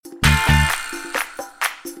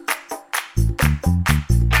G'day,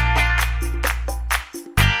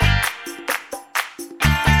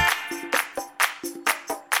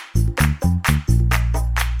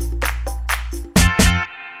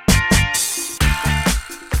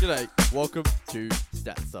 welcome to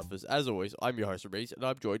Stat Stuffers. As always, I'm your host, Reese, and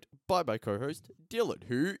I'm joined by my co-host, Dylan,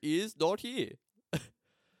 who is not here.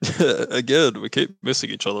 Again, we keep missing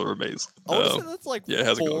each other, Ramiz. I want to say that's like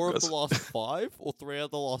how's it going, four of guys? the last five, or three of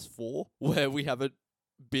the last four, where we haven't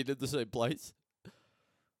been in the same place.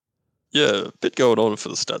 Yeah, a bit going on for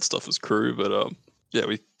the Stat Stuffers crew, but yeah,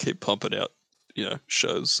 we keep pumping out,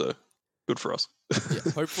 shows, so good for us.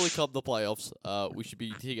 Yeah, hopefully come the playoffs, we should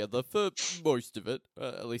be together for most of it,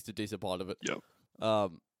 at least a decent part of it. Yep.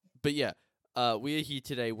 But yeah, we are here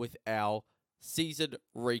today with our season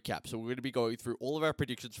recap. So we're going to be going through all of our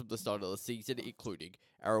predictions from the start of the season, including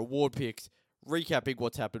our award picks, recapping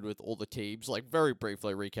what's happened with all the teams, like very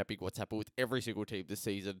briefly recapping what's happened with every single team this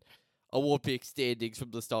season, award picks, standings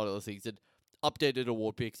from the start of the season, updated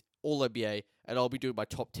award picks, all NBA, and I'll be doing my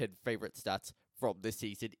top 10 favorite stats from this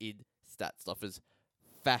season in Stat Stuffers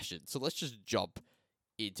fashion. So let's just jump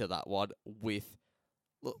into that one with,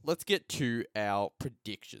 let's get to our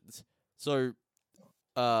predictions. So,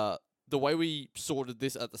 the way we sorted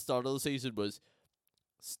this at the start of the season was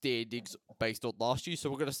standings based on last year. So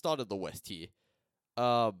we're going to start in the West here.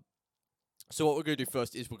 So what we're going to do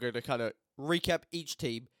first is we're going to kind of recap each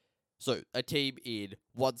team. So a team in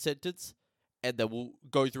one sentence, and then we'll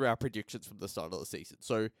go through our predictions from the start of the season.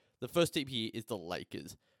 So the first team here is the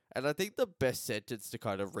Lakers. And I think the best sentence to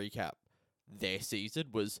kind of recap their season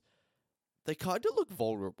was they kind of look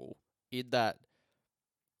vulnerable in that.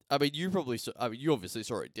 I mean, you obviously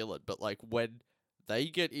saw it, Dylan, but like when they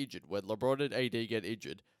get injured, when LeBron and AD get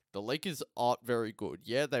injured, the Lakers aren't very good.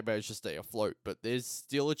 Yeah, they managed to stay afloat, but there's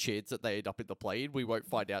still a chance that they end up in the play-in. We won't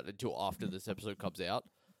find out until after this episode comes out.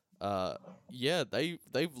 Yeah,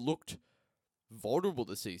 they've looked vulnerable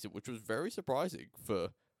this season, which was very surprising for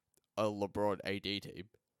a LeBron AD team.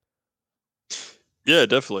 Yeah,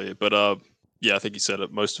 definitely. But yeah, I think you said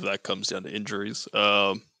it. Most of that comes down to injuries.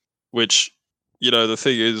 Which, the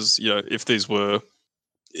thing is, if these were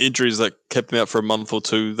injuries that kept them out for a month or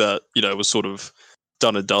two, that was sort of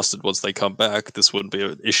done and dusted once they come back, this wouldn't be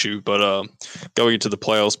an issue. But going into the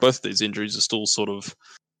playoffs, both of these injuries are still sort of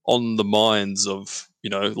on the minds of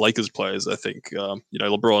Lakers players. I think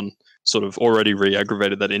LeBron sort of already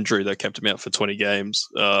re-aggravated that injury that kept him out for 20 games.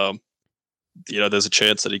 There's a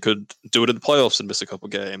chance that he could do it in the playoffs and miss a couple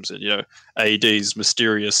games. And AD's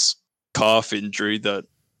mysterious calf injury that,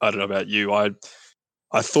 I don't know about you, I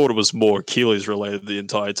thought it was more Achilles related the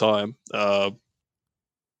entire time. Yeah,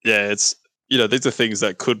 it's these are things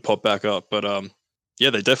that could pop back up, but yeah,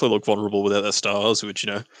 they definitely look vulnerable without their stars, which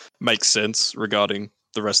makes sense regarding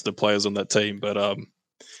the rest of the players on that team. But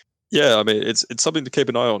yeah, I mean, it's something to keep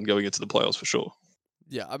an eye on going into the playoffs for sure.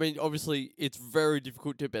 Yeah, I mean, obviously, it's very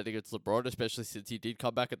difficult to bet against LeBron, especially since he did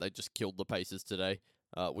come back and they just killed the Pacers today,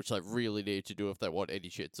 which they really need to do if they want any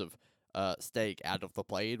chance of staying out of the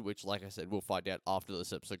play-in, which, like I said, we'll find out after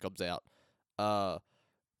this episode comes out.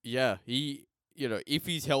 Yeah, he, if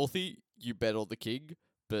he's healthy, you bet on the King,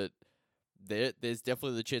 but there's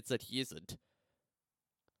definitely the chance that he isn't.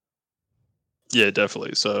 Yeah,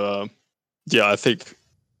 definitely. So, yeah, I think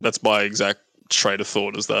that's my exact train of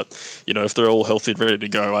thought is that, if they're all healthy and ready to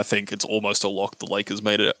go, I think it's almost a lock the Lakers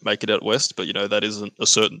make it out west, but, that isn't a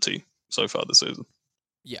certainty so far this season.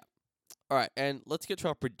 Yeah. All right, and let's get to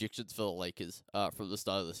our predictions for the Lakers from the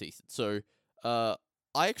start of the season. So, I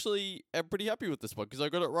actually am pretty happy with this one because I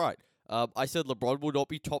got it right. I said LeBron will not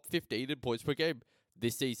be top 15 in points per game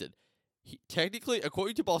this season. Technically,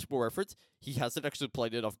 according to Basketball Reference, he hasn't actually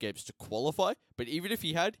played enough games to qualify, but even if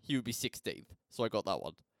he had, he would be 16th. So I got that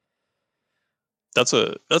one. That's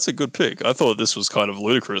a good pick. I thought this was kind of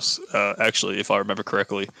ludicrous, actually, if I remember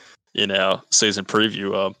correctly, in our season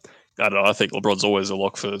preview. I don't know. I think LeBron's always a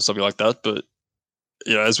lock for something like that, but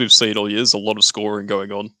as we've seen all years, a lot of scoring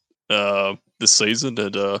going on this season,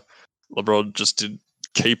 and LeBron just did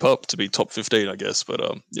keep up to be top 15, I guess. But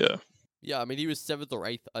yeah. Yeah, I mean, he was 7th or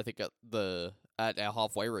 8th, I think, at our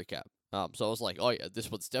halfway recap. So I was like, oh yeah,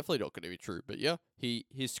 this one's definitely not going to be true. But yeah,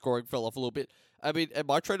 his scoring fell off a little bit. I mean, and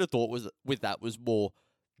my train of thought was more,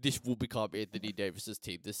 this will become Anthony Davis's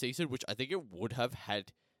team this season, which I think it would have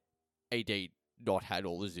had AD not had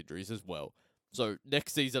all his injuries as well. So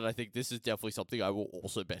next season, I think this is definitely something I will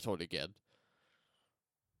also bet on again.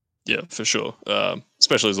 Yeah, for sure.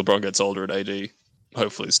 Especially as LeBron gets older and AD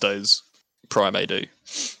hopefully stays prime AD.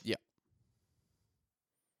 Yeah.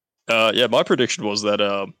 Yeah, my prediction was that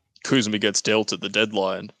Kuzma gets dealt at the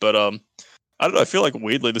deadline, but I don't know. I feel like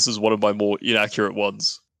weirdly this is one of my more inaccurate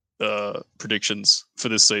ones predictions for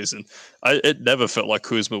this season, it never felt like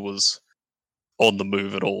Kuzma was on the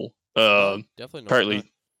move at all. No, definitely not. Apparently, No.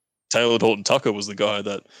 Taylor Horton Tucker was the guy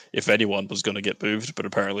that, if anyone, was going to get moved, but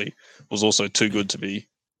apparently was also too good to be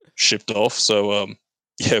shipped off. So,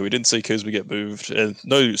 yeah, we didn't see Kuzma get moved, and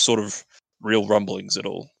no sort of real rumblings at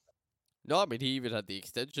all. No, I mean he even had the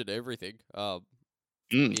extension and everything.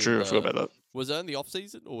 True, I forgot about Was that in the off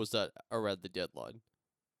season or was that around the deadline?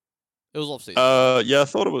 It was off that. season, right? Yeah, I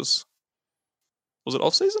thought it was. Was it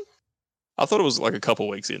off season? I thought it was like a couple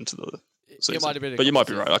weeks into the season. It might have been, but you might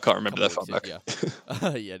be right. I can't remember that far back.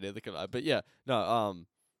 Yeah, neither can I. But yeah, no,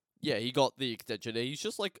 yeah, he got the extension. And he's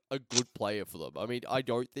just like a good player for them. I mean, I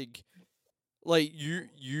don't think like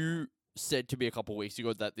you said to me a couple weeks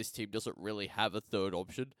ago that this team doesn't really have a third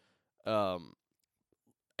option.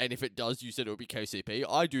 And if it does, you said it would be KCP.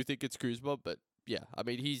 I do think it's Kuzma, but yeah, I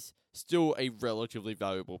mean he's still a relatively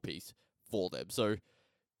valuable piece for them. So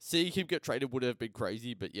seeing him get traded would have been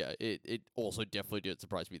crazy, but yeah, it also definitely didn't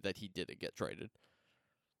surprise me that he didn't get traded.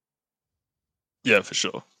 Yeah, for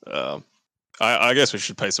sure. I guess we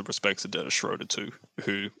should pay some respects to Dennis Schroeder too,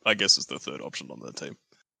 who I guess is the third option on the team.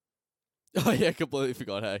 Oh yeah, completely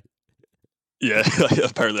forgot. Hey. Yeah,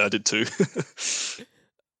 apparently I did too.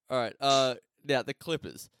 All right. Now the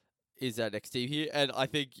Clippers is our next team here, and I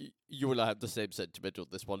think you and I have the same sentiment on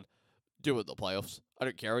this one. Do it in the playoffs. I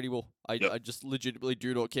don't care anymore. I just legitimately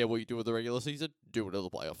do not care what you do in the regular season. Do it in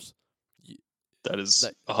the playoffs. That is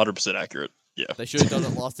 100% accurate. Yeah. They should have done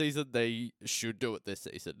it last season. They should do it this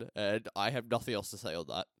season, and I have nothing else to say on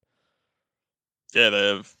that. Yeah, they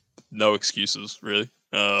have no excuses really.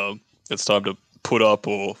 It's time to put up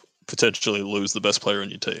or potentially lose the best player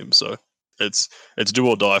on your team. So it's do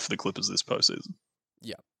or die for the Clippers this postseason.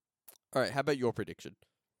 Yeah. All right. How about your prediction?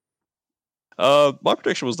 My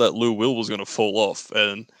prediction was that Lou Will was going to fall off,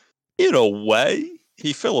 and in a way,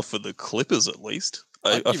 he fell off for the Clippers at least.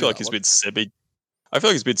 I feel like he's been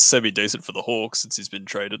semi decent for the Hawks since he's been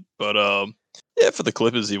traded, but yeah, for the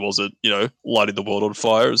Clippers, he wasn't lighting the world on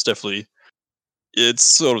fire. It's definitely it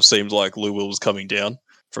sort of seemed like Lou Will was coming down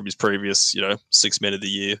from his previous 6 men of the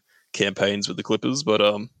year campaigns with the Clippers, but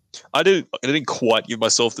I didn't quite give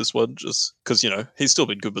myself this one just because he's still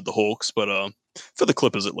been good with the Hawks, but for the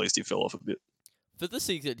Clippers at least he fell off a bit. For this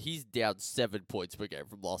season, he's down 7 points per game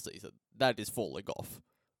from last season. That is falling off.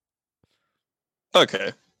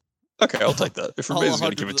 Okay, I'll take that. If Ramirez is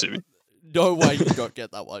going to give it to me, no way you don't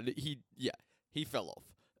get that one. He fell off.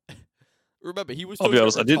 Remember, he was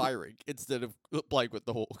retiring instead of playing with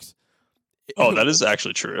the Hawks. Oh, that is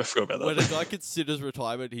actually true. I forgot about that. When a guy considers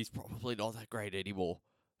retirement, he's probably not that great anymore.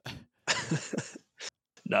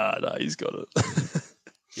 Nah, he's got it.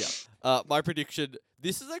 Yeah. My prediction.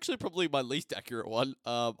 This is actually probably my least accurate one.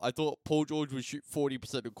 I thought Paul George would shoot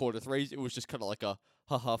 40% in quarter threes. It was just kind of like a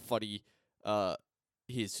haha funny.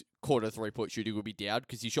 His quarter 3-point shooting would be down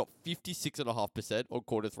because he shot 56.5% on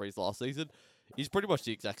quarter threes last season. He's pretty much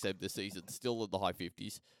the exact same this season, still in the high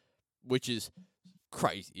 50s, which is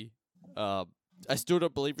crazy. I still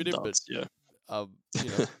don't believe in him, but yeah. A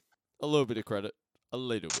little bit of credit, a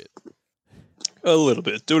little bit. A little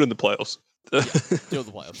bit. Do it in the playoffs. Yeah, do it in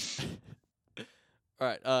the playoffs. All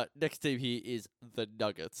right. Next team here is the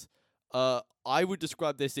Nuggets. I would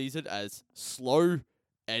describe their season as slow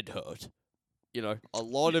and hurt. A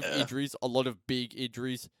lot of injuries, a lot of big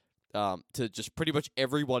injuries, to just pretty much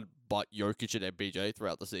everyone but Jokic and MPJ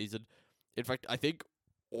throughout the season. In fact, I think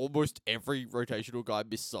almost every rotational guy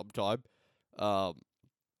missed some time.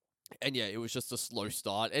 And yeah, it was just a slow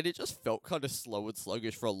start, and it just felt kind of slow and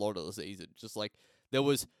sluggish for a lot of the season. Just like there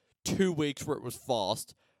was 2 weeks where it was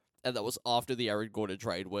fast, and that was after the Aaron Gordon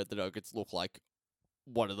trade, where the Nuggets looked like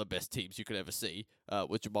one of the best teams you could ever see,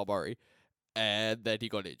 with Jamal Murray. And then he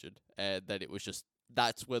got injured, and then it was just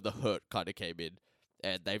that's where the hurt kind of came in,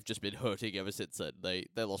 and they've just been hurting ever since then. They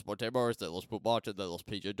lost Monte Morris, they lost Will Barton, they lost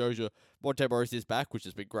PJ Dozier. Monte Morris is back, which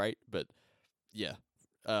has been great, but yeah,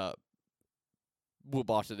 Will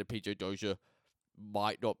Barton and PJ Dozier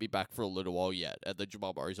might not be back for a little while yet, and then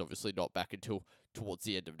Jamal Murray's obviously not back until towards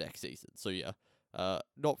the end of next season. So yeah,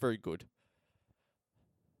 not very good.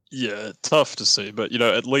 Yeah, tough to see, but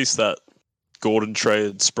at least that Gordon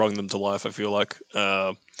trade sprung them to life, I feel like.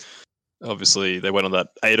 Obviously, they went on that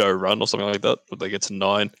 8-0 run or something like that. Would they get to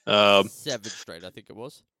 9? 7 straight, I think it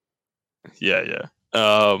was. Yeah.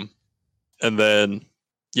 And then,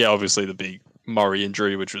 yeah, obviously the big Murray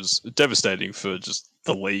injury, which was devastating for just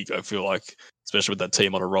the league, I feel like, especially with that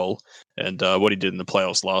team on a roll. And what he did in the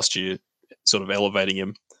playoffs last year, sort of elevating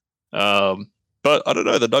him. But I don't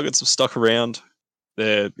know, the Nuggets have stuck around.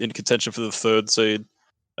 They're in contention for the 3rd seed.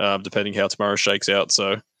 Depending how tomorrow shakes out.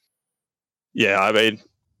 So, yeah, I mean,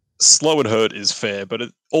 slow and hurt is fair, but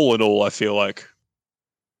all in all, I feel like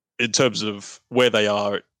in terms of where they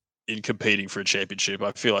are in competing for a championship,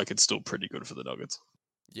 I feel like it's still pretty good for the Nuggets.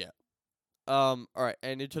 All right,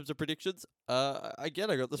 and in terms of predictions, again,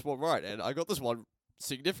 I got this one right, and I got this one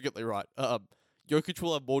significantly right. Jokic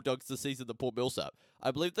will have more dunks this season than Paul Millsap.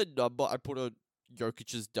 I believe the number I put on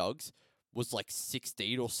Jokic's dunks was like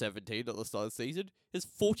 16 or 17 at the start of the season. He's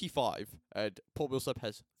 45, and Paul Millsap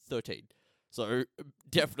has 13. So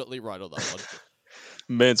definitely right on that one.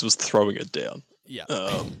 Mans was throwing it down. Yeah.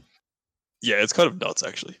 Yeah, it's kind of nuts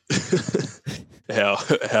actually.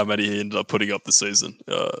 how many he ended up putting up this season.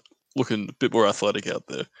 Looking a bit more athletic out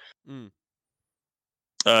there. Mm.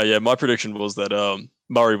 Yeah, my prediction was that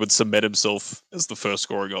Murray would cement himself as the first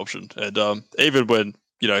scoring option, and even when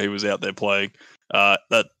he was out there playing,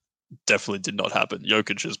 that definitely did not happen.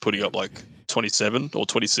 Jokic is putting up like 27 or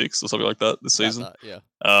 26 or something like that this season.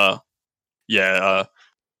 Jokic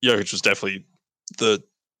was definitely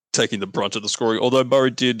taking the brunt of the scoring. Although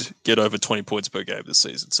Murray did get over 20 points per game this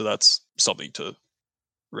season, so that's something to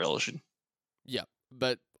relish in. Yeah,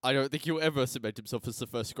 but I don't think he'll ever cement himself as the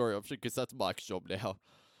first scoring option because that's Mike's job now.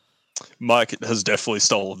 Mike has definitely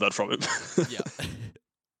stolen that from him. Yeah.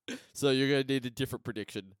 So you're going to need a different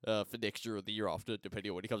prediction for next year or the year after, depending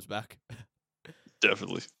on when he comes back.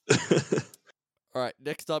 Definitely. All right,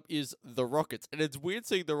 next up is the Rockets. And it's weird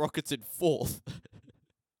seeing the Rockets in fourth.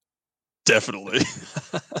 Definitely.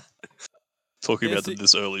 Talking about them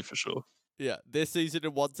this early for sure. Yeah, their season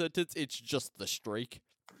in one sentence, it's just the streak.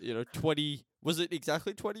 20... Was it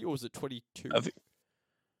exactly 20 or was it 22? I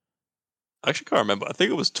actually can't remember. I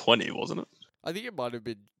think it was 20, wasn't it? I think it might have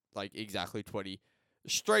been like exactly 20.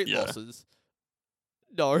 Straight losses.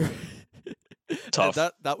 No. Tough.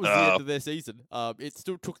 And that was the end of their season. It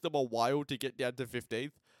still took them a while to get down to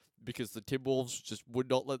 15th because the Timberwolves just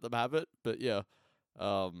would not let them have it. But yeah,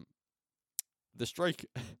 the streak.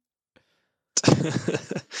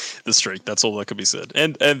 The streak. That's all that could be said.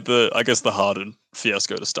 And I guess the Harden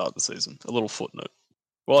fiasco to start the season. A little footnote.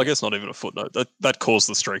 Well, I guess not even a footnote. That caused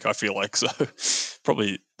the streak, I feel like. So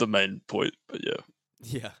probably the main point. But yeah.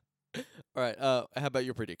 Yeah. All right. How about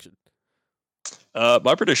your prediction?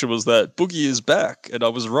 My prediction was that Boogie is back, and I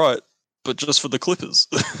was right, but just for the Clippers.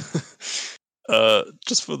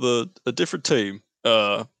 Just for a different team.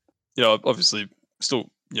 Obviously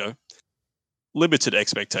still, limited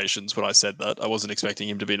expectations when I said that. I wasn't expecting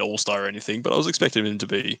him to be an all-star or anything, but I was expecting him to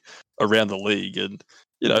be around the league, and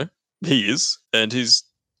he is, and he's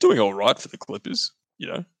doing all right for the Clippers.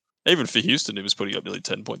 Even for Houston, he was putting up nearly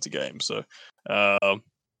 10 points a game. So, I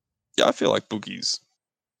feel like Boogie's,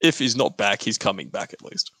 if he's not back, he's coming back at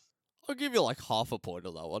least. I'll give you like half a point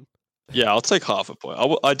on that one. Yeah, I'll take half a point.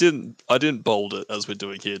 I didn't bold it as we're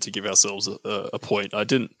doing here to give ourselves a point. I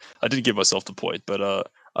didn't give myself the point, but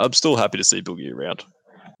I'm still happy to see Boogie around.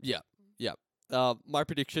 Yeah. My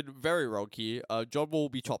prediction, very wrong here. John Wall will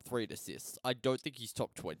be top 3 in assists. I don't think he's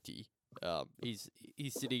top 20. He's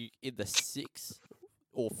sitting in the 6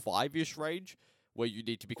 or 5-ish range, where you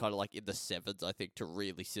need to be kind of like in the 7s, I think, to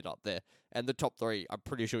really sit up there. And the top 3, I'm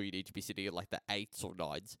pretty sure you need to be sitting in like the 8s or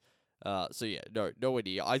 9s. So yeah, no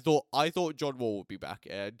idea. I thought John Wall would be back,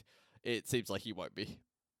 and it seems like he won't be.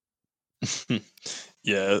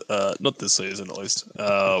 Yeah, not this season at least.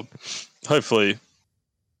 Hopefully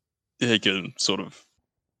he can sort of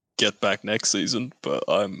get back next season, but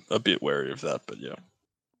I'm a bit wary of that. But yeah.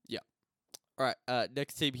 All right.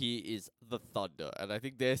 Next team here is the Thunder, and I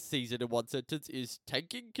think their season in one sentence is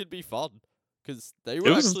tanking can be fun because they were.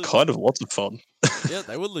 It was kind of lots of fun. Yeah,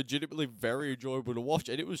 they were legitimately very enjoyable to watch,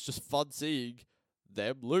 and it was just fun seeing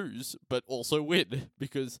them lose, but also win.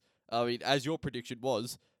 Because I mean, as your prediction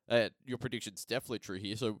was, your prediction's definitely true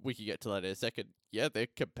here, so we can get to that in a second. Yeah, they're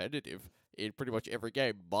competitive in pretty much every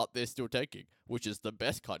game, but they're still tanking, which is the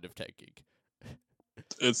best kind of tanking.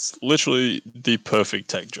 It's literally the perfect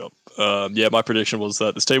tank job. My prediction was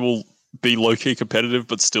that this team will be low-key competitive,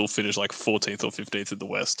 but still finish like 14th or 15th in the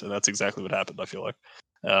West, and that's exactly what happened, I feel like.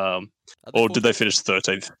 Or did they finish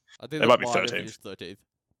 13th? I think they might be 13th. 13th.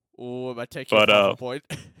 Oh, am I taking half a point?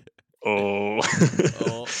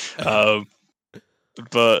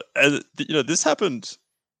 But this happened.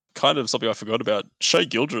 Kind of something I forgot about. Shai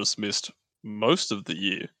Gilgeous missed most of the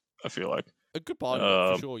year, I feel like. A good part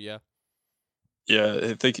of it, for sure, yeah. Yeah,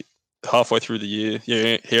 I think halfway through the year,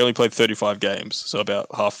 he only played 35 games, so about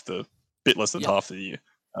bit less than half the year.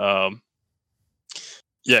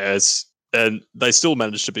 And they still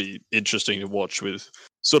managed to be interesting to watch with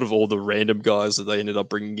sort of all the random guys that they ended up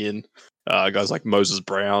bringing in. Guys like Moses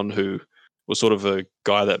Brown, who was sort of a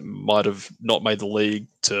guy that might have not made the league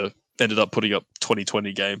to ended up putting up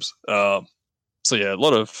 20 games. A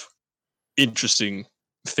lot of interesting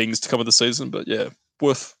things to come of the season. But yeah,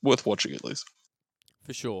 worth watching at least.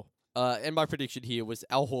 For sure. And my prediction here was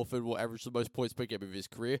Al Horford will average the most points per game of his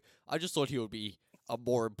career. I just thought he would be a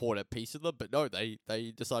more important piece of them, but no, they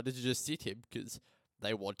decided to just sit him because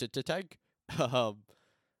they wanted to tank. Um,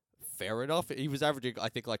 fair enough. He was averaging, I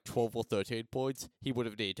think, like 12 or 13 points. He would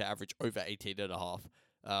have needed to average over 18 and a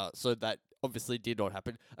half. So that obviously did not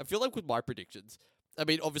happen. I feel like with my predictions, I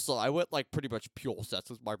mean, obviously, I went like pretty much pure stats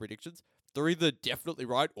with my predictions. They're either definitely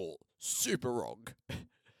right or super wrong.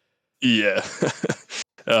 Yeah.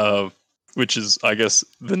 Which is, I guess,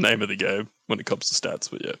 the name of the game when it comes to stats.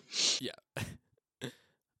 But yeah. Yeah.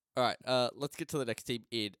 All right. Let's get to the next team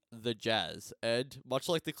in the Jazz, and much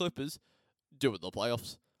like the Clippers, doing the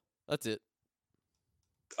playoffs. That's it.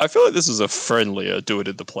 I feel like this is a friendlier do it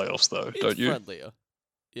in the playoffs, though, It's don't you? friendlier.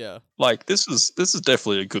 Yeah. Like this is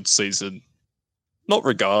definitely a good season. Not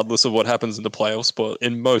regardless of what happens in the playoffs, but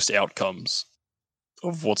in most outcomes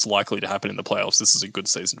of what's likely to happen in the playoffs, this is a good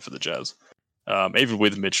season for the Jazz. Even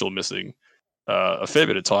with Mitchell missing a fair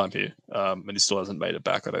bit of time here, and he still hasn't made it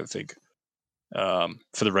back, I don't think,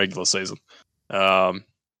 for the regular season.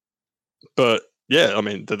 But yeah, I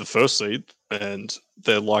mean, they're the first seed, and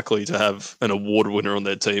they're likely to have an award winner on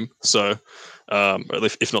their team. So,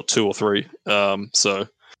 if not two or three. So,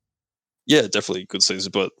 yeah, definitely a good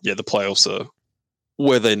season. But yeah, the playoffs are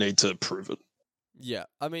where they need to prove it. Yeah.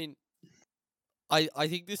 I mean, I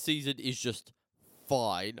think this season is just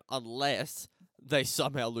fine unless they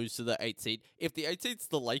somehow lose to the 8 seed. If the 8 seed's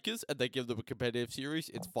the Lakers and they give them a competitive series,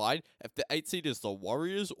 it's fine. If the 8 seed is the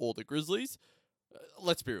Warriors or the Grizzlies,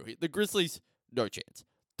 let's be real here. The Grizzlies, no chance.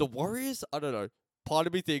 The Warriors, I don't know. Part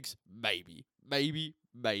of me thinks maybe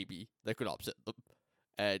they could upset them.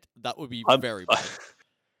 And that would be very bad.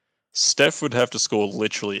 Steph would have to score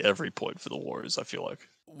literally every point for the Warriors, I feel like.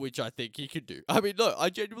 Which I think he could do. I mean, no, I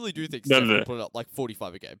genuinely do think No, Steph no, no. could put up like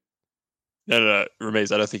 45 a game. No,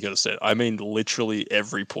 Ramirez, I don't think you understand. I mean literally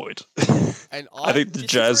every point. And I think the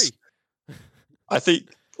Jazz. I think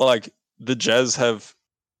like the Jazz have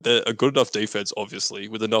a good enough defense, obviously,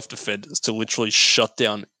 with enough defenders to literally shut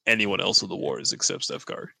down anyone else of the Warriors except Steph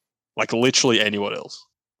Curry. Like literally anyone else.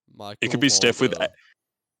 It could be Steph with.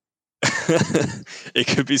 It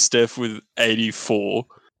could be Steph with 84,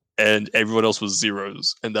 and everyone else was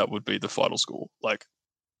zeros, and that would be the final score. Like,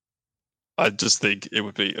 I just think it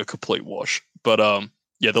would be a complete wash. But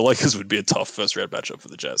yeah, the Lakers would be a tough first round matchup for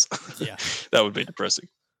the Jazz. Yeah, that would be depressing.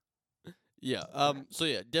 Yeah. So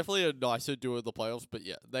yeah, definitely a nicer duo in the playoffs. But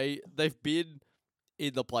yeah, they've been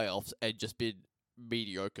in the playoffs and just been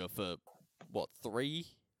mediocre for what 3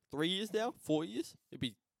 years now, 4 years. It'd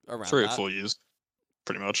be around 3 or that. 4 years,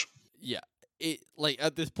 pretty much. Yeah. It like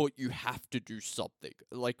at this point you have to do something.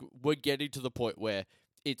 Like we're getting to the point where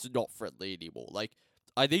it's not friendly anymore. Like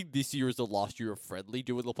I think this year is the last year of friendly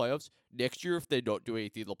doing the playoffs. Next year, if they're not doing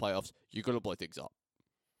anything in the playoffs, you're gonna blow things up.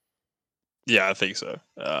 Yeah, I think so.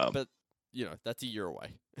 But you know that's a year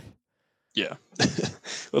away. Yeah,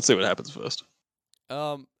 let's see what happens first.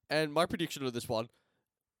 And my prediction of this one,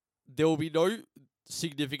 there will be no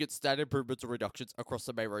significant stat improvements or reductions across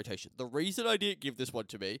the main rotation. The reason I didn't give this one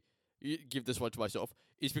to myself,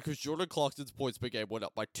 is because Jordan Clarkson's points per game went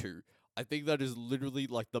up by 2. I think that is literally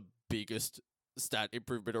like the biggest stat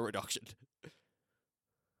improvement or reduction.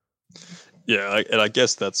 Yeah, and I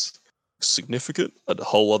guess that's significant. A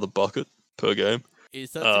whole other bucket per game.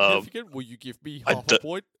 Is that significant? Will you give me half a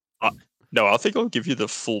point? No, I think I'll give you the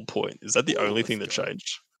full point. Is that the Ooh, only thing that let's go.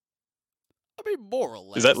 changed? I mean, more or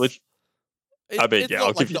less. Is that I mean, it's yeah, not I'll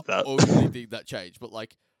like give you the that. only thing that changed, but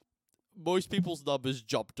like most people's numbers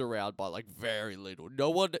jumped around by like very little. No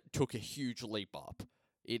one took a huge leap up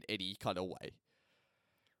in any kind of way.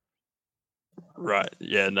 Right.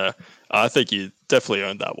 Yeah, no. I think you definitely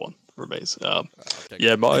owned that one, Ramirez.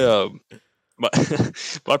 Yeah, It. my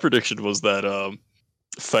my prediction was that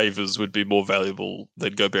Favors would be more valuable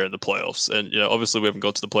than Gobert in the playoffs. And obviously we haven't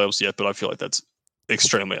got to the playoffs yet, but I feel like that's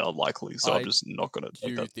extremely unlikely. So I'm just not gonna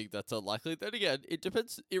do you think that's unlikely? Then again, it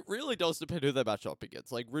depends. It really does depend who they match up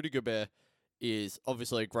against. Like Rudy Gobert is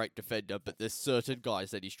obviously a great defender, but there's certain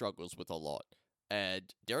guys that he struggles with a lot.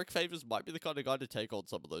 And Derek Favors might be the kind of guy to take on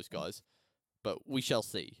some of those guys. But we shall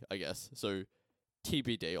see, I guess. So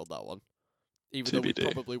TBD on that one. Even though we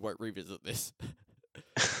probably won't revisit this.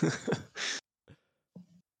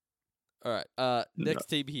 All right. Next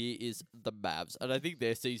team here is the Mavs, and I think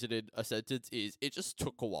their season in a sentence is it just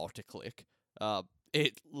took a while to click.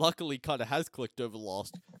 It luckily kind of has clicked over the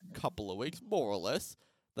last couple of weeks, more or less.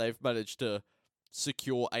 They've managed to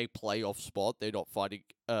secure a playoff spot. They're not fighting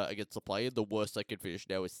against the play-in. The worst they can finish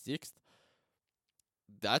now is 6th.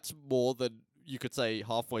 That's more than you could say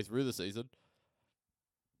halfway through the season.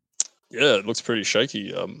 Yeah, it looks pretty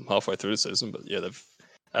shaky halfway through the season, but yeah, they've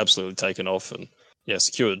absolutely taken off and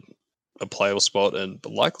secured a playoff spot and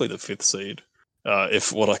likely the 5th seed.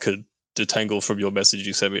 If what I could detangle from your message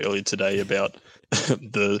you sent me earlier today about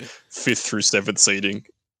the 5th through 7th seeding,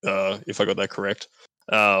 if I got that correct.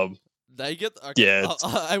 They get okay. Yeah,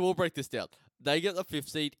 I will break this down. They get the 5th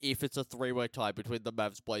seed if it's a 3-way tie between the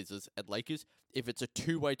Mavs, Blazers, and Lakers. If it's a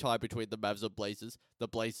 2-way tie between the Mavs and Blazers, the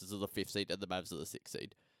Blazers are the 5th seed and the Mavs are the 6th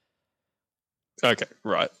seed. okay,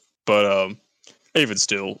 right. But even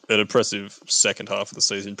still, an impressive second half of the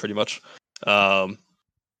season, pretty much. Yeah,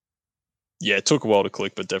 it took a while to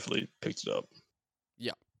click, but definitely picked it up.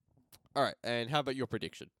 All right, and how about your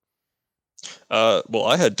prediction? Well,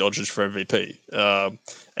 I had Doncic for MVP,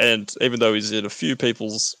 and even though he's in a few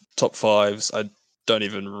people's top 5s, I don't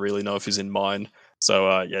even really know if he's in mine.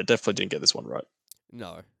 So yeah, definitely didn't get this one right.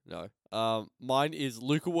 No. Mine is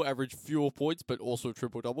Luka will average fewer points, but also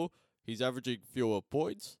triple double. He's averaging fewer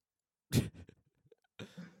points.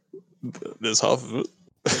 There's half of it.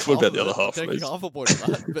 There's What about half the of other it. I'm half? taking Mate? half a point of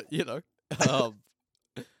that, but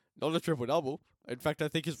not a triple double. In fact, I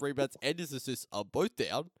think his rebounds and his assists are both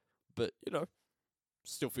down, but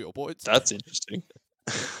still fewer points. That's interesting.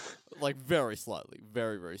 Like very slightly,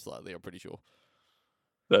 very very slightly. I'm pretty sure.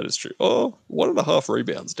 That is true. Oh, 1.5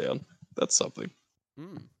 rebounds down. That's something.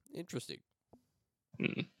 Interesting.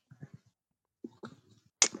 Hmm.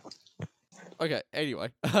 Okay, anyway,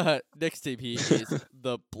 next team here is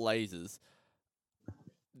the Blazers.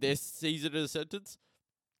 Their season in a sentence,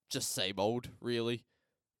 just same old, really.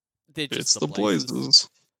 They're just It's the the Blazers. Blazers.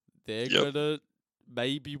 They're Yep. gonna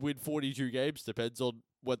maybe win 42 games, depends on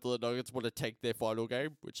whether the Nuggets want to take their final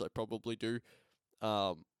game, which they probably do.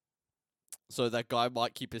 So that guy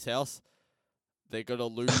might keep his house. They're gonna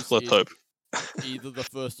lose Let's in hope. either the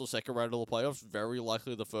first or second round of the playoffs, very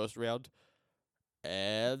likely the first round.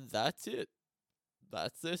 And that's it.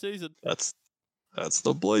 That's their season. That's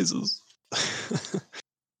the Blazers.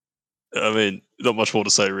 I mean, not much more to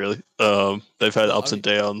say really. They've had No, ups and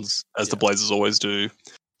downs, as the yeah. Blazers always do.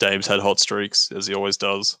 Dame's had hot streaks, as he always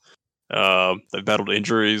does. They've battled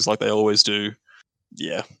injuries like they always do.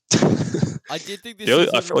 Yeah. I did think this Yeah, I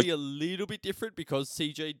season feel would like be a little bit different because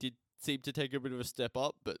CJ did seem to take a bit of a step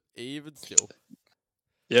up, but even still.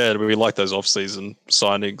 yeah, we like those off-season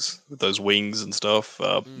signings with those wings and stuff.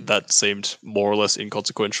 That seemed more or less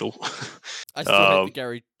inconsequential. I still hate the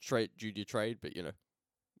Gary Jr. trade, but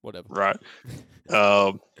whatever. Right.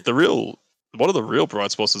 One of the real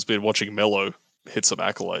bright spots has been watching Melo hit some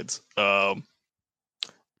accolades.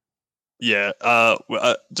 Yeah.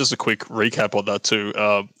 Just a quick recap on that too.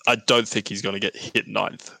 I don't think he's going to get hit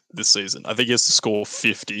 9th this season. I think he has to score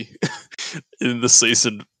 50 in the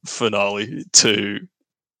season finale to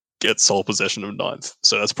get sole possession of 9th.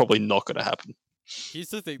 So that's probably not going to happen. Here's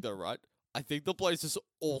the thing, though, right? I think the Blazers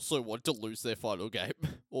also want to lose their final game,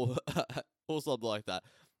 or something like that.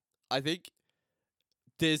 I think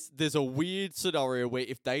there's a weird scenario where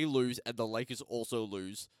if they lose and the Lakers also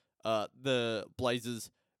lose, the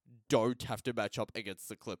Blazers don't have to match up against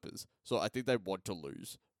the Clippers. So I think they want to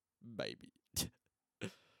lose, maybe.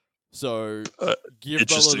 So give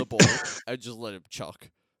Melo the ball and just let him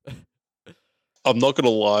chuck. I'm not going to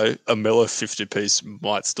lie, a Melo 50 piece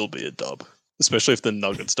might still be a dub, especially if the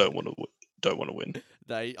Nuggets don't want to win.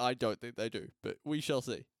 I don't think they do, but we shall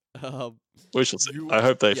see. We shall see. I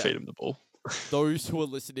hope they feed him the ball. Those who are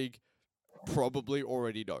listening probably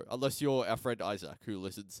already know, unless you're our friend Isaac, who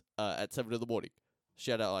listens at 7 in the morning.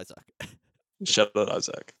 Shout out Isaac. Shout out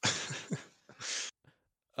Isaac.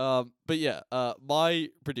 But yeah, my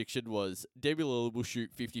prediction was Damian Lillard will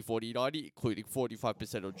shoot 50, 40, 90, including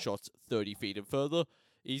 45% on shots 30 feet and further.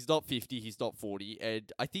 He's not 50, he's not 40,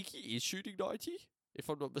 and I think he is shooting 90, if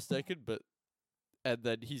I'm not mistaken, and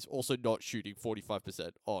then he's also not shooting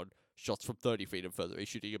 45% on shots from 30 feet and further. He's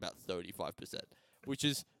shooting about 35%, which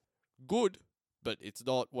is good, but it's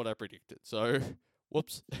not what I predicted. So,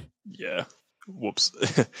 whoops. Yeah. Whoops.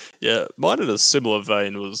 Yeah, mine in a similar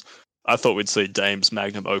vein was I thought we'd see Dame's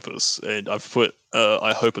magnum opus, and I've put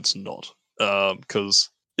I hope it's not.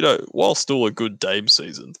 Because, while still a good Dame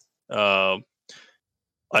season, I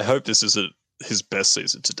hope this isn't his best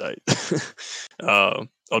season to date.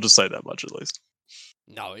 I'll just say that much at least.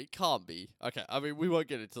 No, it can't be. Okay, I mean, we won't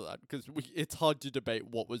get into that because it's hard to debate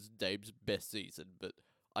what was Dame's best season, but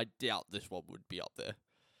I doubt this one would be up there.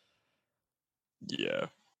 Yeah.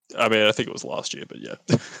 I mean, I think it was last year, but yeah.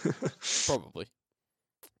 Probably.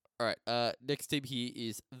 All right, next team here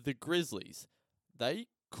is the Grizzlies. They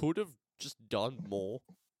could have just done more.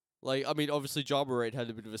 Like, I mean, obviously, Ja Morant had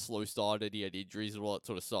a bit of a slow start and he had injuries and all that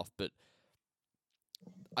sort of stuff, but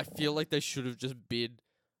I feel like they should have just been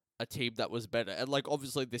a team that was better. And like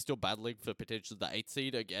obviously they're still battling for potentially the 8th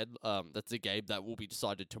seed again. That's a game that will be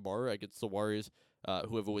decided tomorrow against the Warriors.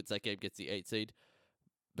 Whoever wins that game gets the 8th seed.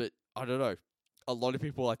 But I don't know. A lot of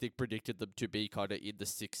people I think predicted them to be kind of in the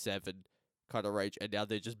 6-7 kind of range, and now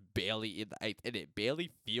they're just barely in the 8th, and it barely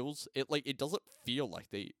feels it like it doesn't feel like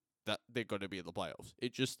they're going to be in the playoffs.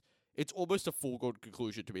 It's almost a foregone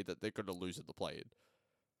conclusion to me that they're going to lose in the play-in.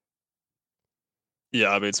 Yeah,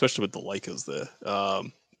 I mean, especially with the Lakers there.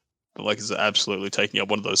 The Lakers are absolutely taking up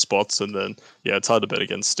one of those spots, and then yeah, it's hard to bet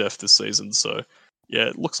against Steph this season. So yeah,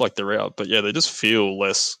 it looks like they're out, but yeah, they just feel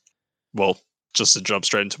less. Well, just to jump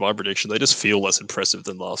straight into my prediction, they just feel less impressive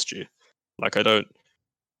than last year. Like I don't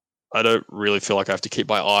really feel like I have to keep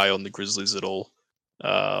my eye on the Grizzlies at all.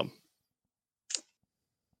 Um,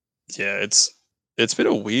 yeah, it's been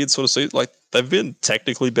a weird sort of season. Like they've been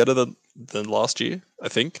technically better than last year, I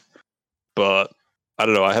think, but I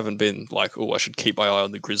don't know. I haven't been like, oh, I should keep my eye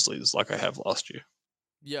on the Grizzlies like I have last year.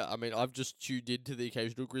 Yeah, I mean, I've just tuned into the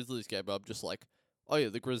occasional Grizzlies game, but I'm just like, oh yeah,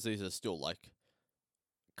 the Grizzlies are still like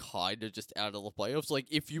kind of just out of the playoffs. Like,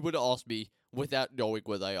 if you were to ask me without knowing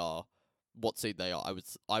where they are, what seed they are,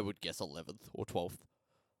 I would guess 11th or 12th.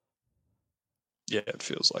 Yeah, it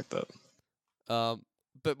feels like that.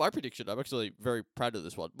 But my prediction, I'm actually very proud of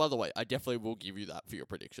this one. By the way, I definitely will give you that for your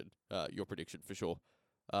prediction. Your prediction for sure.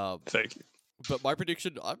 Thank you. But my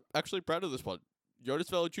prediction, I'm actually proud of this one.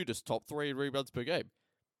 Jonas Valanciunas, top 3 in rebounds per game.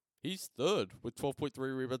 He's third with 12.3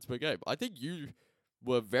 rebounds per game. I think you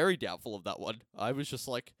were very doubtful of that one. I was just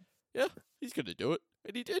like, yeah, he's going to do it.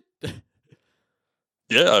 And he did.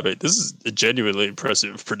 Yeah, I mean, this is a genuinely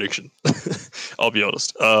impressive prediction. I'll be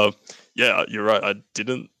honest. Yeah, you're right. I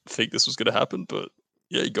didn't think this was going to happen, but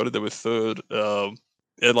yeah, you got it there with third.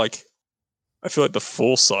 And like, I feel like the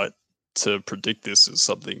foresight to predict this is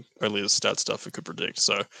something only a stat stuffer could predict.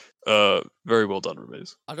 So, very well done,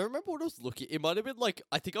 Ramiz. I don't remember what I was looking. It might have been like,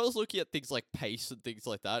 I think I was looking at things like pace and things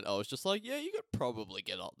like that. I was just like, yeah, you could probably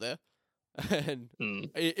get up there. And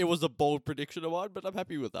it was a bold prediction of mine, but I'm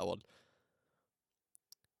happy with that one.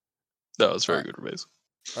 That was very good, Ramiz.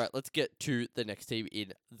 All right, let's get to the next team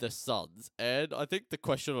in the Suns. And I think the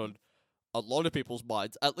question on a lot of people's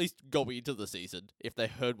minds, at least going into the season, if they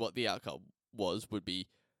heard what the outcome was, would be,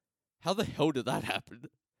 how the hell did that happen?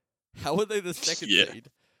 How are they the second seed?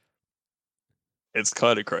 It's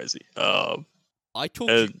kind of crazy. I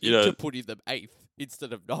talked you into putting them 8th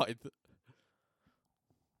instead of 9th.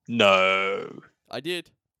 No. I did.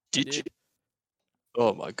 Did you?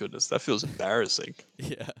 Oh my goodness, that feels embarrassing.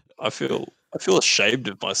 Yeah. I feel ashamed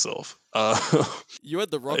of myself. You had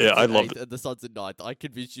the Rockets in 8th and the Suns in 9th. I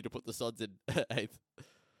convinced you to put the Suns in 8th.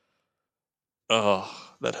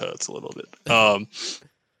 Oh, that hurts a little bit.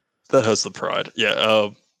 That hurts the pride. Yeah.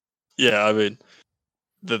 Yeah. I mean,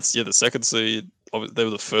 that's the second seed. They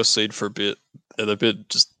were the first seed for a bit, and they've been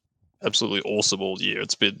just absolutely awesome all year.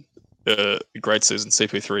 It's been a great season.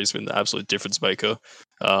 CP3 has been the absolute difference maker.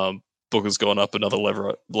 Booker's gone up another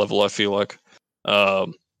level. I feel like.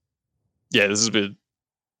 Yeah, this has been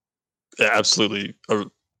absolutely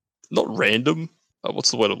not random.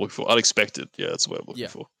 What's the word I'm looking for? Unexpected. Yeah, that's the word I'm looking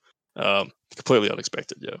for. Completely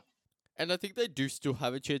unexpected. Yeah. And I think they do still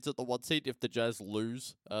have a chance at the 1 seed if the Jazz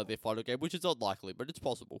lose their final game, which is unlikely, but it's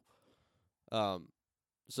possible.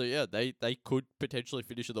 So yeah, they could potentially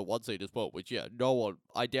finish in the 1 seed as well, which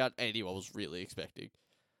I doubt anyone was really expecting.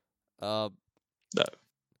 No.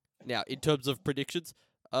 Now, in terms of predictions,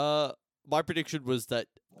 my prediction was that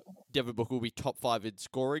Devin Booker will be top 5 in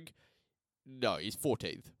scoring. No, he's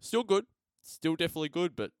 14th. Still good. Still definitely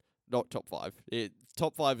good, but not top 5.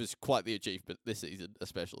 Top 5 is quite the achievement this season,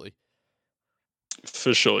 especially.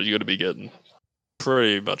 For sure, you're going to be getting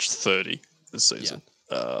pretty much 30 this season.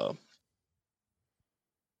 Yeah.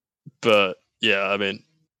 But yeah, I mean,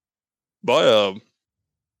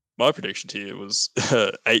 my prediction here was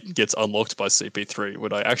Ayton gets unlocked by CP3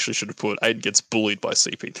 when I actually should have put Ayton gets bullied by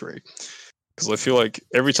CP3. Because I feel like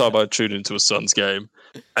every time I tune into a Suns game,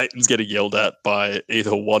 Ayton's getting yelled at by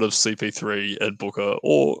either one of CP3 and Booker,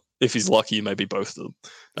 or if he's lucky, maybe both of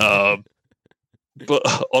them. But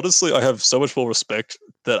honestly, I have so much more respect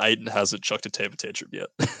that Ayton hasn't chucked a temper tantrum yet.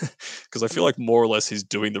 Because I feel like more or less he's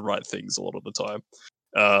doing the right things a lot of the time.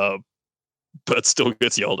 But still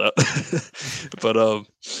gets yelled at. But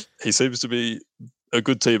he seems to be a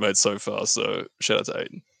good teammate so far, so shout out to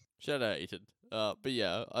Ayton. Shout out Ayton. But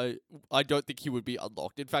yeah, I don't think he would be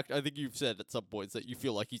unlocked. In fact, I think you've said at some points that you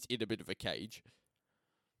feel like he's in a bit of a cage.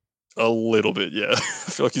 A little bit, yeah.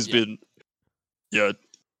 I feel like he's been,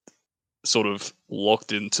 sort of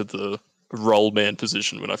locked into the roll man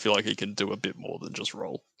position when I feel like he can do a bit more than just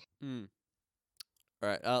roll. All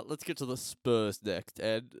right, let's get to the Spurs next.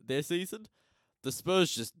 And their season, the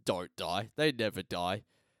Spurs just don't die. They never die.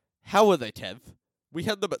 How are they 10th? We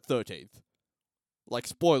had them at 13th. Like,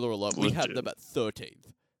 spoiler alert, we had Legit. them at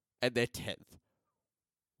 13th. And they're 10th.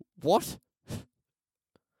 What?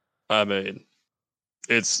 I mean,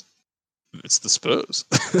 it's the Spurs.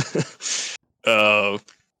 uh,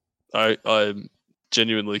 I'm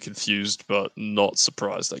genuinely confused, but not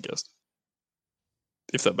surprised. I guess,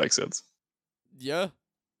 if that makes sense. Yeah.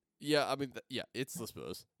 Yeah, I mean, yeah, it's the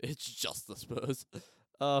Spurs. It's just the Spurs.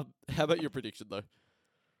 How about your prediction, though?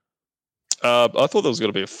 I thought there was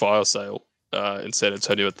going to be a fire sale in San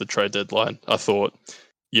Antonio at the trade deadline. I thought,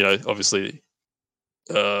 obviously,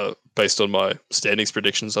 based on my standings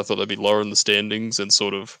predictions, I thought they'd be lower in the standings and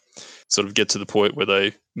sort of get to the point where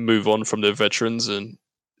they move on from their veterans and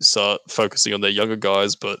start focusing on their younger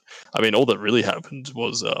guys. But I mean, all that really happened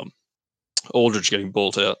was Aldridge getting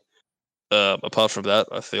bought out. Apart from that,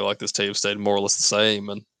 I feel like this team stayed more or less the same,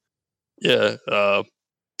 and yeah,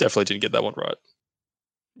 definitely didn't get that one right.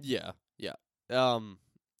 Yeah, yeah.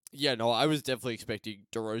 Yeah, no, I was definitely expecting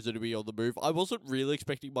DeRozan to be on the move. I wasn't really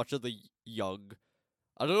expecting much of the young.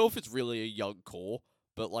 I don't know if it's really a young core,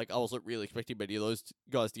 but like I wasn't really expecting many of those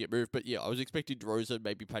guys to get moved. But yeah, I was expecting DeRozan,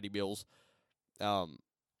 maybe Patty Mills. Um,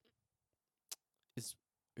 is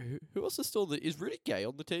who else is still is Rudy Gay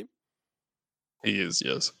on the team? He is,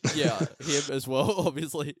 yes. Yeah, him as well.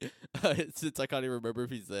 Obviously, since I can't even remember if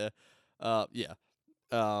he's there. Yeah.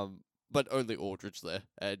 But only Aldridge there,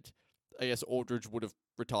 and I guess Aldridge would have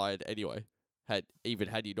retired anyway, had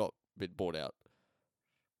he not been bought out.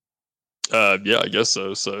 Yeah, I guess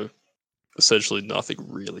so. So essentially, nothing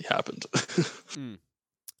really happened.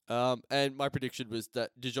 And my prediction was that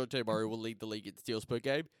DeJounte Murray will lead the league in steals per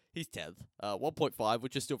game. He's 10th, 1.5,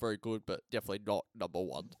 which is still very good, but definitely not number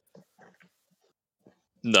one.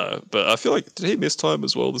 No, but I feel like did he miss time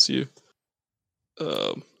as well this year?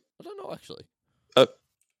 I don't know actually.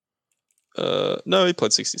 No, he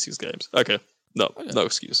played 66 games. Okay, no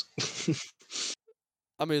excuse.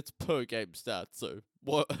 I mean, it's per game stats, so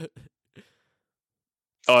what?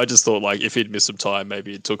 I just thought like if he'd missed some time,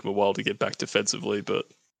 maybe it took him a while to get back defensively, but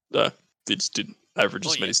he just didn't average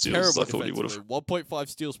as many steals as I thought he would have. 1.5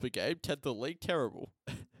 steals per game, 10th in the league, terrible.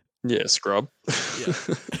 Yeah, scrub. Yeah.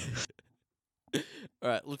 All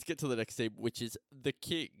right, let's get to the next team, which is the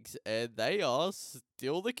Kings, and they are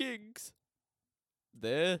still the Kings.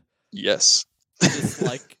 They're yes. just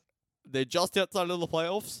like they're just outside of the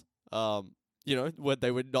playoffs. When they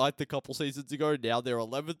were 9th a couple seasons ago, now they're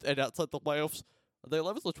 11th and outside the playoffs. Are they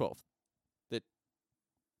 11th or 12th?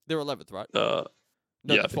 They're 11th, right? No,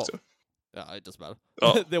 yeah, I think so. It doesn't matter.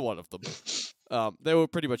 Oh. They're one of them. They were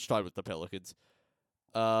pretty much tied with the Pelicans.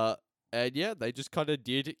 And yeah, they just kind of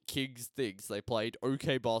did Kings things. They played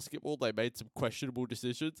okay basketball. They made some questionable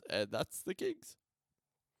decisions, and that's the Kings.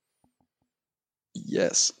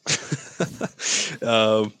 Yes.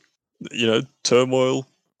 Turmoil,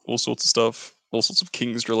 all sorts of stuff, all sorts of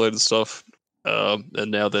Kings related stuff.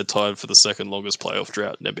 And now they're tied for the second longest playoff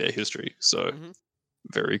drought in NBA history. So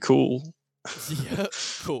very cool. Yeah,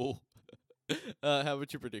 cool. How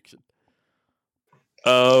about your prediction?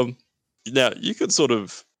 Now you could sort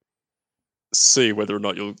of see whether or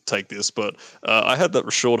not you'll take this, but I had that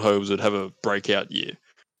Rashad Holmes would have a breakout year.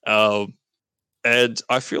 And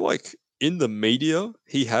I feel like in the media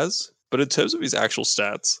he has, but in terms of his actual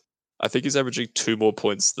stats, I think he's averaging 2 more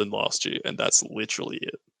points than last year, and that's literally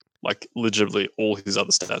it. Like, legitimately, all his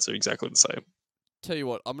other stats are exactly the same. Tell you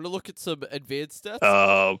what, I'm going to look at some advanced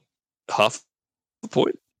stats. Half the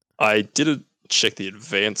point. I didn't check the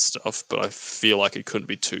advanced stuff, but I feel like it couldn't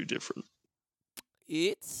be too different.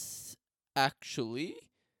 It's actually...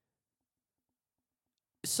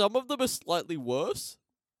 Some of them are slightly worse,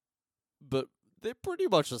 but they're pretty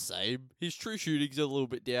much the same. His true shooting's a little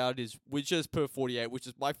bit down. His win shares per 48, which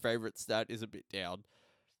is my favorite stat, is a bit down.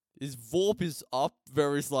 His VORP is up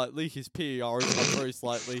very slightly. His PER is up very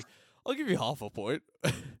slightly. I'll give you half a point.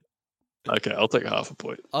 Okay, I'll take half a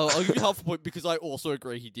point. I'll give you half a point because I also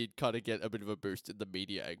agree he did kind of get a bit of a boost in the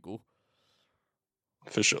media angle.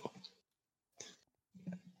 For sure.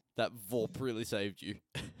 That VORP really saved you.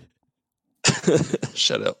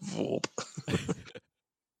 Shout out VORP.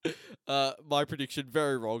 My prediction,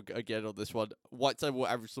 very wrong again on this one. Whiteside will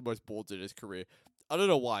average the most boards in his career. I don't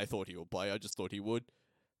know why I thought he would play. I just thought he would.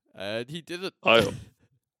 And he didn't. I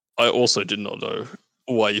also did not know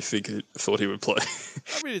why you thought he would play.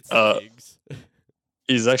 I mean, it's the Kings.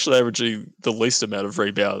 He's actually averaging the least amount of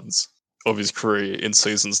rebounds of his career in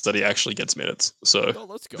seasons that he actually gets minutes. So,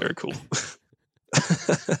 let's go. Very cool.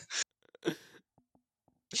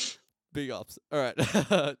 Big ups. All right.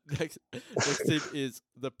 Next team is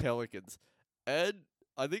the Pelicans. And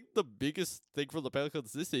I think the biggest thing for the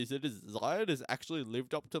Pelicans this season is Zion has actually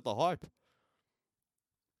lived up to the hype.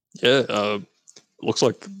 Yeah, looks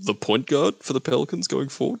like the point guard for the Pelicans going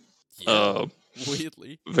forward. Yeah.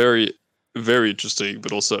 Weirdly. Very, very interesting,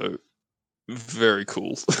 but also very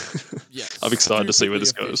cool. Yeah. I'm excited to see where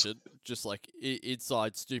stupidly this goes. efficient, just like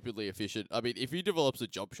inside, stupidly efficient. I mean, if he develops a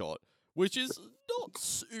jump shot, which is not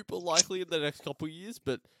super likely in the next couple of years,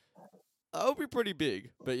 but that would be pretty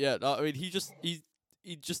big. But yeah, no, I mean, he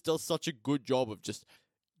just does such a good job of just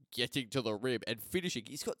getting to the rim and finishing.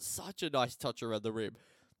 He's got such a nice touch around the rim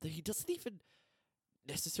that he doesn't even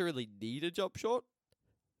necessarily need a jump shot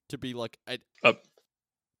to be like Uh, an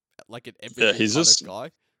MVP yeah, he's kind just of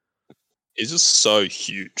guy. he's just so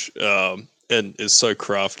huge, and is so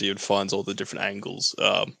crafty and finds all the different angles.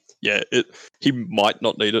 Yeah, he might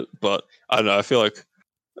not need it, but I don't know. I feel like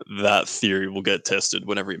that theory will get tested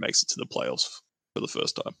whenever he makes it to the playoffs for the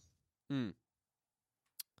first time.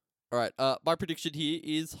 All right. My prediction here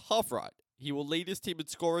is half right. He will lead his team in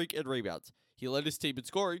scoring and rebounds. He led his team in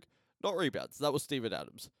scoring, not rebounds. That was Steven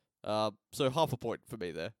Adams. So half a point for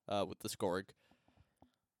me there. With the scoring.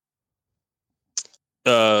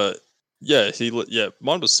 Yeah,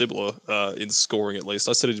 mine was similar in scoring at least.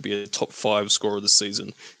 I said he'd be a top 5 scorer this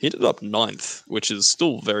season. He ended up 9th, which is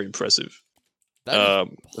still very impressive. That is I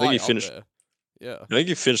think high he up finished. there. Yeah. I think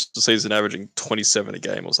he finished the season averaging 27 a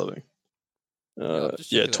game or something. I'm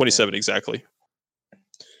just Yeah, checking that 27 now. exactly.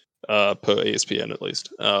 Per ESPN at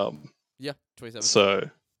least. Yeah, 27. So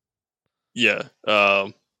yeah,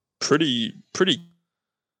 pretty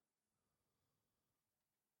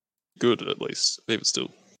good at least, even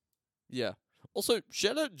still. Yeah. Also,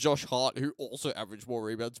 shout out Josh Hart, who also averaged more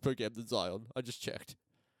rebounds per game than Zion. I just checked.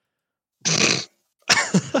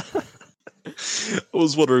 I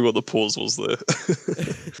was wondering what the pause was there.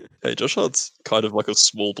 Hey, Josh Hart's kind of like a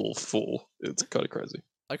small ball 4. It's kind of crazy.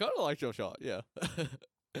 I kind of like Josh Hart, yeah.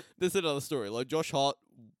 There's another story. Like, Josh Hart,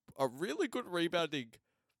 a really good rebounding,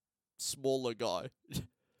 smaller guy.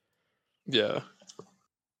 Yeah,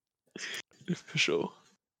 for sure.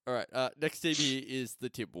 All right, next team here is the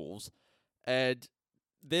Timberwolves. And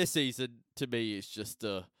their season, to me, is just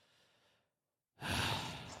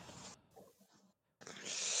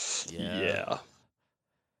Yeah,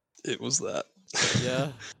 it was that.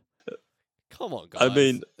 Yeah. Come on, guys. I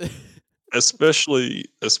mean, especially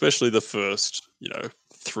the first,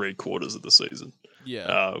 3 quarters of the season.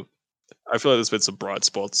 yeah. I feel like there's been some bright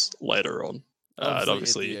spots later on. And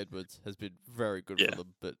Obviously, Anthony Edwards has been very good for yeah.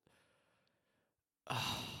 them, but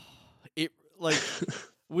it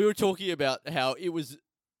we were talking about how it was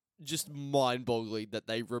just mind-boggling that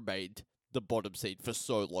they remained the bottom seed for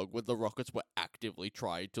so long when the Rockets were actively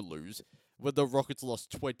trying to lose, when the Rockets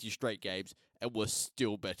lost 20 straight games and were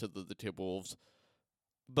still better than the Timberwolves.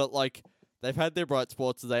 But they've had their bright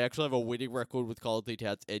spots. They actually have a winning record with Karl-Anthony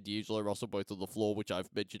Towns and D'Angelo Russell both on the floor, which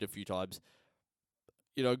I've mentioned a few times.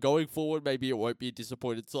 You know, going forward, maybe it won't be a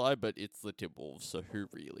disappointed side, but it's the Timberwolves, so who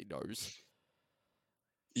really knows?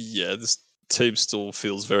 Yeah, this team still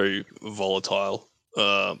feels very volatile.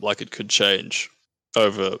 Like it could change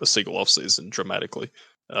over a single offseason dramatically.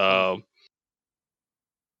 And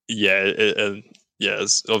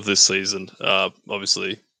of this season,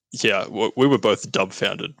 obviously, yeah, we were both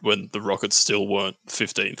dumbfounded when the Rockets still weren't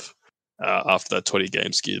 15th after that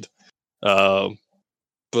 20-game skid.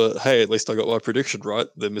 But hey, at least I got my prediction right.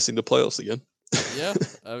 They're missing the playoffs again. Yeah,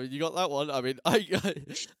 I mean, you got that one. I mean,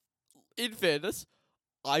 in fairness,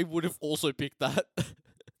 I would have also picked that.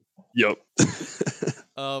 Yep.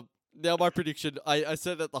 Now my prediction, I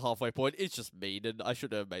said at the halfway point, it's just mean, and I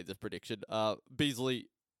should have made this prediction.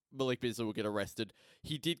 Malik Beasley will get arrested.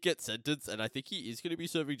 He did get sentenced, and I think he is going to be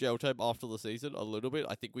serving jail time after the season a little bit.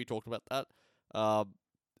 I think we talked about that.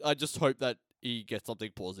 I just hope that he gets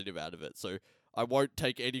something positive out of it. So I won't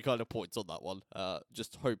take any kind of points on that one.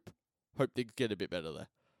 Just hope things get a bit better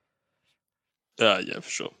there. Yeah, for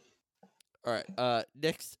sure. All right.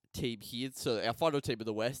 Next team here. So our final team in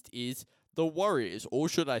the West is the Warriors, or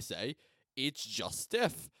should I say, it's just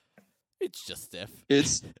Steph. It's just Steph.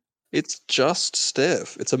 It's just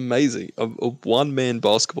Steph. It's amazing. A one-man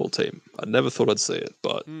basketball team. I never thought I'd see it,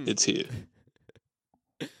 but it's here.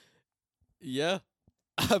 Yeah.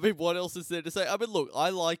 I mean, what else is there to say? I mean, look, I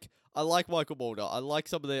like Michael Mulder. I like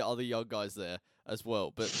some of the other young guys there as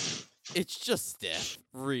well, but it's just Steph,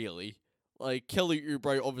 really. Like, Kelly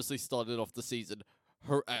Oubre obviously started off the season.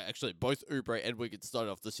 Actually, both Oubre and Wiggins started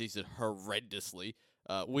off the season horrendously.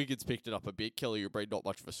 Wiggins picked it up a bit. Kelly Oubre, not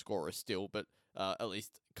much of a scorer still, but at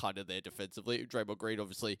least kind of there defensively. Draymond Green,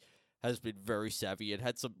 obviously, has been very savvy and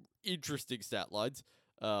had some interesting stat lines.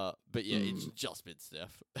 But yeah, it's just been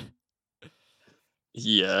Steph.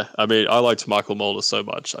 Yeah, I mean, I liked Michael Mulder so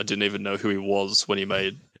much. I didn't even know who he was when he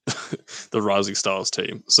made the Rising Stars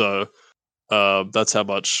team. So that's how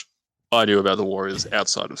much I knew about the Warriors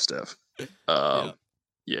outside of Steph. Yeah.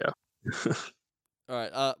 Yeah. All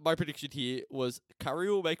right. My prediction here was Curry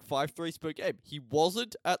will make 5 threes per game. He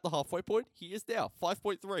wasn't at the halfway point. He is now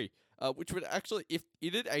 5.3. Which would actually, if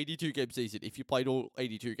in an 82 game season, if you played all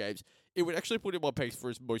 82 games, it would actually put him on pace for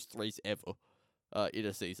his most threes ever in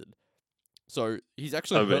a season. So he's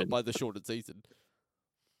actually I hurt mean, by the shortened season.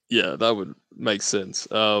 yeah, that would make sense.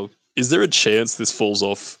 Is there a chance this falls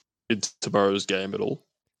off into tomorrow's game at all?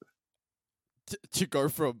 To go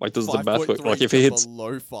from Like, does the math work? 5.3 Like, if to he hits,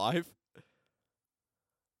 below 5?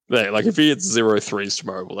 yeah, like if he hits 0 threes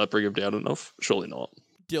tomorrow, will that bring him down enough? Surely not.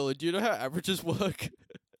 Dylan, do you know how averages work?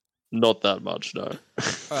 Not that much, no.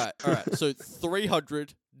 All right. So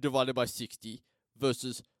 300 divided by 60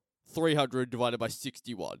 versus 300 divided by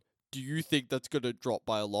 61. Do you think that's going to drop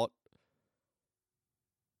by a lot?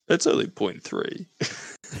 It's only 0.3.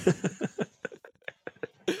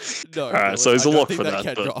 No, All right, Dylan, so he's I a don't lock think for that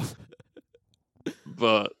that. can drop.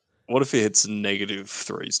 But what if he hits negative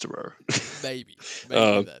threes tomorrow? Maybe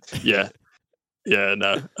Um, then. yeah, yeah,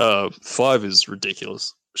 no. 5 is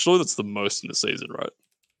ridiculous. Surely that's the most in a season, right?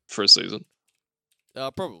 For a season,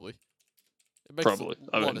 Probably. It makes probably.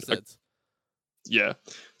 a I lot mean, of sense. yeah,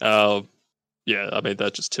 yeah. I mean,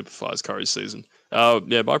 that just typifies Curry's season.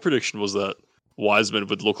 Yeah, my prediction was that Wiseman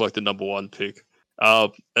would look like the number 1 pick.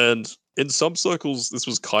 And in some circles, this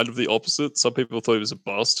was kind of the opposite. Some people thought he was a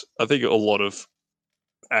bust. I think a lot of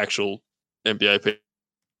actual NBA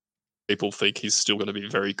people think he's still going to be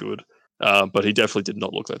very good. But he definitely did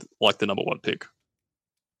not look like the number 1 pick.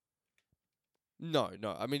 No.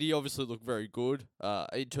 I mean, he obviously looked very good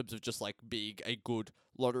in terms of just like being a good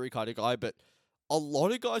lottery kind of guy, but a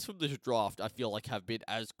lot of guys from this draft I feel like have been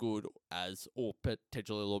as good as or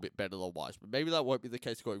potentially a little bit better than Wiseman. Maybe that won't be the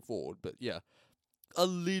case going forward, but yeah, a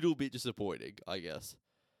little bit disappointing, I guess.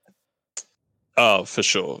 Oh, for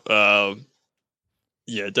sure.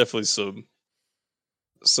 Yeah, definitely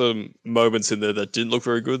some moments in there that didn't look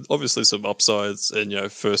very good. Obviously, some upsides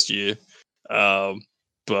and first year,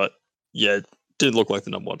 but yeah, didn't look like the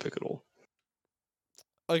number 1 pick at all.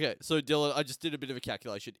 Okay, so Dylan, I just did a bit of a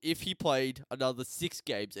calculation. If he played another 6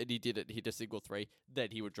 games and he didn't hit a single 3, then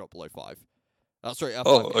he would drop below 5. Sorry, 5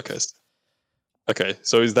 Oh, games. okay. Okay,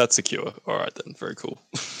 so is that secure? All right then, very cool.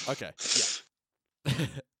 Okay, yeah.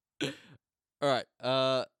 All right.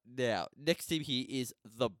 Now next team here is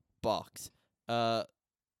the Bucks.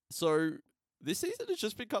 So this season has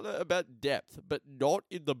just been kind of about depth, but not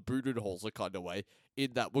in the Budenholzer kind of way.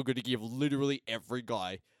 In that we're going to give literally every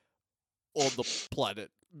guy on the planet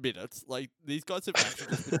minutes. Like these guys have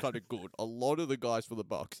actually just been kind of good. A lot of the guys for the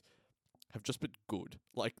Bucks have just been good.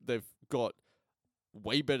 Like they've got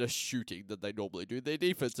way better shooting than they normally do. Their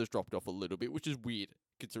defense has dropped off a little bit, which is weird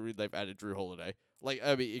considering they've added Drew Holiday. Like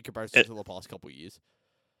I mean, in comparison to the past couple of years.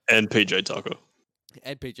 And PJ Tucker.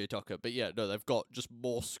 And PJ Tucker, but yeah, no, they've got just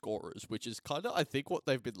more scorers, which is kind of, I think, what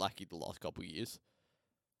they've been lacking the last couple of years.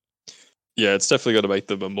 Yeah, it's definitely going to make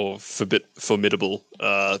them a more formidable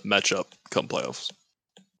matchup come playoffs.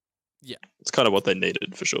 Yeah. It's kind of what they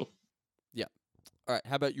needed, for sure. Yeah. All right,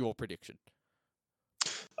 how about your prediction?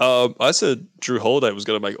 I said Drew Holiday was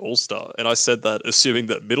going to make All-Star, and I said that assuming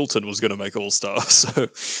that Middleton was going to make All-Star. So,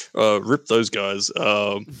 rip those guys.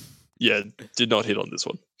 Yeah, did not hit on this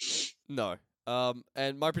one. No.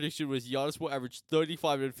 And my prediction was Giannis will average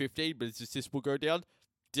 35 and 15, but his assists will go down.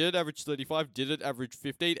 Didn't average 35, didn't average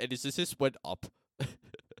 15, and his assists went up.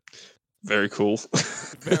 Very cool.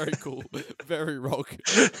 Very cool. Very wrong.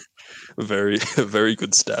 Very, very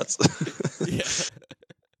good stats.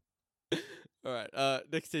 Yeah. All right.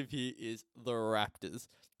 Next team here is the Raptors.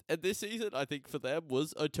 And this season, I think for them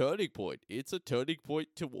was a turning point. It's a turning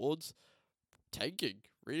point towards tanking,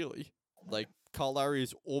 really. Like, Kyle Lowry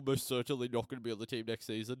is almost certainly not going to be on the team next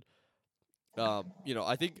season.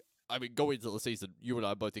 I mean, going into the season, you and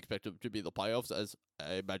I both expect them to be in the playoffs, as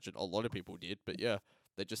I imagine a lot of people did. But yeah,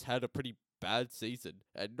 they just had a pretty bad season.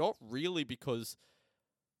 And not really because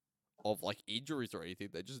of, like, injuries or anything.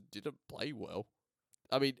 They just didn't play well.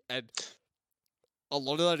 I mean, and a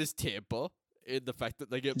lot of that is Tampa in the fact that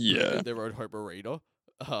they get booed in their own home arena.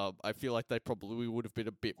 I feel like they probably would have been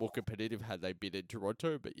a bit more competitive had they been in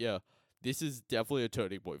Toronto. But yeah, this is definitely a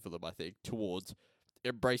turning point for them, I think, towards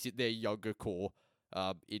embracing their younger core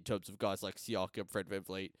in terms of guys like Siakam, Fred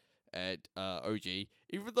VanVleet, and OG.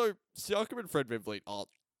 Even though Siakam and Fred VanVleet aren't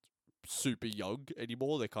super young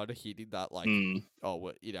anymore. They're kind of hitting that like, Mm. oh,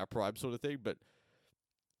 we're in our prime sort of thing. But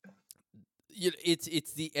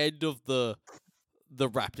it's the end of the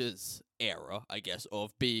Raptors era, I guess,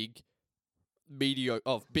 of being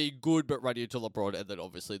of being good but running into LeBron, and then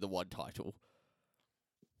obviously the one title.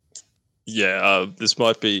 Yeah, this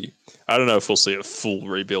might be. I don't know if we'll see a full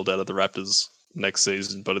rebuild out of the Raptors next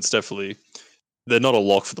season, but it's definitely they're not a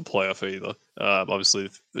lock for the playoff either. Obviously,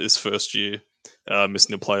 this first year,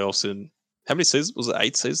 missing the playoffs in how many seasons? Was it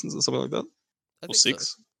 8 seasons or something like that, I or think so.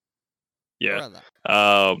 6? Yeah, Around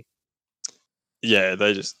that. yeah,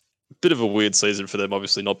 they just a bit of a weird season for them.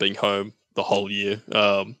 Obviously, not being home the whole year.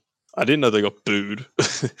 I didn't know they got booed.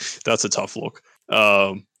 That's a tough look.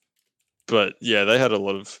 But yeah, they had a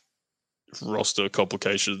lot of roster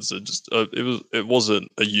complications and just it wasn't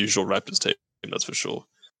a usual Raptors team, that's for sure.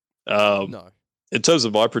 No. In terms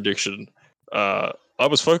of my prediction, I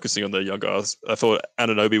was focusing on the young guys. I thought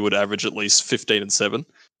Anunoby would average at least 15 and 7.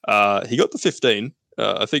 He got the 15,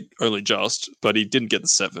 I think only just, but he didn't get the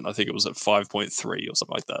 7. I think it was at 5.3 or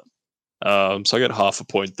something like that. So I got half a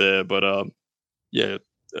point there, but yeah,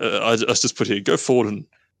 I just put here, go forward and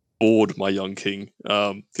board my young king.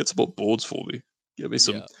 Get some more boards for me. Give me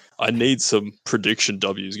some. Yeah. I need some prediction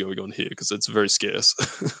W's going on here because it's very scarce.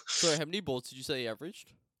 So how many boards did you say he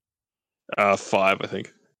averaged? 5, I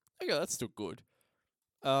think. Okay, that's still good.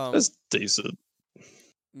 That's decent.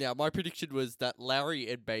 Now my prediction was that Lowry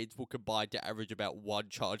and Baines will combine to average about 1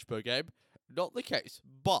 charge per game. Not the case,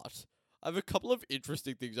 but I have a couple of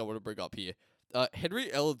interesting things I want to bring up here. Henry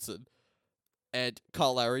Ellenson and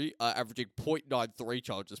Kyle Lowry are averaging 0.93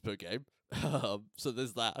 charges per game. So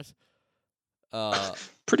there's that.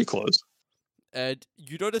 Pretty close. And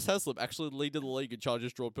Udonis Haslem actually leading the league in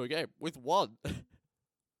charges drawn per game with 1.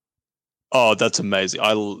 Oh, that's amazing.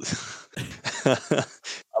 I love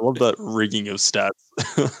that rigging of stats.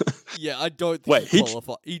 Yeah, I don't think Wait, he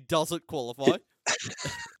qualify. He doesn't qualify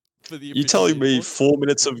for the. You official telling me leaderboard. 4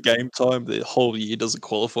 minutes of game time the whole year doesn't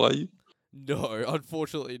qualify you? No,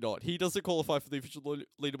 unfortunately not. He doesn't qualify for the official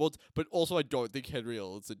leaderboards, but also I don't think Henry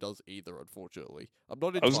Ellenson does either, unfortunately. I'm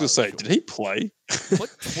not entirely I was going to say, sure. did he play? He played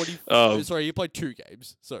 20... sorry, he played 2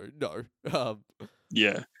 games, so no.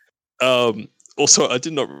 Yeah. Also, I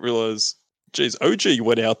did not realize. Geez, OG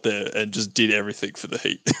went out there and just did everything for the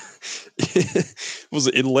Heat. Was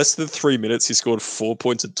it in less than 3 minutes? He scored 4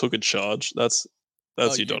 points and took a charge. That's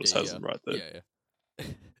Udonis Haslem right there.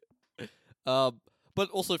 Yeah. But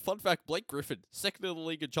also, fun fact: Blake Griffin, second in the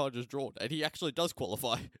league in charges drawn, and he actually does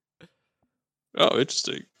qualify. Oh,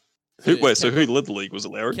 interesting. So, So who led the league? Was it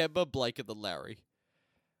Larry? Kemba, Blake, and then Larry.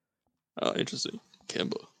 Oh, interesting.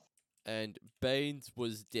 Kemba. And Baines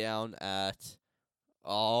was down at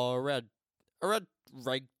around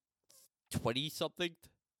rank 20-something.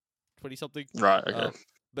 Right, okay.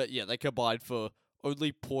 But yeah, they combined for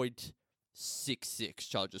only 0.66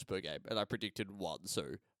 charges per game, and I predicted 1,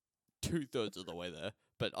 so 2/3 of the way there.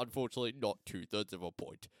 But unfortunately, not 2/3 of a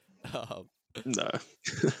point. No.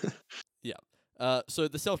 So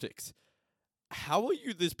the Celtics, how are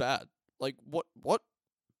you this bad? Like, what? What?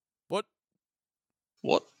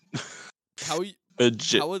 How are you?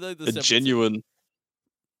 How are they the a 7th?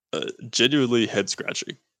 genuinely head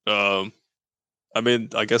scratching. I mean,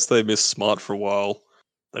 I guess they missed Smart for a while.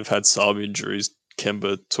 They've had some injuries.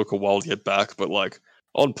 Kemba took a while to get back, but like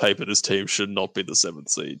on paper, this team should not be the 7th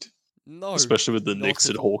seed, No, especially with the not Knicks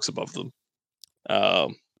at and all. Hawks above them.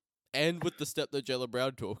 And with the step that Jaylen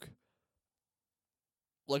Brown took.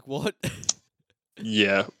 Like, what?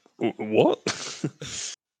 Yeah. What?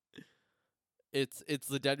 It's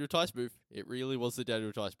the Daniel Tice move. It really was the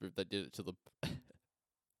Daniel Tice move that did it to them.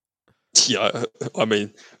 Yeah, I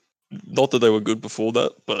mean, not that they were good before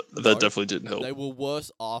that, but No, that definitely didn't help. They were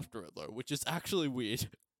worse after it, though, which is actually weird.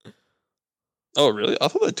 Oh, really? I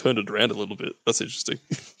thought they turned it around a little bit. That's interesting.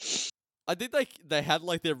 I think they had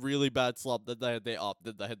like their really bad slump, then they had their up,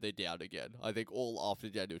 then they had their down again. I think all after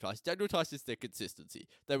Daniel Tice. Daniel Tice is their consistency.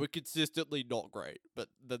 They were consistently not great, but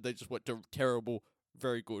then they just went to terrible,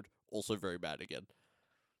 very good, also very bad again.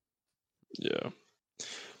 Yeah.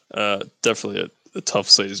 Definitely a tough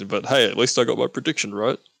season, but hey, at least I got my prediction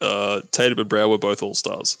right. Tatum and Brown were both all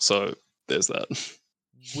stars, so there's that.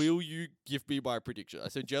 Will you give me my prediction? I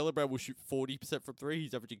said Jaylen Brown will shoot 40% from 3.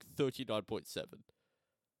 He's averaging 39.7.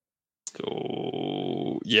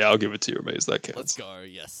 Oh, yeah, I'll give it to you, Amaze. That counts. Let's go,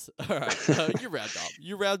 yes. All right, you round up.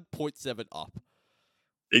 You round 0.7 up.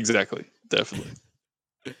 Exactly, definitely.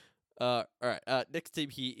 All right, next team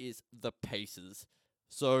here is the Pacers.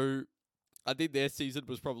 So, I think their season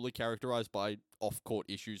was probably characterized by off-court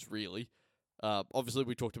issues, really. Obviously,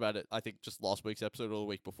 we talked about it, I think, just last week's episode or the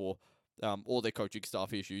week before. All their coaching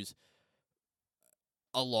staff issues.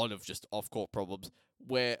 a lot of just off-court problems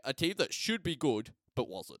where a team that should be good but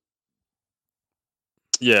wasn't.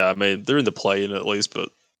 Yeah, I mean they're in the play-in at least, but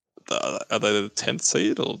are they the 10th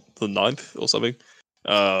seed or the 9th or something?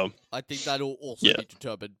 I think that'll also Yeah. be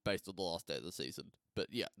determined based on the last day of the season. But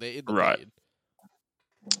yeah, they're in the Right. play-in.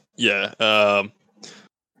 Yeah.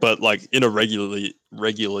 But like in a regular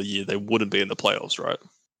year, they wouldn't be in the playoffs, right?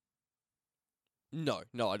 No,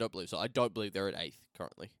 I don't believe so. I don't believe they're at 8th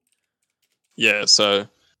currently. Yeah. So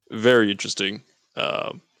very interesting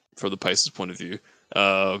from the Pacers' point of view.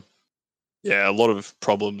 Yeah, a lot of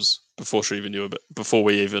problems before we even knew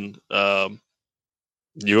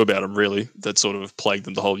about them. Really, that sort of plagued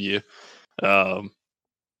them the whole year. Yeah,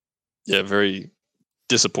 very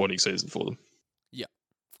disappointing season for them.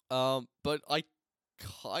 But I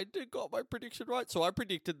kind of got my prediction right. So I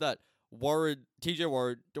predicted that TJ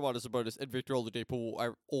Warren, Domantas Sabonis, and Victor Oladipo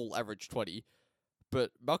will all average 20.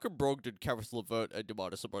 But Malcolm Brogdon, Caris LeVert, and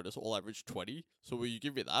Domantas Sabonis all average 20. So will you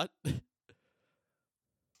give me that?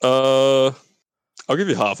 I'll give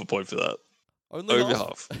you half a point for that. Only Over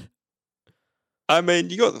half? half. I mean,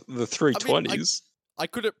 you got the three I mean, 20s. I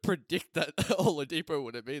couldn't predict that Oladipo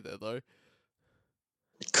wouldn't be there, though.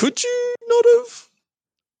 Could you not have?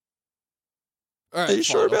 All right, Are you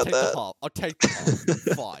sure about that? I'll take the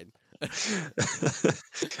half. Fine.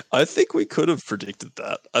 I think we could have predicted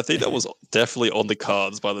that. I think that was definitely on the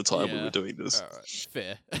cards by the time we Yeah. were doing this. All right,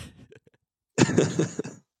 fair.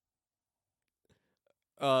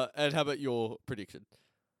 And how about your prediction?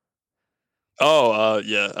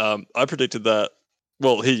 Yeah. I predicted that.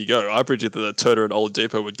 Well, here you go. I predicted that Turner and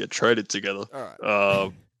Oladipo would get traded together. All right.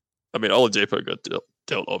 I mean, Oladipo got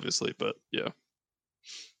dealt obviously, but yeah.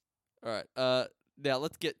 All right. Now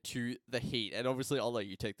let's get to the Heat, and obviously I'll let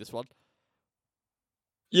you take this one.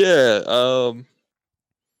 Yeah.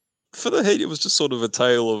 For the Heat, it was just sort of a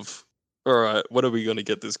tale of, all right, when are we going to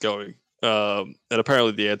get this going? And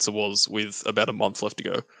apparently the answer was with about a month left to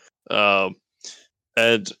go.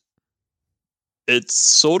 And it's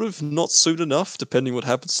sort of not soon enough, depending what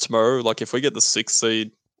happens tomorrow. Like if we get the 6th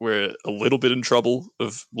seed, we're a little bit in trouble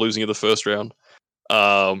of losing in the first round.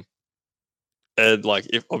 And like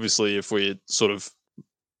if we had sort of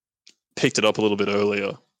picked it up a little bit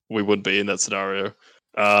earlier, we wouldn't be in that scenario.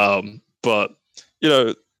 But you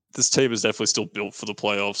know, this team is definitely still built for the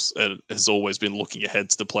playoffs and has always been looking ahead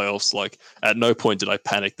to the playoffs. Like at no point did I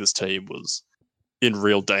panic this team was in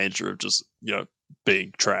real danger of just,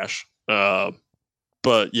 being trash. But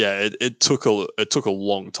yeah, it took a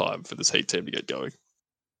long time for this Heat team to get going.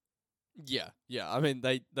 Yeah. I mean,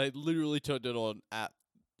 they literally turned it on at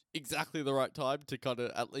exactly the right time to kind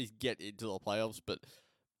of at least get into the playoffs. But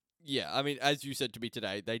yeah, I mean, as you said to me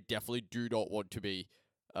today, they definitely do not want to be.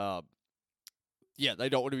 They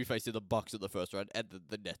don't want to be facing the Bucks in the first round and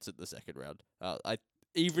the Nets in the second round. I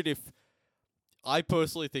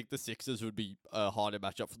personally think the Sixers would be a harder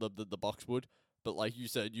matchup for them than the Bucks would. But like you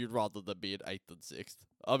said, you'd rather them be in 8th than 6th.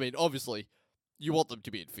 I mean, obviously, you want them to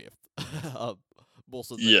be in 5th. More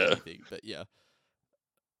so than anything. But yeah.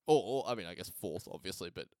 Or I mean, I guess 4th, obviously.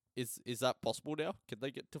 But is that possible now? Can they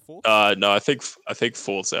get to 4th? No, I think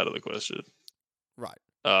 4th's out of the question. Right.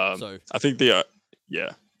 So I think we're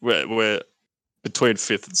between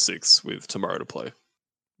 5th and 6th with tomorrow to play.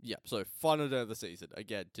 Yeah. So final day of the season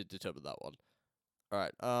again to determine that one. All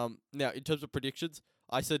right. Now in terms of predictions,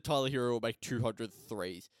 I said Tyler Hero will make 200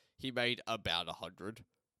 threes. He made about 100.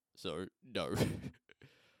 So no.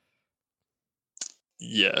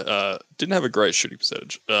 Yeah, didn't have a great shooting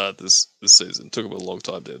percentage this season. Took him a long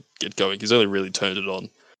time to get going. He's only really turned it on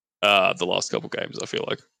the last couple games, I feel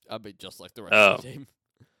like. I mean, just like the rest of the team.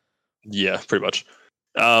 Yeah, pretty much.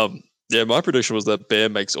 Yeah, my prediction was that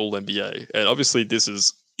Bam makes All NBA, and obviously this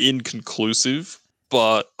is inconclusive,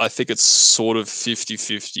 but I think it's sort of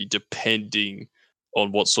 50-50 depending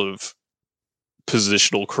on what sort of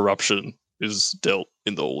positional corruption is dealt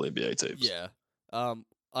in the All NBA teams. Yeah.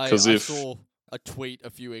 I saw a tweet a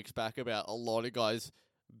few weeks back about a lot of guys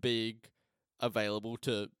being available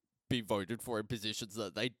to be voted for in positions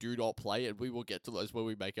that they do not play, and we will get to those when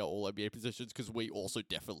we make our All NBA positions because we also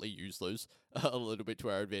definitely use those a little bit to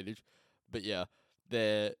our advantage. But yeah,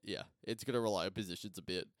 it's gonna rely on positions a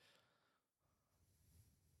bit.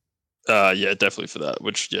 Yeah, definitely for that.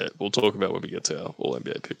 Which we'll talk about when we get to our All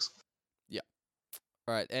NBA picks. Yeah.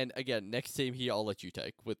 All right, and again, next team here, I'll let you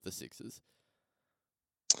take with the Sixers.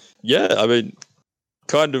 Yeah, I mean,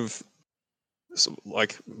 kind of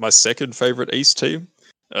like my second favorite East team.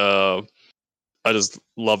 I just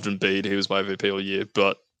loved Embiid. He was my MVP all year,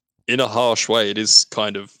 but in a harsh way, it is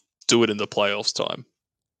kind of do it in the playoffs time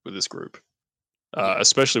with this group. Yeah.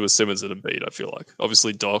 especially with Simmons and Embiid. I feel like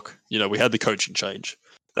obviously Doc. We had the coaching change.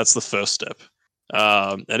 That's the first step,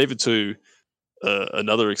 and even to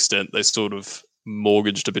another extent, they sort of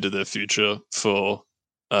mortgaged a bit of their future for.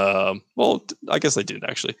 Well, I guess they didn't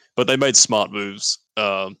actually, but they made smart moves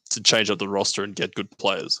to change up the roster and get good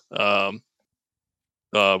players.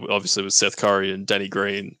 Obviously, with Seth Curry and Danny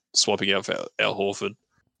Green swapping out for Al Horford,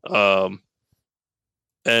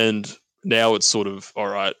 and now it's sort of all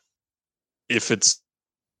right. If it's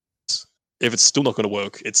still not going to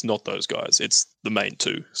work, it's not those guys. It's the main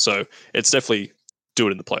two. So it's definitely do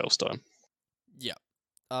it in the playoffs time. Yeah.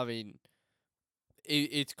 I mean,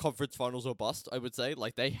 it's conference finals or bust, I would say.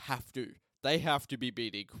 Like, they have to. They have to be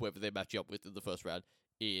beating whoever they're matching up with in the first round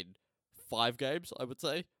in 5 games, I would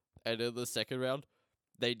say. And in the second round,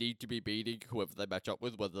 they need to be beating whoever they match up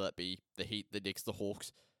with, whether that be the Heat, the Knicks, the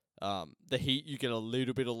Hawks. The Heat, you get a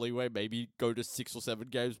little bit of leeway, maybe go to 6 or 7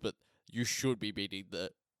 games, but you should be beating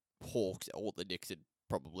the Hawks or the Knicks in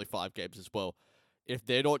probably 5 games as well. If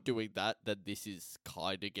they're not doing that, then this is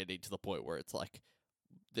kind of getting to the point where it's like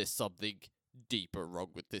there's something deeper wrong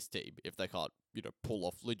with this team if they can't, pull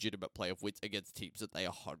off legitimate playoff wins against teams that they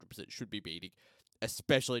 100% should be beating,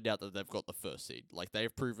 especially now that they've got the first seed. Like,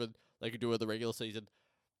 they've proven they can do it in the regular season.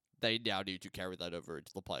 They now need to carry that over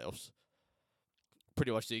into the playoffs.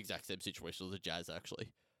 Pretty much the exact same situation as the Jazz, actually.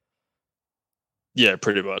 Yeah,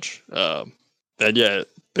 pretty much. And yeah,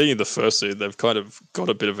 being in the first seed, they've kind of got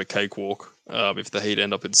a bit of a cakewalk if the Heat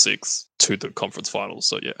end up in 6th to the conference finals.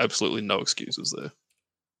 So yeah, absolutely no excuses there.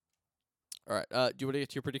 All right. Do you want to get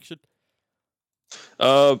to your prediction?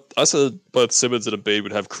 I said both Simmons and Embiid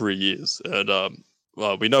would have career years, and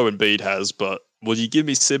well, we know Embiid has, but will you give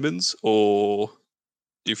me Simmons, or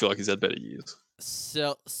do you feel like he's had better years?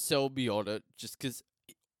 Sell me on it, just because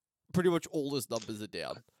pretty much all his numbers are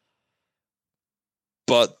down.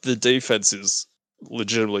 But the defense is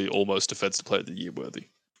legitimately almost defensive player of the year worthy.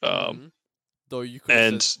 Though you could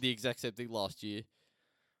have said the exact same thing last year.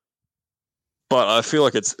 But I feel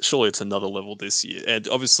like surely it's another level this year. And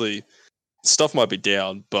obviously stuff might be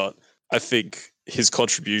down, but I think his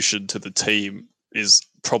contribution to the team is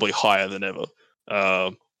probably higher than ever.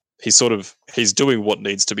 He's doing what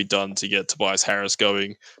needs to be done to get Tobias Harris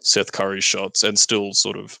going, Seth Curry shots, and still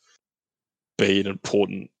sort of be an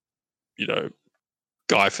important,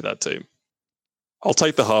 guy for that team. I'll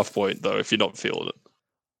take the half point though if you're not feeling it.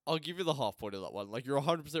 I'll give you the half point of that one. Like, you're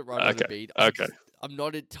 100% right on Embiid. I'm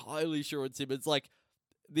not entirely sure on Simmons. Like,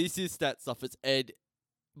 this is stat stuff. And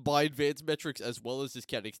by advanced metrics as well as his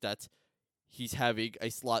counting stats, he's having a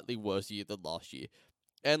slightly worse year than last year.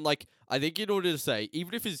 And like, I think in order to say,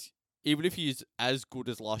 even if he is as good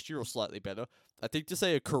as last year or slightly better, I think to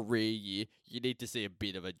say a career year, you need to see a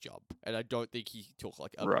bit of a jump. And I don't think he took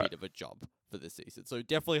like a bit of a jump for this season. So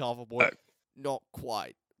definitely half a point, not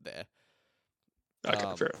quite there.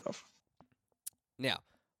 Okay, fair enough. Now,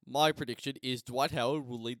 my prediction is Dwight Howard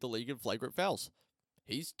will lead the league in flagrant fouls.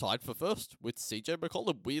 He's tied for first with CJ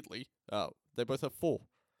McCollum, weirdly. They both have 4.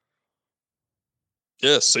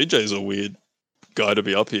 Yeah, CJ's a weird guy to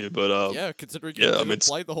be up here, but yeah, considering he didn't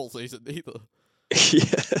play the whole season either.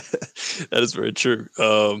 Yeah, that is very true.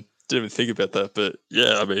 Didn't even think about that, but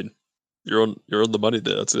yeah, I mean, you're on the money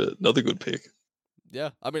there. That's another good pick.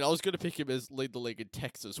 Yeah, I mean, I was going to pick him as lead the league in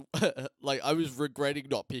Texas. Like, I was regretting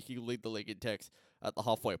not picking lead the league in Tex at the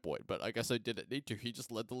halfway point, but I guess I didn't need to. He just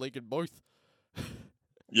led the league in both.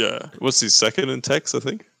 Yeah. What's his second in Tex, I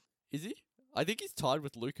think? Is he? I think he's tied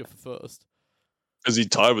with Luka for first. Is he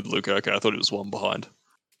tied with Luka? Okay, I thought he was one behind.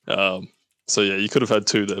 So yeah, you could have had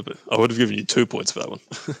 2 there, but I would have given you 2 points for that one.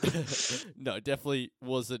 No, definitely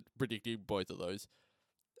wasn't predicting both of those.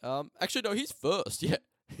 Actually, no, he's first. Yeah.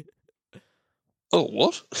 Oh,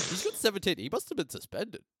 what? He's got 17. He must have been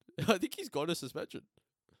suspended. I think he's got a suspension.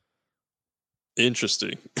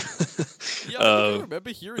 Interesting. Yeah, I remember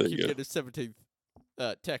hearing him get his 17th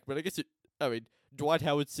tech, but I guess Dwight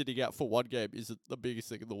Howard sitting out for 1 game isn't the biggest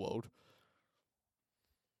thing in the world.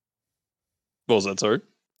 What was that, sorry?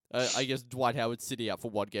 I guess Dwight Howard sitting out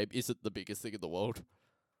for 1 game isn't the biggest thing in the world.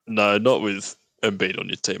 No, not with Embiid on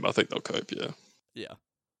your team. I think they'll cope, yeah. Yeah.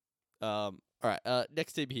 Alright,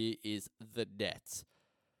 next team here is the Nets.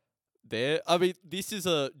 This is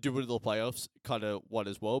a do it in the playoffs kind of one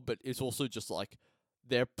as well, but it's also just like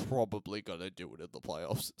they're probably gonna do it in the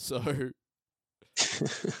playoffs. So,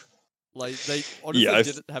 like, they honestly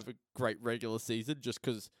didn't have a great regular season just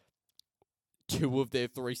because 2 of their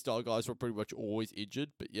 3-star guys were pretty much always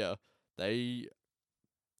injured. But yeah, they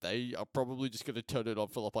are probably just gonna turn it on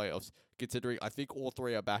for the playoffs, considering I think all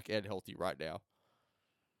 3 are back and healthy right now.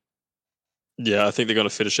 Yeah, I think they're going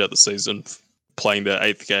to finish out the season playing their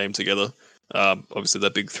 8th game together. Obviously,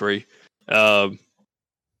 that big three. Um,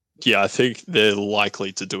 yeah, I think they're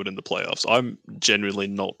likely to do it in the playoffs. I'm genuinely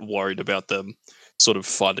not worried about them sort of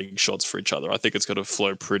finding shots for each other. I think it's going to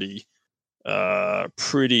flow pretty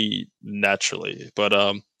naturally. But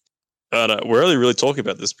we're only really talking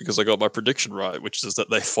about this because I got my prediction right, which is that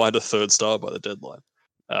they find a third star by the deadline.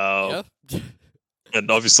 Yeah. And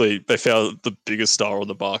obviously they found the biggest star on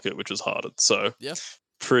the market, which was Harden. So Yeah.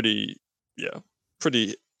 pretty, yeah,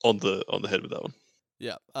 pretty on the head with that one.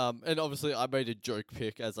 Yeah. And obviously I made a joke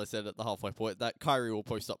pick, as I said at the halfway point, that Kyrie will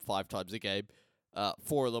post up 5 times a game.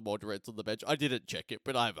 4 of them on Durant's on the bench. I didn't check it,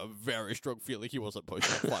 but I have a very strong feeling he wasn't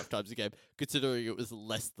posting up 5 times a game, considering it was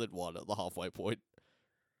less than 1 at the halfway point.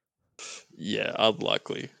 Yeah,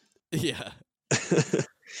 unlikely. Yeah.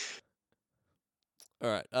 All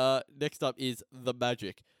right. Next up is the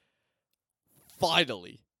Magic.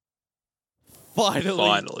 Finally,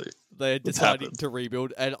 Finally, they're it's deciding happened. to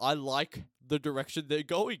rebuild, and I like the direction they're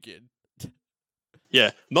going in.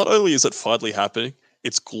 Yeah, not only is it finally happening,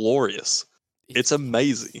 it's glorious. It's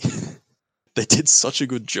amazing. They did such a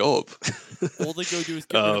good job. All they go do is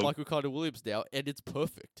get rid of Michael Carter-Williams now, and it's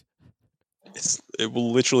perfect. It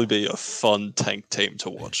will literally be a fun tank team to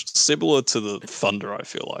watch, similar to the Thunder. I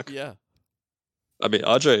feel like. Yeah. I mean,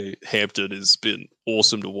 RJ Hampton has been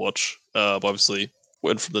awesome to watch. Obviously,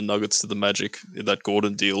 went from the Nuggets to the Magic in that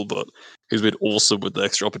Gordon deal, but he's been awesome with the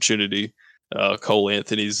extra opportunity. Cole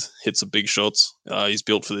Anthony's hit some big shots. He's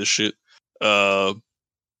built for this shit.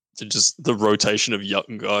 Just the rotation of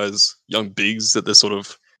young guys, young bigs that they're sort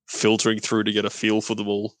of filtering through to get a feel for them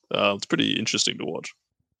all. It's pretty interesting to watch.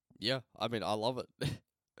 Yeah, I mean, I love it.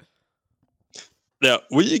 Now,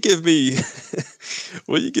 will you give me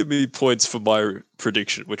points for my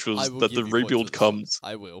prediction, which was that the rebuild comes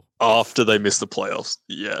I will. after they miss the playoffs?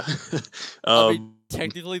 Yeah. I mean,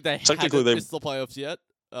 technically they haven't missed the playoffs yet.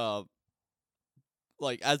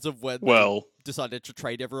 Like as of when they decided to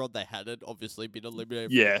trade everyone, they hadn't obviously been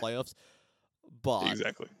eliminated from the playoffs. But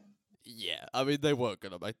exactly. Yeah, I mean they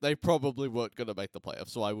probably weren't gonna make the playoffs,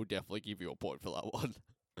 so I will definitely give you a point for that one.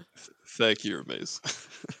 Thank you, Ramiz.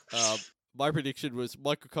 My prediction was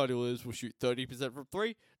Michael Carter-Williams will shoot 30% from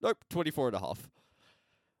 3. Nope, 24.5.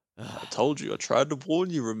 I told you. I tried to warn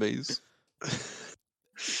you, Ramiz.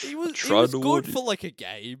 he was good for like a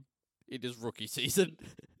game in his rookie season.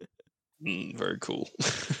 Very cool.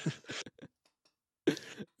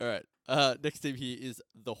 All right. Next team here is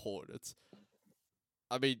the Hornets.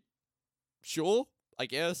 I mean, sure, I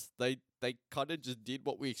guess they kind of just did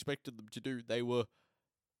what we expected them to do. They were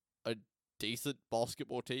a decent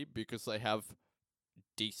basketball team because they have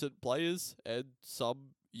decent players and some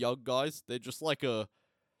young guys. They're just like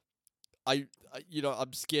I'm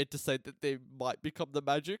scared to say that they might become the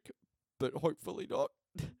Magic, but hopefully not.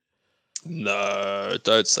 No,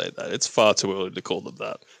 don't say that. It's far too early to call them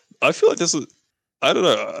that. I feel like this is, I don't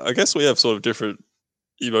know. I guess we have sort of different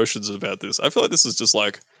emotions about this. I feel like this is just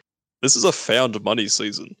like, this is a found money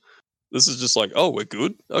season. This is just like, oh, we're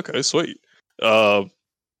good. Okay, sweet.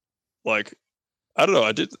 Like, I don't know.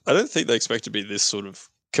 I don't think they expect to be this sort of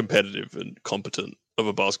competitive and competent of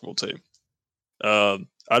a basketball team. I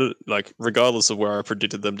don't like, regardless of where I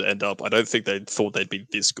predicted them to end up. I don't think they thought they'd be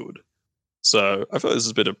this good. So I feel like this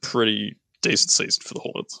has been a pretty decent season for the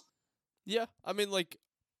Hornets. Yeah, I mean, like,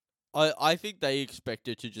 I think they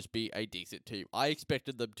expected to just be a decent team. I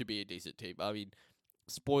expected them to be a decent team. I mean,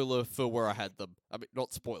 spoiler for where I had them. I mean,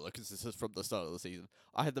 not spoiler because this is from the start of the season.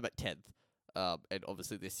 I had them at 10th, and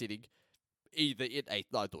obviously they're sitting either in 8th,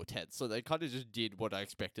 9th, or 10th. So they kind of just did what I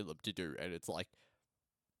expected them to do, and it's like,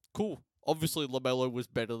 cool. Obviously, LaMelo was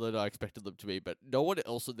better than I expected them to be, but no one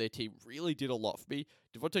else on their team really did a lot for me.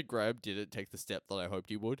 Devontae Graham didn't take the step that I hoped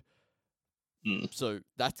he would. So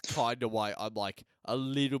that's kind of why I'm like a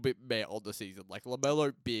little bit meh on the season. Like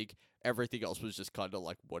LaMelo, big. Everything else was just kind of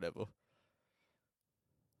like whatever.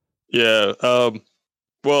 Yeah.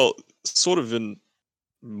 Well, sort of in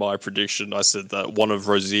my prediction, I said that one of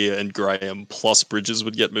Rozier and Graham plus Bridges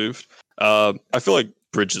would get moved. I feel like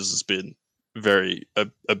Bridges has been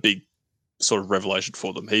a big sort of revelation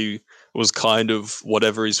for them. He was kind of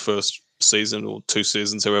whatever his first season or 2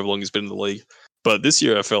 seasons, however long he's been in the league. But this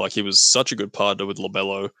year, I felt like he was such a good partner with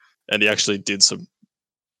LaMelo, and he actually did some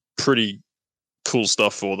pretty cool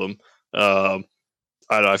stuff for them. I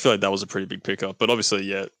don't know, I feel like that was a pretty big pickup. But obviously,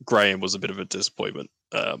 yeah, Graham was a bit of a disappointment.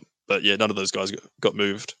 But yeah, none of those guys got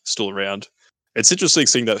moved, still around. It's interesting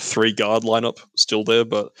seeing that 3 guard lineup still there,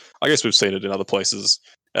 but I guess we've seen it in other places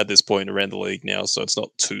at this point around the league now, so it's not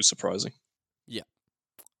too surprising. Yeah.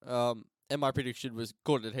 And my prediction was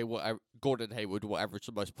Gordon Hayward will average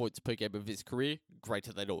the most points per game of his career,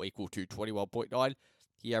 greater than or equal to 21.9.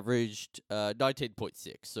 He averaged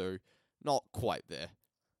 19.6, so not quite there.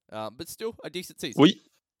 But still a decent season.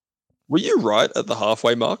 Were you right at the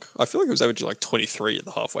halfway mark? I feel like he was averaging like 23 at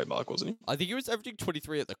the halfway mark, wasn't he? I think he was averaging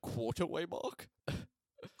 23 at the quarter-way mark.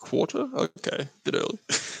 Quarter? Okay, bit early.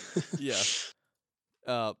 Yeah.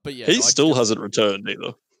 But yeah, He no, still hasn't returned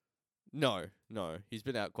either. No, he's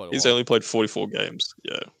been out quite a He's while. only played 44 games.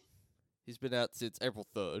 Yeah. He's been out since April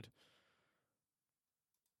 3rd.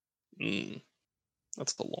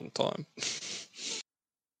 That's a long time.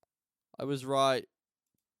 I was right.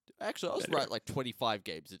 Actually, I was Anyway. right like 25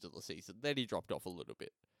 games into the season. Then he dropped off a little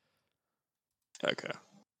bit. Okay.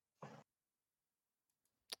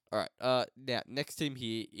 All right. Now, next team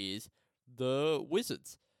here is the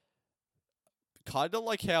Wizards. Kind of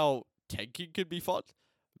like how tanking can be fun.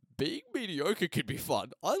 Being mediocre can be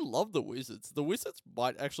fun. I love the Wizards. The Wizards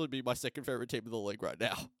might actually be my second favorite team in the league right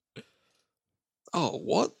now. Oh,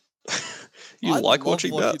 what? You I like love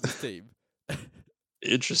watching that? this team.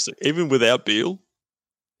 Interesting. Even without Beal,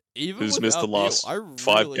 Even who's without missed the Beal, last I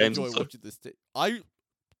 5 really games or enjoy so. watching this team.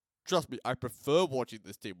 Trust me, I prefer watching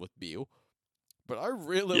this team with Beal, but I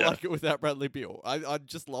really Yeah. like it without Bradley Beal. I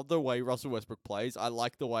just love the way Russell Westbrook plays. I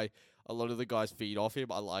like the way a lot of the guys feed off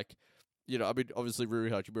him. I like, I mean, obviously Rui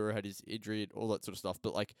Hachimura had his injury and all that sort of stuff,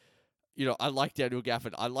 but like, I like Daniel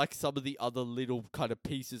Gafford. I like some of the other little kind of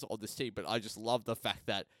pieces on this team, but I just love the fact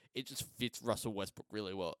that it just fits Russell Westbrook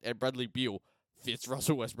really well. And Bradley Beal fits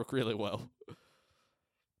Russell Westbrook really well.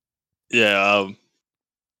 Yeah,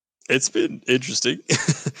 it's been interesting.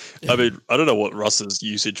 I mean, I don't know what Russ's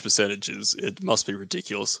usage percentage is. It must be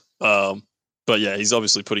ridiculous. But yeah, he's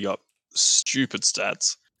obviously putting up stupid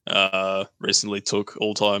stats. Recently took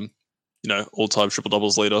all-time triple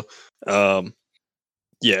doubles leader.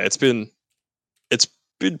 Yeah, it's been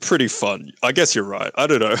pretty fun. I guess you're right. I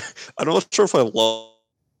don't know. I'm not sure if I love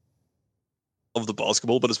the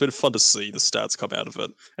basketball, but it's been fun to see the stats come out of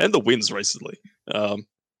it and the wins recently.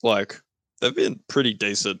 Like they've been pretty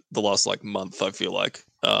decent the last like month. I feel like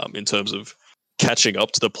in terms of catching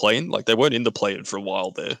up to the play-in. Like they weren't in the play-in for a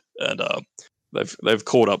while there, and they've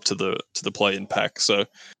caught up to the play-in pack. So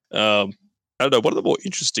I don't know. One of the more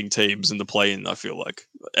interesting teams in the play-in, I feel like,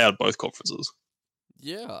 out of both conferences.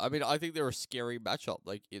 Yeah, I mean, I think they're a scary matchup,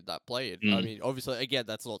 like in that play-in. I Mm. mean, obviously, again,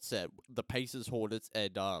 that's not said. The Pacers, Hornets,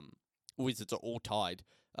 and Wizards are all tied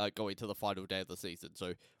going to the final day of the season,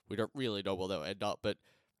 so we don't really know where they'll end up. But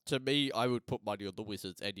to me, I would put money on the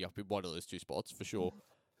Wizards ending up in one of those two spots for sure.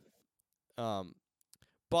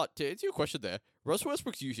 But to answer your question there, Russell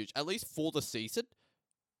Westbrook's usage, at least for the season,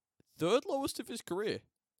 third lowest of his career,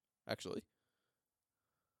 actually.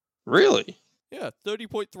 Really? Yeah,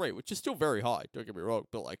 30.3, which is still very high, don't get me wrong,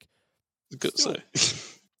 but like, Good to still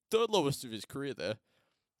say. third lowest of his career there.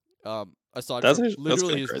 Aside That's from actually- that's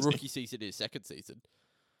literally kinda his crazy. rookie season, his second season.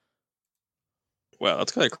 Wow,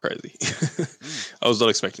 that's kind of crazy. I was not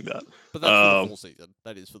expecting that. But that's for the full season.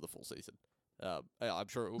 That is for the full season. I'm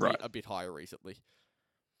sure it will Right. be a bit higher recently.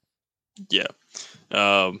 Yeah.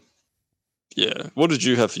 Yeah. What did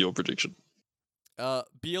you have for your prediction?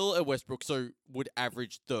 Beal and Westbrook would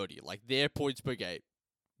average 30. Like their points per game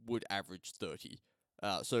would average 30.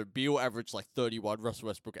 So Beal averaged like 31, Russell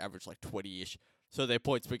Westbrook averaged like 20-ish. So their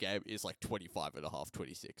points per game is like 25.5,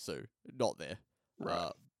 26. So not there.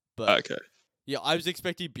 Right. But Okay. yeah, I was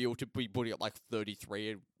expecting Beal to be putting up like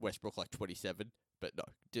 33 and Westbrook like 27, but no,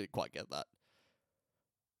 didn't quite get that.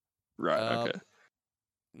 Right. Okay.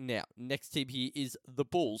 Now, next team here is the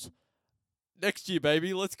Bulls. Next year,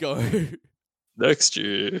 baby, let's go. Next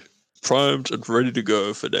year, primed and ready to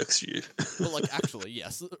go for next year. But like, actually,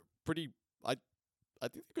 yes, pretty. I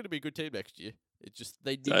think they're going to be a good team next year. It just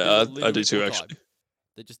they need I a little do bit too, more actually. time.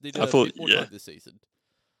 They just need I a thought, bit more yeah. time this season.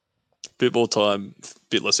 Bit more time,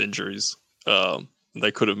 bit less injuries.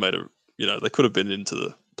 They could have made they could have been into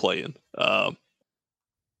the play-in.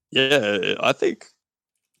 Yeah, I think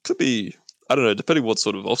could be. I don't know, depending what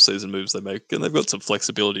sort of off-season moves they make, and they've got some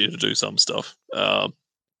flexibility to do some stuff. Yeah,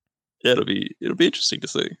 it'll be interesting to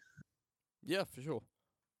see. Yeah, for sure.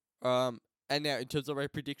 And now in terms of my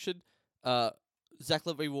prediction, Zach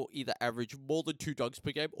LaVine will either average more than 2 dunks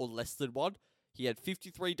per game or less than 1. He had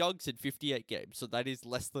 53 dunks in 58 games, so that is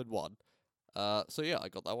less than 1. So yeah, I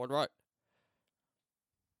got that one right.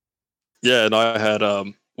 Yeah, and I had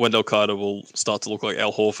Wendell Carter will start to look like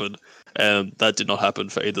Al Horford, and that did not happen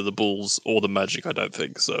for either the Bulls or the Magic, I don't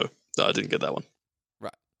think. So no, I didn't get that one.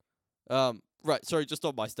 Right. Sorry, just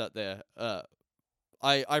on my stat there.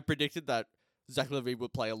 I predicted that Zach LaVine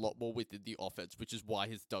would play a lot more within the offense, which is why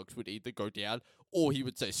his dunks would either go down or he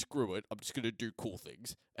would say, "Screw it, I'm just gonna do cool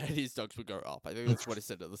things," and his dunks would go up. I think that's what I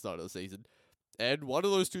said at the start of the season. And one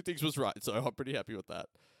of those two things was right, so I'm pretty happy with that.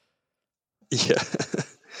 Yeah.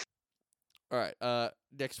 All right.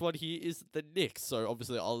 Next one here is the Knicks. So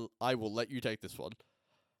obviously, I will let you take this one.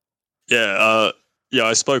 Yeah, yeah,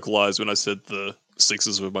 I spoke lies when I said the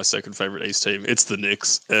Sixers were my second favorite East team. It's the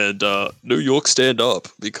Knicks, and New York stand up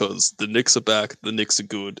because the Knicks are back. The Knicks are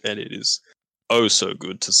good, and it is oh so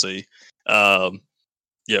good to see.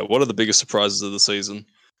 Yeah, one of the biggest surprises of the season.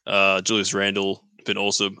 Julius Randle been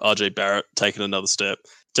awesome. RJ Barrett taking another step.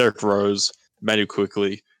 Derrick Rose, Manu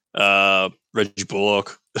Quickly, Reggie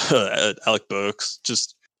Bullock, Alec Burks,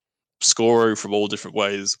 just scoring from all different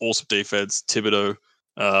ways. Awesome defense. Thibodeau.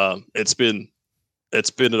 It's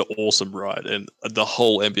been an awesome ride, and the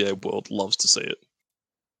whole NBA world loves to see it.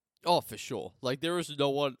 Oh, for sure. Like there is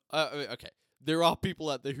no one. I mean, okay, there are people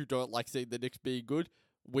out there who don't like seeing the Knicks being good.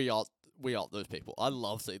 We aren't those people. I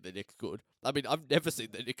love seeing the Knicks good. I mean, I've never seen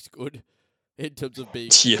the Knicks good in terms of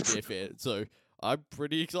being Yeah, an NBA fan, so I'm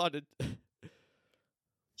pretty excited.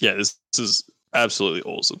 yeah, this is absolutely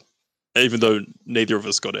awesome. Even though neither of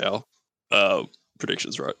us got our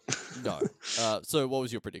predictions right. No. So what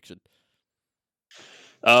was your prediction?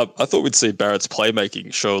 I thought we'd see Barrett's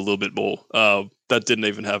playmaking show a little bit more. That didn't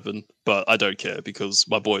even happen, but I don't care because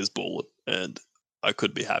my boy is balling, and I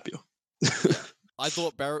could be happier. Yeah. I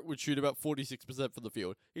thought Barrett would shoot about 46% from the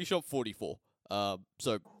field. He shot 44.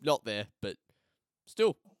 So not there, but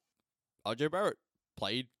still, RJ Barrett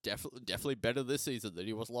played definitely better this season than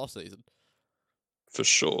he was last season. For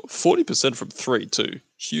sure. 40% from three, too.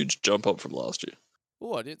 Huge jump up from last year.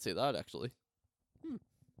 Oh, I didn't see that actually.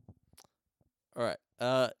 All right.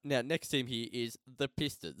 Now next team here is the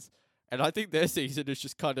Pistons, and I think their season is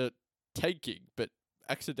just kind of tanking, but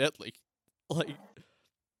accidentally. Like,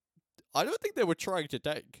 I don't think they were trying to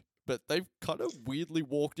tank, but they've kind of weirdly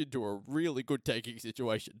walked into a really good tanking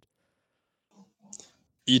situation.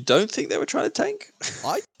 You don't think they were trying to tank?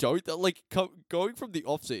 I don't like going from the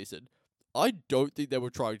off season. I don't think they were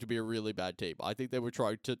trying to be a really bad team. I think they were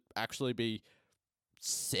trying to actually be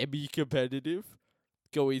semi-competitive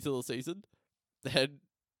going into the season. Then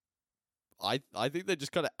I think they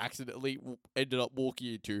just kind of accidentally ended up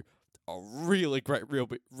walking into a really great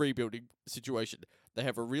rebuilding situation. They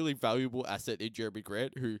have a really valuable asset in Jeremy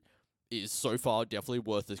Grant, who is so far definitely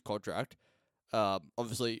worth his contract.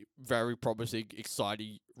 Obviously, very promising,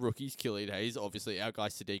 exciting rookies. Killian Hayes, obviously our guy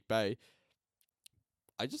Sadiq Bey.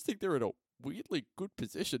 I just think they're in a weirdly good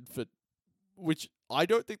position for which I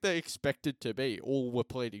don't think they expected to be or were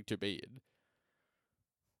planning to be in.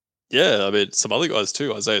 Yeah, I mean, some other guys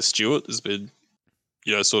too. Isaiah Stewart has been,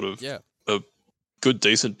 sort of Yeah. a good,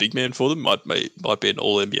 decent big man for them. Might be an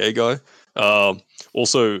All NBA guy.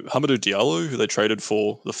 Also, Hamidou Diallo, who they traded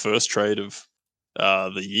for the first trade of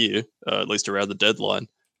the year, at least around the deadline,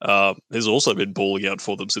 has also been balling out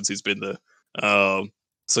for them since he's been there.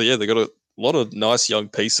 So yeah, they got a lot of nice young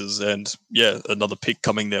pieces, and yeah, another pick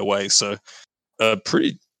coming their way. So a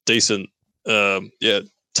pretty decent,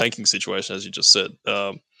 tanking situation, as you just said.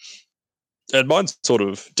 And mine sort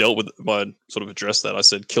of addressed that. I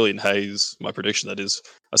said Killian Hayes, my prediction that is,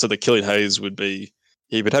 I said that Killian Hayes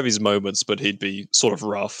he would have his moments, but he'd be sort of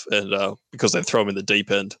rough, and because they throw him in the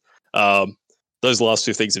deep end. Those last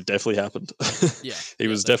two things have definitely happened. Yeah. He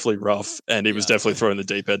was definitely rough, and he was Yeah. definitely thrown in the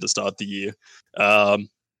deep end to start the year.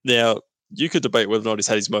 Now, you could debate whether or not he's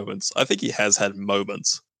had his moments. I think he has had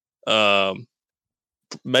moments.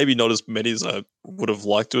 Maybe not as many as I would have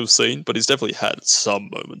liked to have seen, but he's definitely had some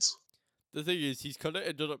moments. The thing is, he's kind of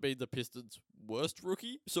ended up being the Pistons' worst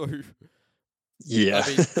rookie. So, Yeah. I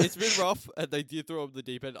mean, it's been rough, and they did throw him the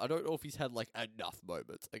deep end. I don't know if he's had like enough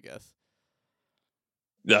moments. I guess.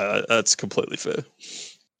 Yeah, that's completely fair.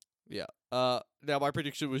 Yeah. Now my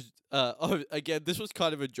prediction was again, this was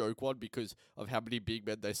kind of a joke one because of how many big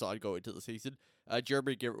men they signed going into the season.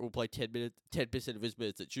 Jeremy Garrett will play 10% of his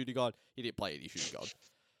minutes at shooting guard. He didn't play any shooting guard.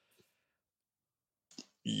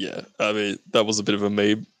 Yeah, I mean that was a bit of a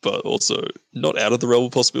meme, but also not out of the realm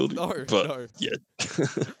of possibility. No, but no. yeah.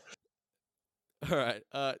 All right.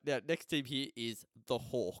 Now next team here is the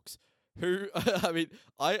Hawks. Who I mean,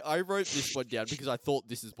 I wrote this one down because I thought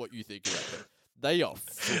this is what you think about them. They are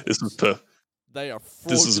frauds. They are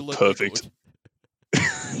This is fraudulently perfect.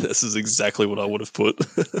 good. This is exactly what I would have put.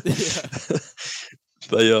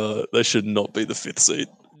 Yeah. They should not be the fifth seed.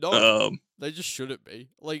 No, they just shouldn't be.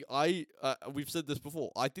 Like we've said this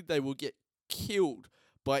before. I think they will get killed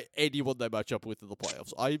by anyone they match up with in the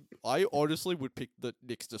playoffs. I honestly would pick the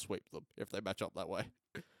Knicks to sweep them if they match up that way.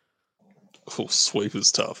 Oh, sweep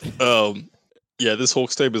is tough. Yeah, this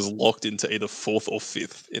Hawks team is locked into either fourth or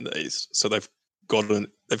fifth in the East, so they've got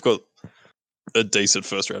a decent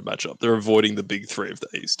first round matchup. They're avoiding the big three of the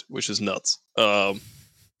East, which is nuts.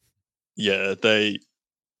 Yeah, they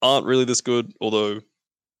aren't really this good, although,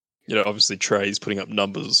 obviously Trey's putting up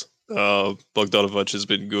numbers. Bogdanovic has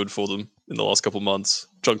been good for them in the last couple of months.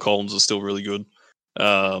 John Collins is still really good.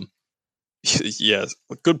 Yeah,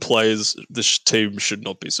 good players. This team should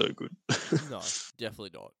not be so good. No,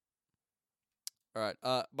 definitely not. All right.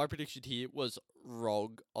 My prediction here was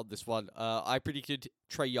wrong on this one. I predicted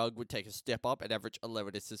Trae Young would take a step up and average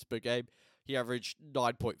 11 assists per game. He averaged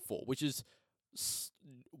 9.4, which is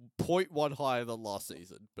 0.1 higher than last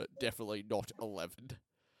season, but definitely not 11.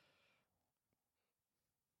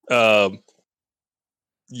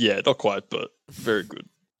 Yeah, not quite, but very good.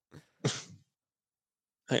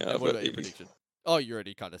 Hang on. And what about your prediction? Oh, you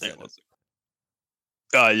already kind of said it.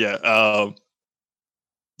 Yeah.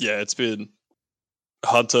 Yeah, it's been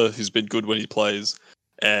Hunter who's been good when he plays,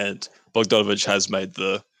 and Bogdanovic has made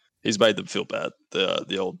them feel bad.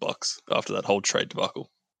 The old Bucks after that whole trade debacle.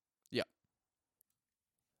 Yeah.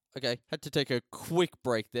 Okay, had to take a quick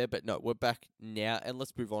break there, but no, we're back now, and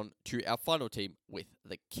let's move on to our final team with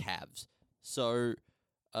the Cavs. So,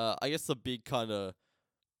 I guess the big kind of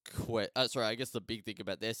I guess the big thing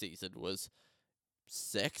about their season was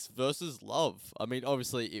sex versus love. I mean,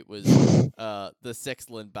 obviously it was the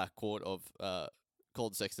Sexland backcourt of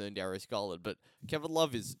Colin Sexton and Darius Garland, but Kevin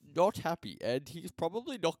Love is not happy, and he's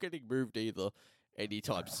probably not getting moved either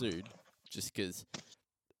anytime soon, just because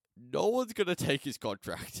no one's gonna take his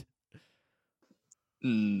contract.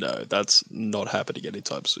 No, that's not happening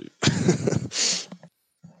anytime soon.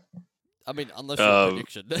 I mean, unless your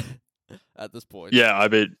prediction at this point. Yeah, I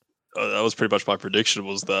mean, that was pretty much my prediction,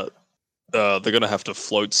 was that they're going to have to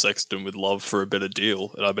float Sexton with Love for a better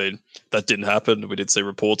deal. And I mean, that didn't happen. We did see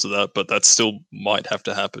reports of that, but that still might have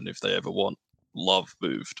to happen if they ever want Love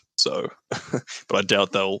moved. So, but I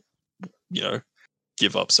doubt they'll,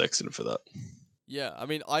 give up Sexton for that. Yeah, I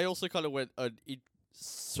mean, I also kind of went a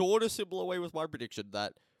sort of similar way with my prediction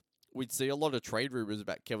that we'd see a lot of trade rumors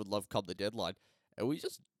about Kevin Love come the deadline, and we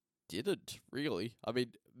just didn't, really. I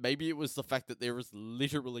mean, maybe it was the fact that there was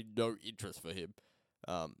literally no interest for him,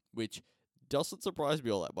 which doesn't surprise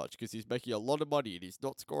me all that much because he's making a lot of money and he's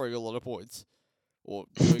not scoring a lot of points or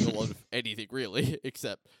doing a lot of anything, really,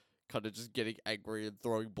 except kind of just getting angry and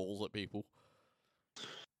throwing balls at people.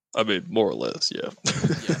 I mean, more or less, yeah.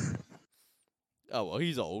 Yeah. Oh, well,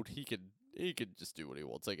 he's old. He can just do what he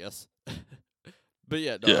wants, I guess. But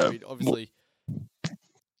yeah, no, Yeah. I mean, obviously...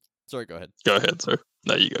 Sorry, go ahead. Go ahead, sir.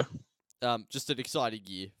 There you go. Just an exciting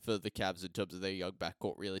year for the Cavs in terms of their young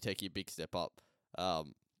backcourt really taking a big step up.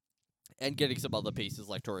 And getting some other pieces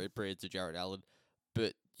like Taurean Prince and Jarrett Allen.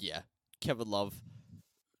 But yeah, Kevin Love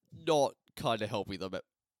not kind of helping them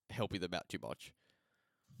out too much.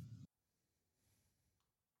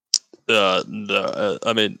 No,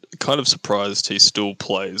 I mean, kind of surprised he still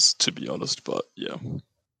plays, to be honest, but yeah.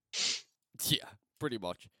 Yeah, pretty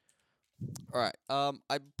much. All right. I'm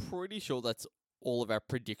pretty sure that's all of our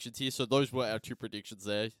predictions here. So those were our two predictions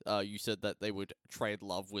there. You said that they would trade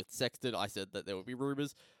Love with Sexton. I said that there would be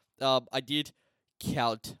rumors. I did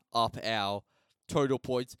count up our total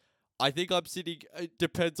points. I think I'm sitting, it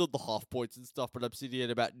depends on the half points and stuff, but I'm sitting at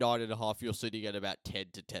about 9.5. You're sitting at about 10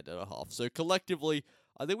 to 10.5. So collectively,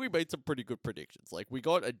 I think we made some pretty good predictions. Like, we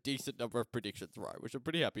got a decent number of predictions right, which I'm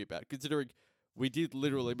pretty happy about, considering we did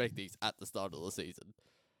literally make these at the start of the season.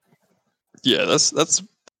 Yeah, that's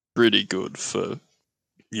pretty good for,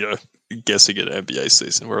 guessing an NBA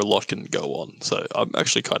season where a lot can go on. So I'm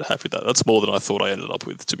actually kind of happy with that. That's more than I thought I ended up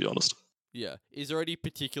with, to be honest. Yeah. Is there any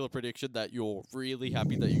particular prediction that you're really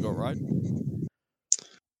happy that you got right?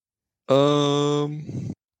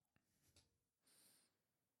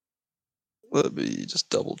 Let me just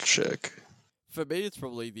double check. For me, it's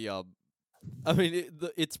probably the I mean,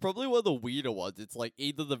 it's probably one of the weirder ones. It's like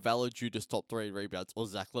either the Valanciunas top 3 rebounds or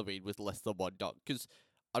Zach LaVine with less than 1 dunk. Because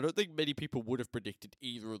I don't think many people would have predicted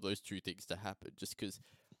either of those two things to happen, just because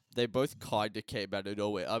they both kind of came out of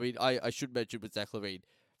nowhere. I mean, I should mention with Zach LaVine,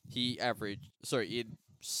 he averaged, in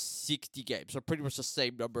 60 games, so pretty much the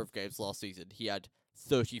same number of games last season, he had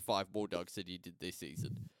 35 more dunks than he did this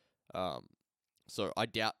season. So I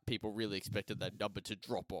doubt people really expected that number to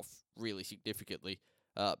drop off really significantly.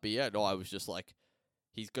 But yeah, no, I was just like,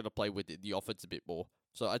 he's going to play with the offense a bit more.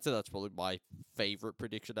 So I'd say that's probably my favorite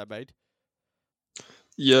prediction I made.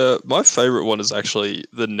 Yeah, my favorite one is actually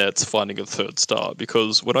the Nets finding a third star,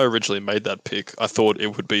 because when I originally made that pick, I thought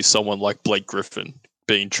it would be someone like Blake Griffin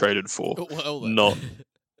being traded for,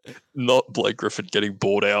 not Blake Griffin getting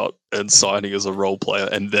bought out and signing as a role player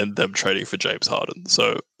and then them trading for James Harden.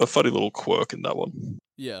 So a funny little quirk in that one.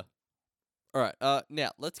 Yeah. All right.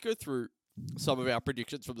 Now let's go through some of our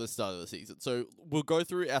predictions from the start of the season. So we'll go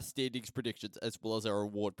through our standings predictions as well as our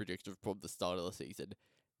award predictions from the start of the season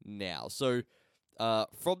now. So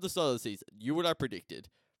from the start of the season, you and I predicted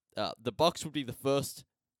the Bucks would be the first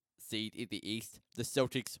seed in the East. The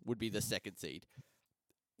Celtics would be the second seed.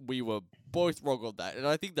 We were both wrong on that, and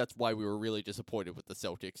I think that's why we were really disappointed with the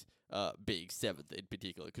Celtics being seventh in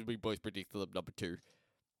particular, because we both predicted them number 2.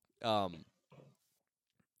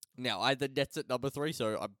 Now, I had the Nets at number 3,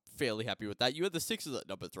 so I'm fairly happy with that. You had the Sixers at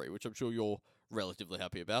number 3, which I'm sure you're relatively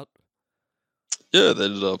happy about. Yeah, they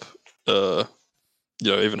ended up,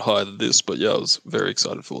 even higher than this, but yeah, I was very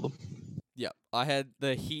excited for them. Yeah, I had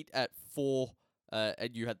the Heat at 4,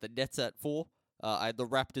 and you had the Nets at 4. I had the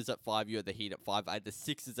Raptors at 5, you had the Heat at 5. I had the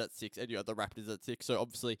Sixers at 6, and you had the Raptors at 6. So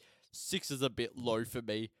obviously, 6 is a bit low for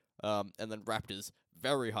me, and then Raptors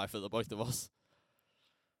very high for the both of us.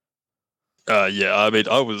 Yeah, I mean,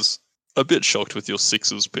 I was a bit shocked with your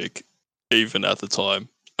Sixers pick, even at the time.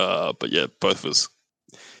 But yeah, both of us.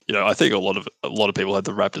 I think a lot of people had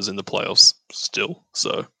the Raptors in the playoffs still,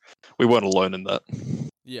 so we weren't alone in that.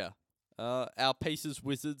 Yeah. Our Pacers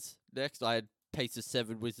Wizards next. I had Pacers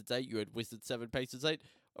 7, Wizards 8. You had Wizards 7, Pacers 8.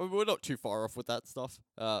 I mean, we're not too far off with that stuff.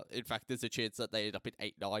 In fact, there's a chance that they end up at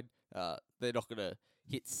 8-9. They're not gonna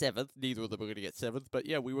hit 7th. Neither of them are gonna get 7th. But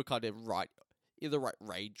yeah, we were kind of right in the right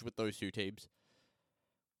range with those two teams.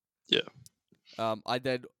 Yeah.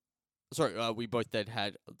 We both then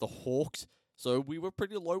had the Hawks. So we were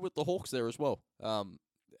pretty low with the Hawks there as well.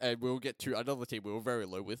 And we'll get to another team we were very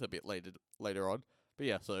low with a bit later on. But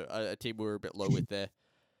yeah, so a team we were a bit low with there.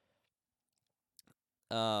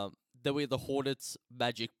 Then we had the Hornets,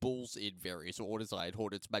 Magic, Bulls in various orders. I had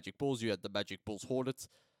Hornets, Magic, Bulls. You had the Magic, Bulls, Hornets.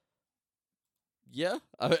 Yeah,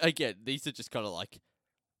 again, these are just kind of like,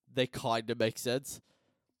 they kind of make sense.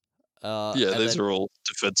 Yeah, these are all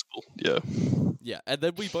defensible. Yeah. Yeah, and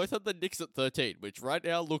then we both had the Knicks at 13, which right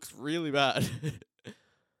now looks really bad.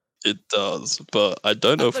 It does, but I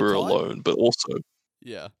don't know At if the we're time? alone. But also,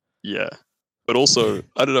 Yeah. yeah, but also,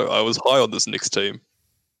 I don't know. I was high on this Knicks team.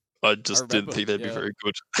 I just remember, didn't think they'd be yeah. very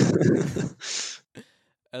good.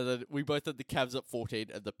 And then we both had the Cavs at 14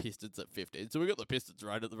 and the Pistons at 15. So we got the Pistons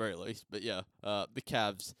right at the very least. But yeah, the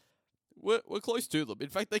Cavs, we're close to them. In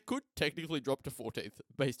fact, they could technically drop to 14th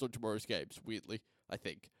based on tomorrow's games, weirdly, I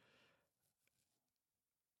think.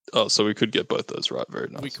 Oh, so we could get both those right. Very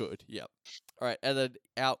nice. We could, yeah. All right, and then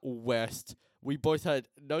out west, we both had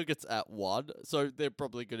Nuggets at 1. So they're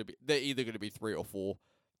either going to be 3 or 4.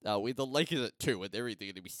 With the Lakers at 2, and they're either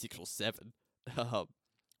going to be 6 or 7.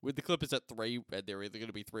 With the Clippers at 3, and they're either going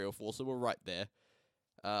to be 3 or 4, so we're right there.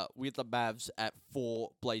 With the Mavs at 4,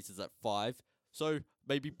 Blazers at 5. So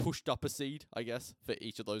maybe pushed up a seed, I guess, for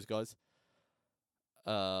each of those guys.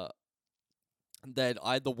 Then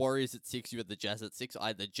I had the Warriors at 6, you had the Jazz at 6. I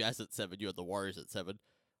had the Jazz at 7, you had the Warriors at 7.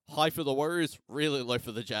 High for the Warriors, really low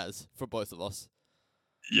for the Jazz, for both of us.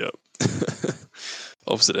 Yep.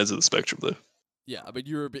 Opposite ends of the spectrum there. Yeah, I mean,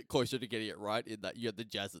 you were a bit closer to getting it right in that you had the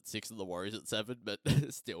Jazz at 6 and the Warriors at 7, but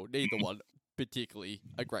still, neither one particularly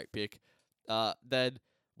a great pick. Then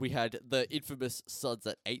we had the infamous Suns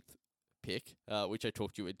at 8th pick, which I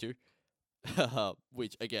talked you into,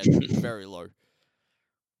 which, again, very low.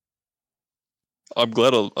 I'm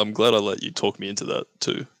glad I let you talk me into that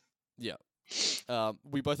too. Yeah.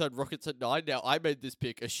 We both had Rockets at 9. Now, I made this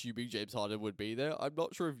pick assuming James Harden would be there. I'm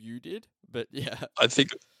not sure if you did, but yeah. I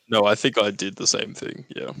think I did the same thing.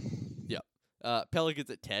 Yeah. Yeah. Pelicans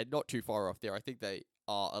at 10, not too far off there. I think they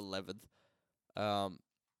are 11th.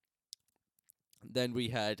 Then we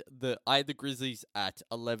had I had the Grizzlies at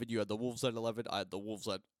 11. You had the Wolves at 11. I had the Wolves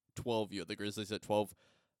at 12. You had the Grizzlies at 12.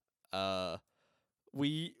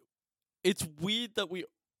 It's weird that we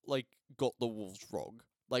got the Wolves wrong.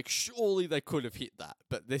 Like, surely they could have hit that,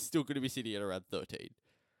 but they're still going to be sitting at around 13.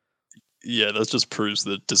 Yeah, that just proves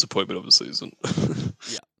the disappointment of the season.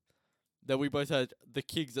 Yeah. Then we both had the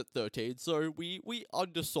Kings at 13, so we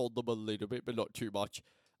undersold them a little bit, but not too much.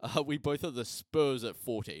 We both had the Spurs at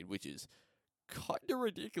 14, which is kind of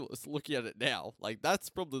ridiculous looking at it now. Like, that's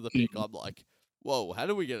probably the pick I'm like, whoa, how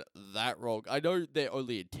do we get that wrong? I know they're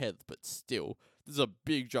only in 10th, but still, there's a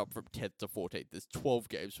big jump from 10th to 14th. There's 12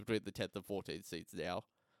 games between the 10th and 14th seeds now.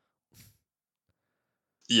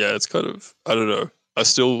 Yeah, it's kind of, I don't know. I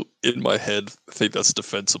still, in my head, think that's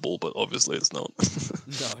defensible, but obviously it's not.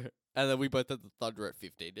 No. And then we both had the Thunder at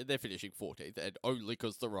 15, and they're finishing 14th, and only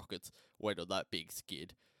because the Rockets went on that big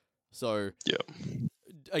skid. So, yeah.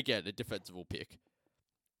 Again, a defensible pick.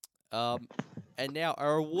 And now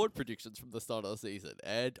our award predictions from the start of the season.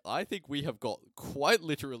 And I think we have got quite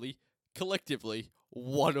literally, collectively,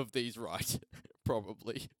 one of these right.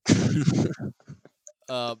 Probably.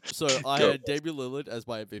 So I Go. had Damian Lillard as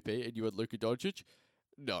my MVP, and you had Luka Doncic.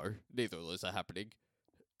 No, neither of those are happening.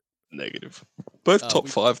 Negative. Both top We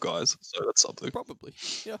 5 guys, so that's something. probably,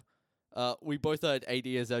 yeah. We both had AD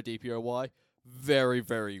as our DPOY. Very,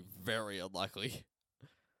 very, very unlikely.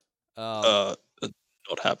 Uh,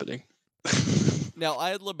 not happening. Now I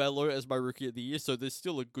had LaMelo as my Rookie of the Year, so there's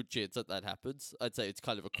still a good chance that happens. I'd say it's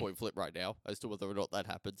kind of a coin flip right now as to whether or not that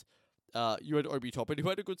happens. You had Obi Toppin, who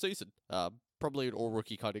had a good season. Probably an all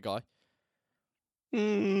rookie kind of guy.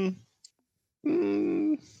 Mm,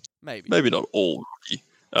 mm, Maybe. maybe not all rookie.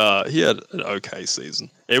 He had an okay season.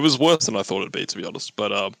 It was worse than I thought it'd be, to be honest.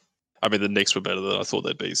 But I mean, the Knicks were better than I thought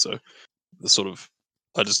they'd be. So the sort of,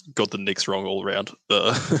 I just got the Knicks wrong all around.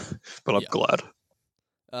 But I'm Yeah.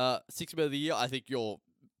 glad. Sixth Man of the Year, I think you're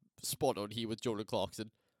spot on here with Jordan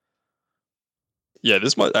Clarkson. Yeah,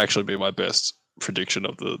 this might actually be my best prediction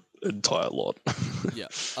of the entire lot. Yeah.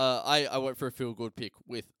 I went for a feel good pick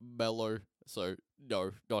with Melo, so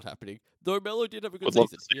no, not happening. Though Melo did have a good Would love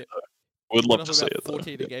season. to see Yeah. it though. Would Went love up to see about it though.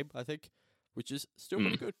 14 a Yeah. game, I think, which is still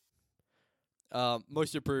pretty good.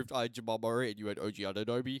 Most improved, I had Jamal Murray, and you had OG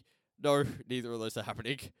Anunoby. No, neither of those are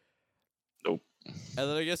happening. Nope. And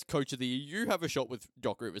then I guess Coach of the Year, you have a shot with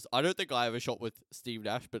Doc Rivers. I don't think I have a shot with Steve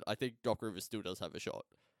Nash, but I think Doc Rivers still does have a shot.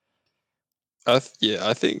 I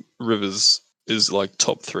think Rivers is like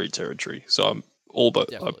top 3 territory. So I'm I'm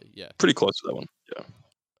Definitely, yeah. pretty close to that one. Yeah.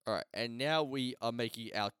 All right, and now we are making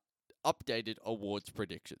our updated awards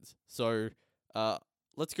predictions. So,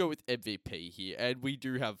 let's go with MVP here, and we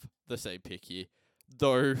do have the same pick here,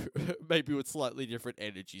 though maybe with slightly different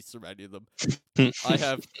energies surrounding them. I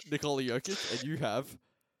have Nikola Jokic, and you have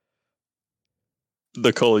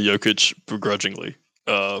Nikola Jokic begrudgingly.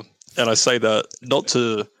 And I say that not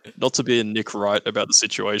to be a Nick Wright about the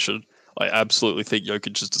situation. I absolutely think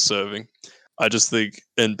Jokic is deserving. I just think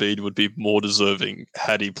Embiid would be more deserving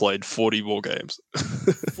had he played 40 more games.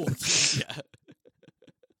 40. Yeah,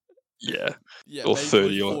 Yeah, yeah, or maybe 30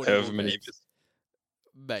 with or 40 however more many. games.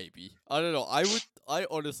 Maybe, I don't know. I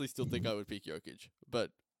honestly still think I would pick Jokic,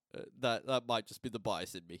 but that might just be the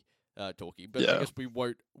bias in me talking. But I Yeah, guess we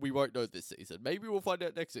won't know this season. Maybe we'll find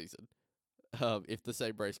out next season. If the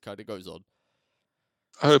same race kind of goes on.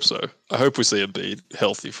 I hope so. I hope we see Embiid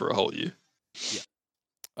healthy for a whole year.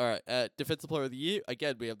 All right, Defensive Player of the Year.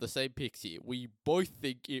 Again, we have the same picks here. We both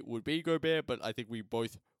think it would be Gobert, but I think we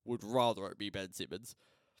both would rather it be Ben Simmons.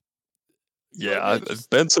 Yeah, Gobert just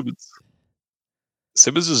Ben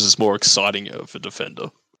Simmons is just more exciting of a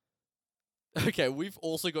defender. okay. We've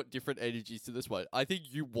also got different energies to this one. I think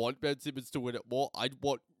you want Ben Simmons to win it more. I'd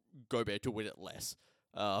want Gobert to win it less.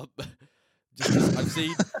 Just 'cause I've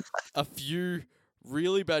seen a few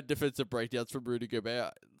really bad defensive breakdowns from Rudy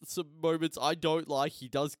Gobert. Some moments I don't like. He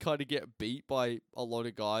does kind of get beat by a lot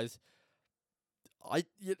of guys.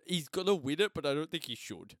 He's gonna win it, but I don't think he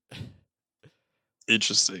should.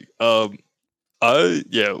 Interesting.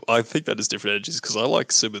 I think that is different energies because I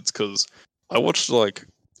like Simmons because I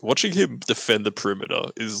watching him defend the perimeter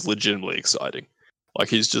is legitimately exciting. Like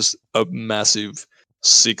he's just a massive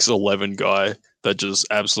 6'11" guy that just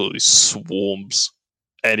absolutely swarms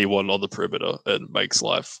anyone on the perimeter and makes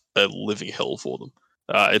life a living hell for them.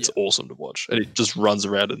 It's Yeah. awesome to watch, and he just runs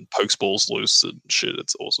around and pokes balls loose and shit.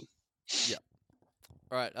 It's awesome.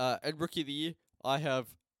 All right. And Rookie of the Year, I have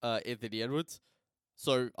Anthony Edwards.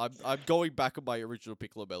 So I'm going back on my original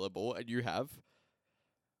pick, LaMelo Ball, and you have.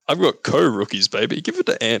 I've got co-rookies, baby. Give it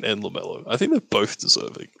to Ant and Lamelo. I think they're both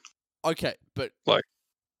deserving. Okay, but Like-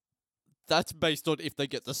 that's based on if they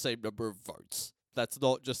get the same number of votes. That's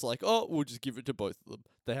not just like, oh, we'll just give it to both of them.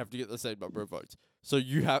 They have to get the same number of votes. So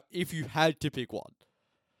if you had to pick one.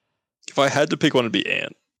 If I had to pick one, it'd be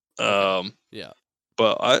Ant. Yeah.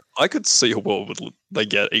 But I could see a world where they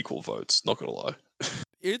get equal votes. Not gonna lie.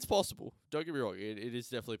 It's possible. Don't get me wrong. It is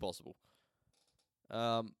definitely possible.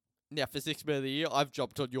 Now, for Sixth Man of the Year, I've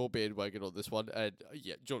jumped on your bandwagon on this one. And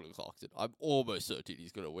yeah, Jordan Clarkson. I'm almost certain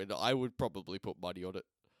he's going to win. I would probably put money on it.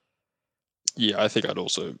 Yeah, I think I'd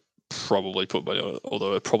also probably put money on it,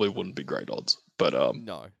 although it probably wouldn't be great odds. But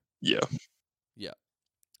No. yeah.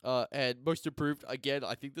 And most improved, again,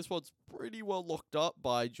 I think this one's pretty well locked up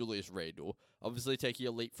by Julius Randle. Obviously taking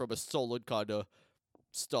a leap from a solid kind of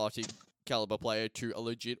starting caliber player to a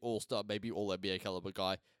legit all-star, maybe all-NBA caliber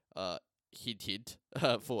guy. Hint,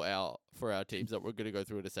 for our teams that we're going to go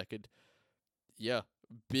through in a second. Yeah,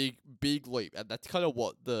 big leap. And that's kind of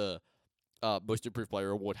what the most improved player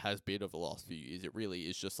award has been over the last few years. It really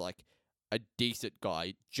is just like a decent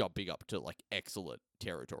guy jumping up to like excellent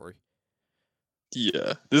territory.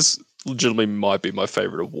 Yeah. This legitimately might be my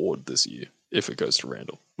favorite award this year if it goes to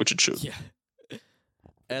Randall, which it should. Yeah.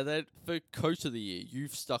 And then for Coach of the Year,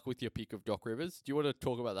 you've stuck with your pick of Doc Rivers. Do you want to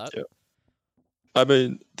talk about that? Yeah. I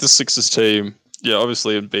mean, the Sixers team, yeah,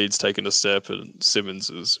 obviously Embiid's taken a step and Simmons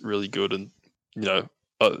is really good and,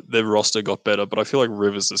 their roster got better, but I feel like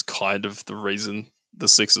Rivers is kind of the reason the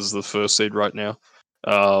Sixers are the first seed right now.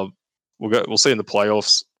 We'll see in the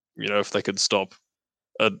playoffs, if they could stop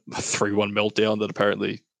a 3-1 meltdown that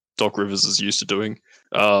apparently Doc Rivers is used to doing.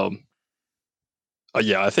 Yeah,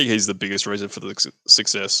 I think he's the biggest reason for the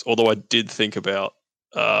success. Although I did think about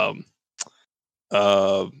um,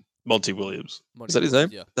 Monty Williams. Is that his name?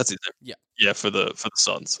 Yeah. That's his name. Yeah. Yeah, for the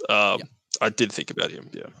Suns. I did think about him.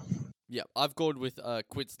 Yeah. Yeah, I've gone with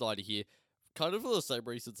Quinn Snyder here, kind of for the same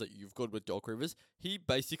reasons that you've gone with Doc Rivers. He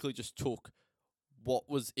basically just took what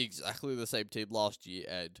was exactly the same team last year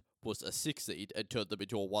and was a 6 seed and turned them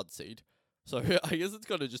into a 1 seed. So I guess it's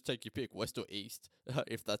kind of just take your pick, West or East,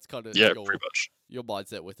 if that's kind of pretty much your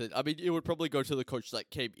mindset with it. I mean, it would probably go to the coach that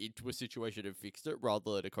came into a situation and fixed it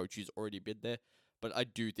rather than a coach who's already been there. But I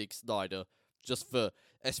do think Snyder, just for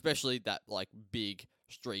especially that like big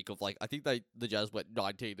streak of like I think the Jazz went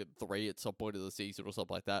 19-3 at some point of the season or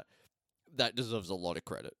something like that. That deserves a lot of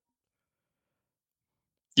credit.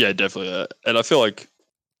 Yeah, definitely. And I feel like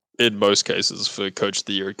in most cases for Coach of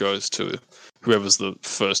the Year, it goes to whoever's the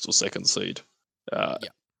first or second seed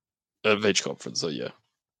of each conference. So yeah.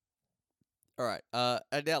 All right.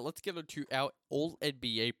 And now let's get on to our All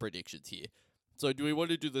NBA predictions here. So do we want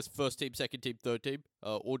to do this first team, second team, third team,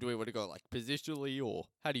 or do we want to go like positionally, or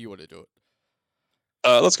how do you want to do it?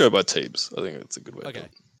 Let's go by teams. I think that's a good way. Okay.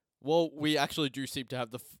 Well, we actually do seem to have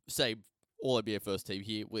the same All NBA first team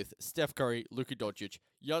here with Steph Curry, Luka Doncic,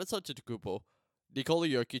 Giannis Antetokounmpo, Nikola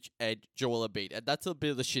Jokic, and Joel Embiid. And that's a bit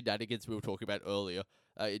of the shenanigans we were talking about earlier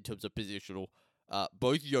in terms of positional.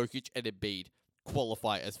 Both Jokic and Embiid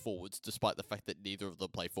qualify as forwards, despite the fact that neither of them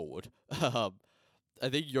play forward. I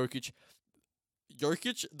think Jokic,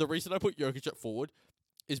 the reason I put Jokic at forward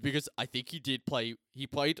is because I think he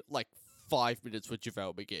played like 5 minutes with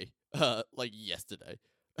JaVale McGee, like yesterday.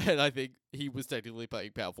 And I think he was technically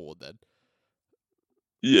playing power forward then.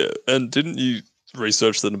 Yeah, and didn't you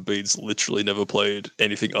research that Embiid's literally never played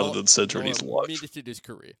anything other than center in his life? Minute in his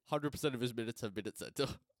career. 100% of his minutes have been at center.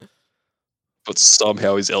 But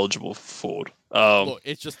somehow he's eligible for forward. Look,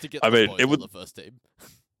 it's just to get on the first team.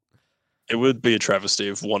 It would be a travesty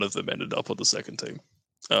if one of them ended up on the second team.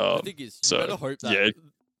 The thing is, you better hope that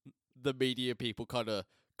the media people kind of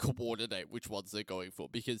coordinate which ones they're going for,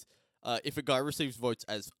 because if a guy receives votes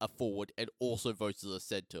as a forward and also votes as a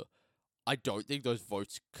center, I don't think those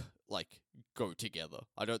votes go together.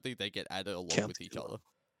 I don't think they get added along with each other.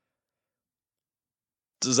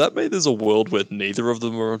 Does that mean there's a world where neither of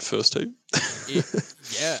them are on first team?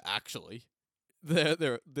 Yeah, actually,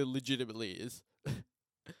 there legitimately is.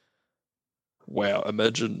 Wow!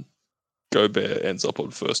 Imagine Gobert ends up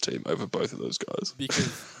on first team over both of those guys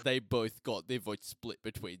because they both got their votes split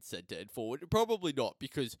between center and forward. Probably not,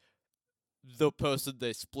 because the person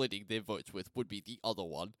they're splitting their votes with would be the other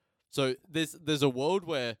one. So there's a world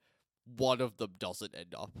where one of them doesn't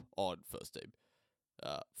end up on first team,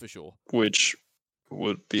 for sure. Which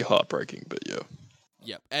would be heartbreaking, but yeah.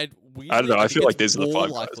 Yep, and I don't know. I feel like these are the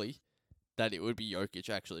 5 likely guys that it would be Jokic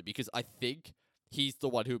actually, because I think he's the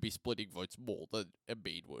one who would be splitting votes more than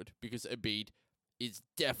Embiid would, because Embiid is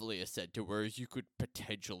definitely a center, whereas you could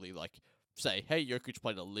potentially say, hey, Jokic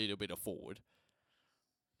played a little bit of forward.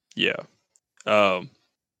 Yeah.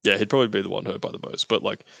 Yeah, he'd probably be the one hurt by the most. But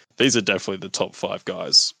these are definitely the top 5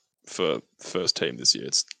 guys for first team this year.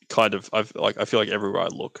 It's kind of I feel like everywhere I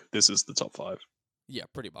look, this is the top 5. Yeah,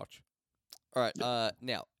 pretty much. All right. Yeah.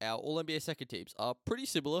 Now our All NBA second teams are pretty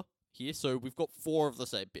similar here. So we've got 4 of the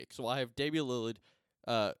same pick. So I have Damian Lillard.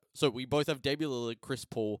 So we both have Damian Lillard, Chris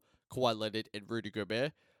Paul, Kawhi Leonard, and Rudy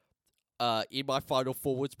Gobert. In my final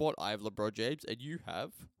forward spot, I have LeBron James, and you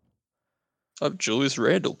have. I have Julius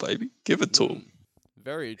Randle, baby. Give it to him.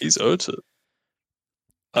 Very interesting. He's earned it.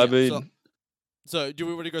 I mean, so do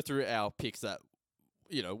we want to go through our picks that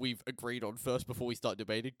we've agreed on first before we start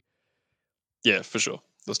debating? Yeah, for sure.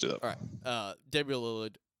 Let's do that. All right. Damian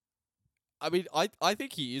Lillard. I mean, I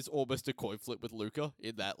think he is almost a coin flip with Luka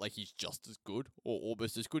in that he's just as good or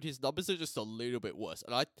almost as good. His numbers are just a little bit worse,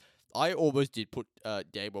 and I almost did put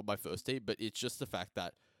Dame on my first team, but it's just the fact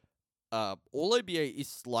that All NBA is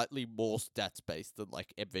slightly more stats based than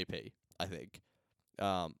MVP. I think.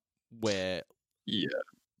 Where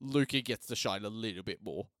Luka gets to shine a little bit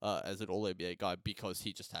more as an All-NBA guy because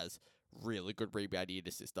he just has really good rebounding and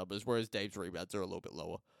assist numbers, whereas Dame's rebounds are a little bit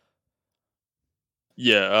lower.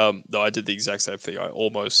 Yeah, no, I did the exact same thing. I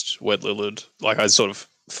almost went Lillard. I sort of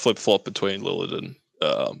flip-flop between Lillard and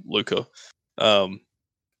Luka.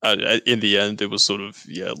 in the end, it was sort of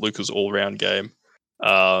Luka's all-round game,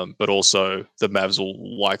 but also the Mavs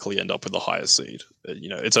will likely end up with a higher seed.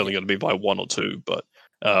 It's only Yeah. going to be by 1 or 2, but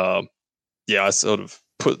I sort of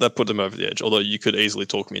put them over the edge. Although you could easily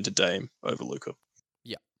talk me into Dame over Luka.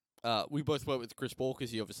 We both went with Chris Paul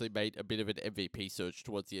because he obviously made a bit of an MVP surge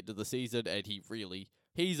towards the end of the season, and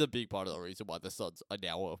he's a big part of the reason why the Suns are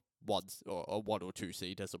now a 1 or 2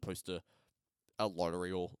 seed as opposed to a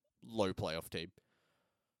lottery or low playoff team.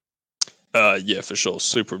 Yeah, for sure,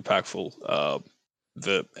 super impactful.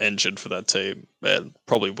 The engine for that team, and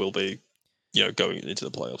probably will be, going into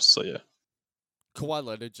the playoffs. So yeah. Kawhi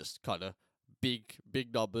Leonard just kind of big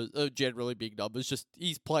numbers, generally big numbers. Just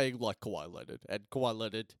he's playing like Kawhi Leonard, and Kawhi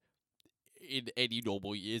Leonard in any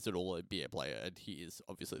normal year is an All NBA player, and he is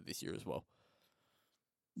obviously this year as well.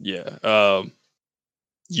 Yeah.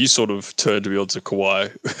 You sort of turned me on to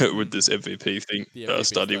Kawhi with this MVP thing, MVP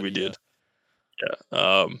study we yeah. did.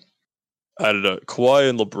 Yeah. I don't know. Kawhi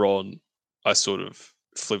and LeBron, I sort of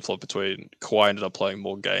flip flop between. Kawhi ended up playing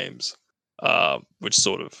more games, which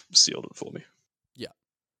sort of sealed it for me.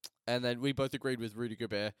 And then we both agreed with Rudy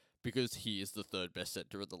Gobert because he is the third best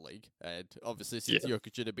center in the league. And obviously, since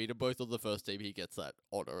Jokic and Embiid are both on the first team, he gets that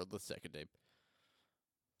honor on the second team.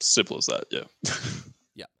 Simple as that, yeah.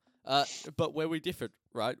 But where we differed,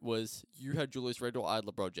 right, was you had Julius Randle, I had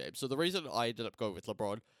LeBron James. So the reason I ended up going with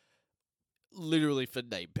LeBron, literally for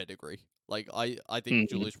name pedigree. Like, I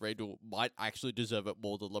think Julius Randle might actually deserve it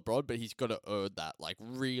more than LeBron, but he's going to earn that, like,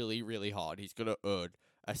 really, really hard. He's going to earn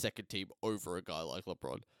a second team over a guy like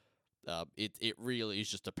LeBron. It really is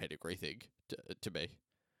just a pedigree thing to me.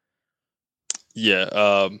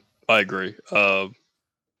 Yeah, I agree.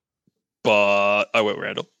 But I went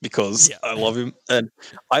Randall because I love him, and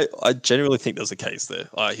I genuinely think there's a case there.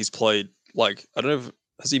 He's played I don't know,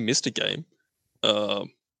 has he missed a game? I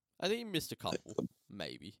think he missed a couple,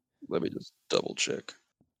 maybe. Let me just double check.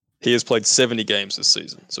 He has played 70 games this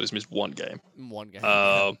season, so he's missed one game. One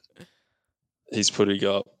game. He's putting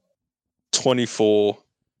up 24,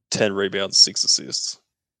 10 rebounds, 6 assists,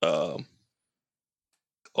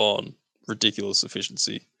 on ridiculous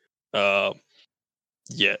efficiency. Yeah,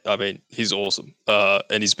 I mean, he's awesome.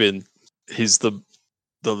 And he's the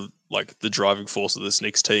driving force of this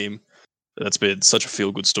Knicks team. That's been such a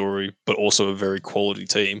feel good story, but also a very quality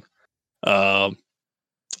team. I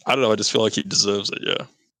don't know. I just feel like he deserves it. Yeah,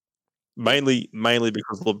 mainly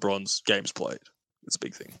because LeBron's games played. It's a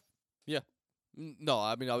big thing. Yeah. No,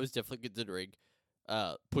 I mean, I was definitely considering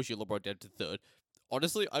pushing LeBron down to third.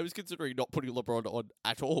 Honestly, I was considering not putting LeBron on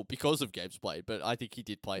at all because of games played, but I think he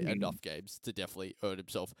did play enough games to definitely earn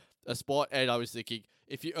himself a spot. And I was thinking,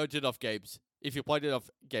 if you played enough games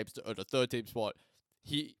to earn a third team spot,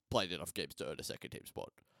 he played enough games to earn a second team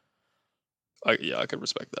spot. I can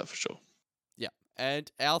respect that for sure. Yeah, and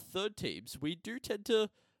our third teams, we do tend to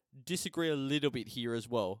disagree a little bit here as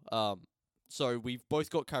well. So we've both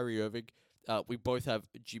got Kyrie Irving. We both have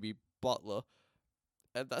Jimmy Butler.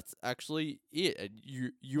 And that's actually it. And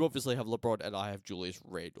you obviously have LeBron and I have Julius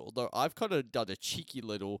Randle. Though I've kind of done a cheeky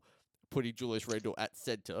little putting Julius Randle at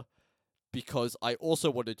center because I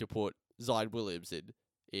also wanted to put Zion Williamson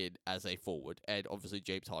in as a forward and obviously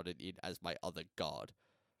James Harden in as my other guard.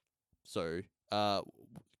 So,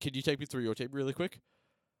 can you take me through your team really quick?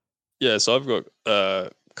 Yeah, so I've got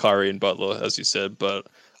Kyrie and Butler, as you said, but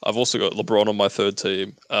I've also got LeBron on my third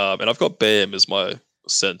team, and I've got Bam as my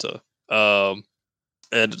center.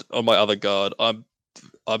 And on my other guard, I'm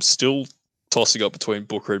still tossing up between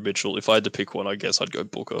Booker and Mitchell. If I had to pick one, I guess I'd go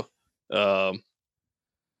Booker. I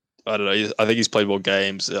don't know. I think he's played more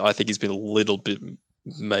games. I think he's been a little bit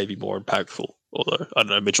maybe more impactful. Although I don't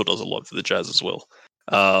know, Mitchell does a lot for the Jazz as well.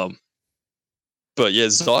 But yeah,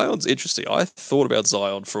 Zion's interesting. I thought about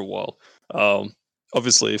Zion for a while.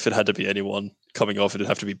 Obviously, if it had to be anyone coming off, it'd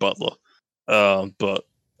have to be Butler. But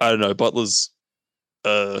I don't know. Butler's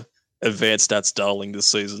advanced stats darling this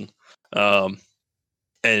season,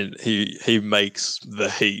 and he makes the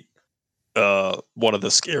Heat one of the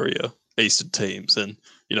scarier Eastern teams, and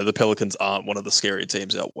the Pelicans aren't one of the scarier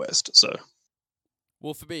teams out west. So,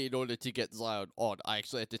 well, for me, in order to get Zion on, I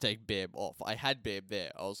actually had to take Bam off. I had Bam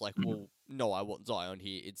there. I was like, well, no, I want Zion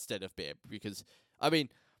here instead of Bam because, I mean,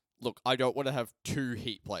 look, I don't want to have two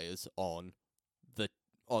Heat players on the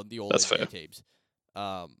All NBA teams.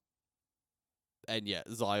 And yeah,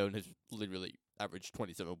 Zion has literally averaged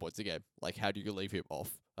 27 points a game. Like, how do you leave him off?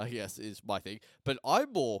 I guess is my thing. But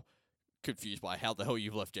I'm more confused by how the hell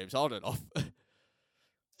you've left James Harden off.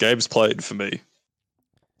 Games played for me.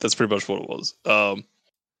 That's pretty much what it was. I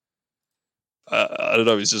don't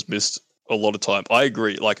know. He's just missed a lot of time. I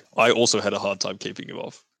agree. Like, I also had a hard time keeping him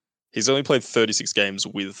off. He's only played 36 games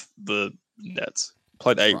with the Nets.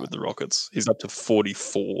 Played 8 Right. with the Rockets. He's up to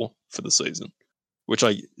 44 for the season, which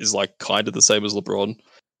is like kind of the same as LeBron.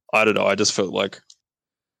 I don't know. I just felt like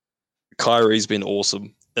Kyrie's been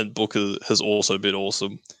awesome, and Booker has also been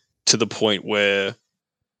awesome to the point where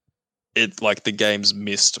it like the games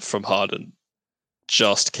missed from Harden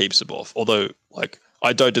just keeps him off. Although, like,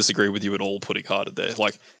 I don't disagree with you at all putting Harden there.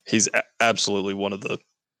 Like, he's absolutely one of the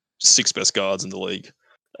 6 best guards in the league.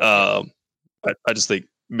 I just think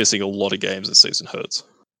missing a lot of games this season hurts.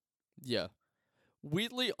 Yeah.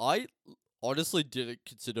 Weirdly, I honestly didn't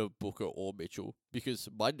consider Booker or Mitchell because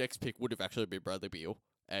my next pick would have actually been Bradley Beal,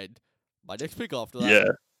 and my next pick after that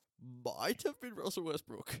Yeah, might have been Russell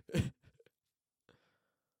Westbrook.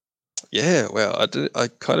 yeah. Wow, I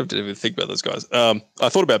kind of didn't even think about those guys. I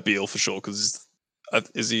thought about Beal for sure because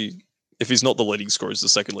is he? If he's not the leading scorer, he's the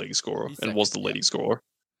second leading scorer He's and was the second, yeah. leading scorer.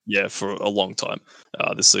 Yeah, for a long time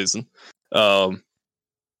this season.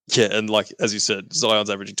 Yeah, and like as you said, Zion's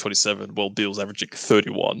averaging 27, while Beal's averaging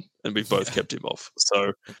 31, and we've both Yeah. kept him off.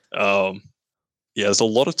 So, yeah, there's a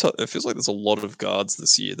lot of. It feels like there's a lot of guards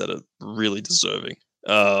this year that are really deserving.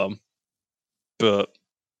 But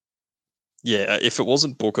yeah, if it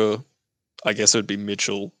wasn't Booker, I guess it would be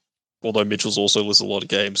Mitchell. Although Mitchell's also listed a lot of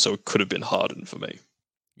games, so it could have been Harden for me.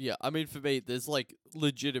 Yeah, I mean, for me, there's like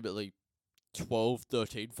legitimately 12,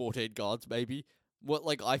 13, 14 guards, maybe. What,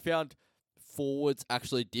 like, I found forwards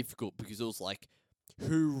actually difficult because it was like,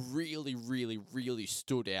 who really, really, really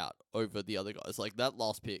stood out over the other guys. Like, that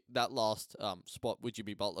last spot with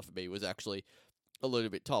Jimmy Butler for me was actually a little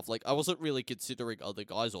bit tough. Like, I wasn't really considering other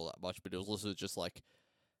guys all that much, but it was also just like,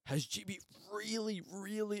 has Jimmy really,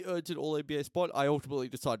 really earned an All NBA spot? I ultimately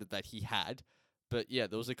decided that he had, but yeah,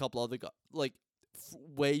 there was a couple other guys. Like,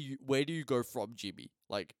 where do you go from Jimmy?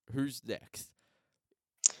 Like, who's next?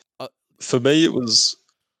 For me, it was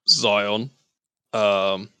Zion.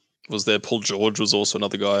 Was there Paul George was also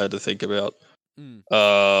another guy I had to think about. Mm.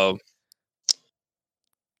 Um,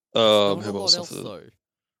 There's not a who lot else off else the though.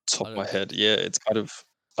 top I of my don't head? think. Yeah, it's kind of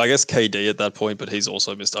I guess KD at that point, but he's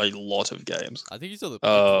also missed a lot of games. I think he's only played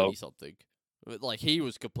Uh, 20 something. Like, he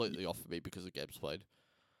was completely off of me because of games played.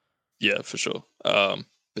 yeah, for sure.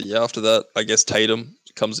 But yeah, after that, I guess Tatum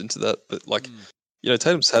comes into that. But like, Mm.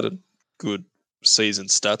 Tatum's had a good season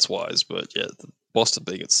stats wise, but yeah, the Boston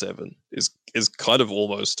being at 7 is kind of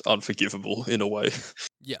almost unforgivable in a way.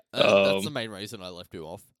 Yeah, that's the Um, main reason I left him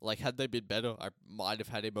off. Like, had they been better, I might have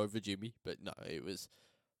had him over Jimmy, but no, it was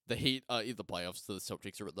the Heat are in the playoffs, so the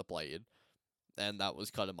Celtics are at the play-in, and that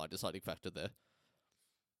was kind of my deciding factor there.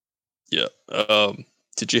 yeah.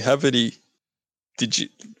 Did you have any? Did you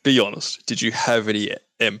be honest? Did you have any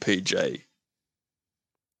MPJ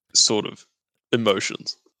sort of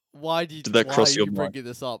emotions? Did that Why are cross your you mind? bringing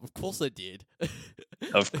this up? Of course I did.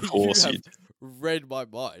 Of You course you have did. read my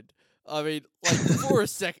mind. I mean, like, for a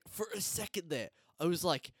second there, I was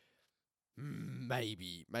like,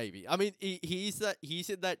 maybe. I mean, he's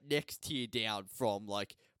in that next tier down from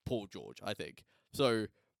like Paul George, I think. So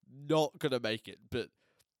not gonna make it, but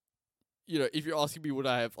if you're asking me would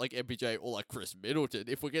I have like MPJ or like Chris Middleton,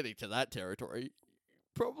 if we're getting to that territory,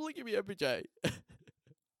 probably give me MPJ.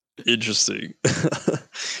 Interesting.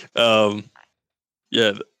 um,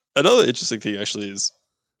 yeah. Another interesting thing actually is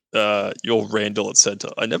your Randall at center.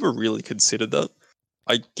 I never really considered that.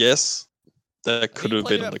 I guess that I think could he have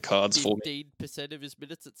played been on about the cards for me. 15% of his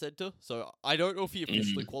minutes at center, so I don't know if he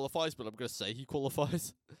officially Mm, qualifies, but I'm gonna say he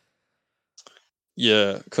qualifies.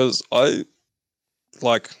 yeah, because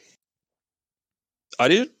like I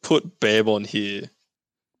didn't put Bam on here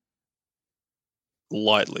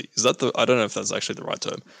lightly. Is that the? I don't know if that's actually the right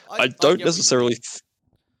term. I I don't get what you necessarily. mean.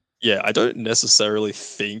 Yeah, I don't necessarily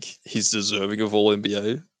think he's deserving of All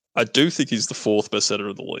NBA. I do think he's the 4th best center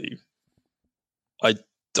in the league. I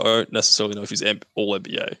don't necessarily know if he's All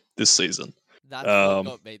NBA this season. That's what Um,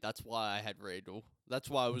 got me. That's why I had Randall. That's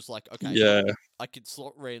why I was like, okay, yeah, I could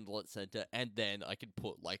slot Randall at center, and then I could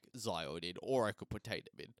put like Zion in, or I could put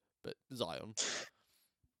Tatum in. But Zion,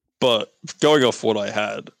 but going off what I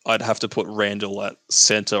had, I'd have to put Randall at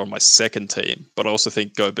center on my second team. But I also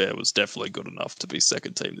think Gobert was definitely good enough to be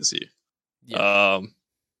second team this year. yeah,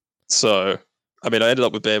 So, I mean, I ended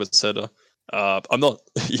up with Bam at center. I'm not,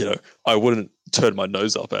 I wouldn't turn my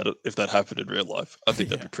nose up at it if that happened in real life. I think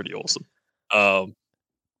that'd yeah, be pretty awesome.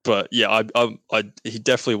 But yeah, he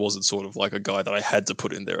definitely wasn't sort of like a guy that I had to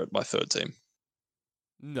put in there at my third team.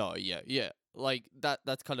 no, yeah. Like that.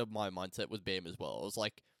 That's kind of my mindset with Bam as well. I was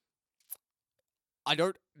like, I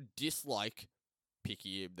don't dislike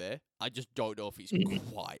picking him there. I just don't know if he's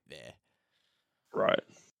quite there. Right.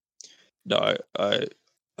 No, I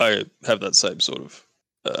have that same sort of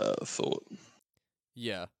thought.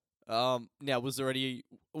 Yeah. Now, was there any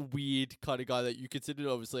weird kind of guy that you considered?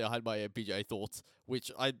 Obviously, I had my MPJ thoughts,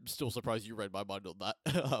 which I'm still surprised you read my mind on that.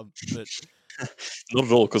 But Not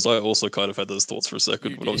at all, because I also kind of had those thoughts for a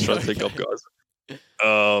second you when I was did. trying to think up Okay. guys.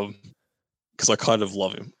 Because I kind of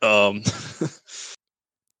love him.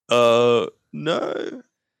 No,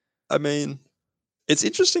 I mean, it's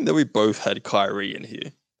interesting that we both had Kyrie in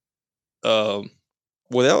here.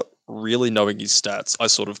 Without really knowing his stats, I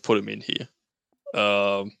sort of put him in here.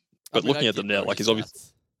 I But mean, I looking at them did now, know like his he's obviously,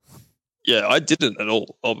 stats. yeah, I didn't at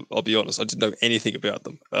all. I'll be honest, I didn't know anything about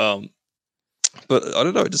them. But I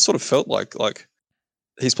don't know, it just sort of felt like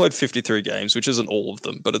he's played 53 games, which isn't all of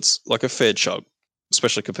them, but it's like a fair chunk,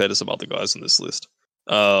 especially compared to some other guys on this list.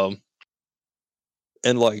 Um,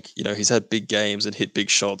 and like he's had big games and hit big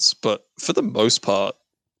shots, but for the most part,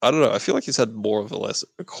 I don't know. I feel like he's had more of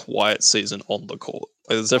a quiet season on the court.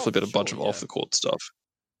 Like, there's Oh, definitely for been a bunch sure. of Yeah. off the court stuff,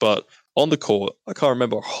 but on the court, I can't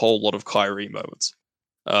remember a whole lot of Kyrie moments,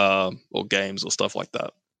 or games or stuff like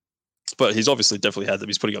that. But he's obviously definitely had them.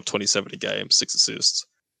 He's putting up 27 a game, 6 assists,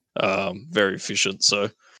 very efficient. So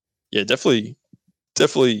yeah, definitely.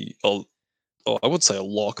 I would say a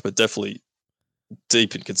lock, but definitely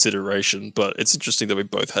deep in consideration. But it's interesting that we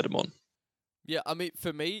both had him on. Yeah, I mean,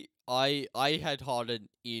 for me, I had Harden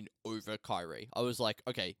in over Kyrie. I was like,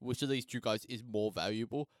 okay, which of these two guys is more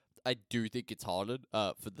valuable? I do think it's Harden,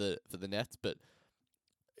 for the Nets, but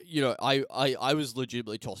I was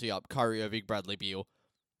legitimately tossing up Kyrie Irving, Bradley Beal.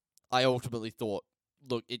 I ultimately thought,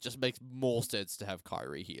 look, it just makes more sense to have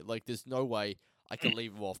Kyrie here. Like, there's no way I can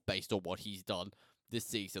leave him off based on what he's done this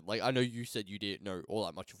season. Like, I know you said you didn't know all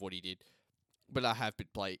that much of what he did, but I have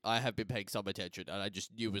been paying some attention, and I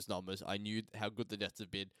just knew his numbers. I knew how good the Nets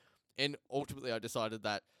have been, and ultimately I decided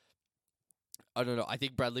that I don't know. I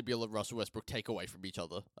think Bradley Beal and Russell Westbrook take away from each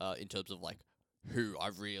other in terms of like who I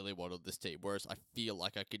really want on this team. Whereas I feel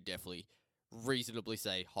like I could definitely reasonably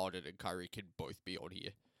say Harden and Kyrie can both be on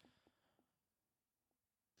here.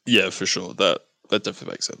 Yeah, for sure. That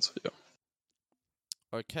definitely makes sense. Yeah.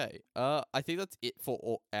 Okay. I think that's it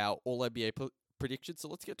for our All NBA predictions. So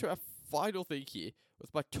let's get to our final thing here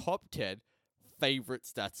with my top 10 favorite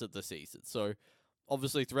stats of the season. So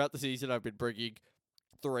obviously throughout the season, I've been bringing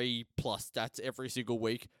 3+ stats every single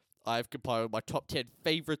week. I've compiled my top 10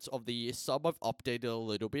 favorites of the year. Some I've updated a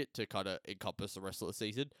little bit to kind of encompass the rest of the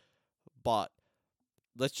season. But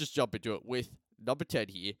let's just jump into it with number 10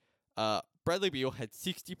 here. Bradley Beal had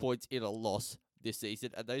 60 points in a loss this season,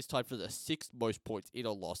 and that is tied for the 6th most points in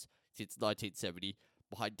a loss since 1970,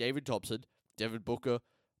 behind David Thompson, Devin Booker,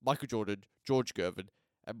 Michael Jordan, George Gervin,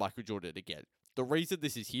 and Michael Jordan again. The reason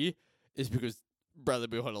this is here is because Bradley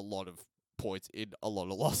Beal had a lot of points in a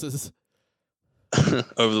lot of losses.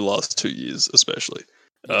 Over the last 2 years, especially.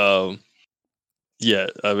 Yeah. Yeah,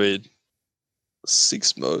 I mean,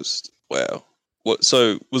 six most. Wow. What?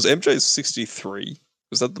 So was MJ's 63?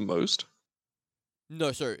 Was that the most?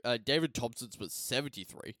 No, sorry. David Thompson's was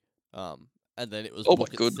 73. And then it was Oh my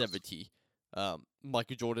Booker's goodness. 70.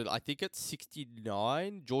 Michael Jordan, I think at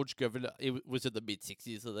 69. George Gervin, was in the mid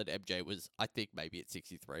 60s, and then MJ was, I think, maybe at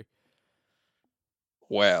 63.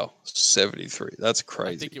 Wow, 73. That's I think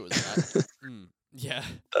crazy. it was that. Yeah,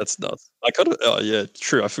 That's nuts. I kind of. Oh yeah,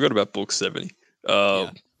 true. I forgot about book 70.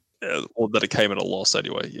 yeah. Yeah, or that it came at a loss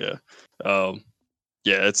anyway. Yeah. Um,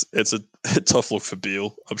 yeah, it's a tough look for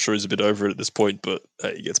Beal. I'm sure he's a bit over it at this point, but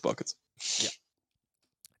hey, he gets buckets. Yeah.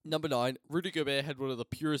 Number 9, Rudy Gobert had one of the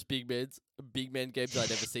purest big man games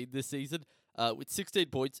I'd ever seen this season, with 16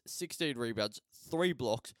 points, 16 rebounds, 3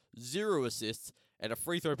 blocks, 0 assists, and a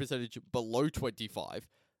free throw percentage below 25.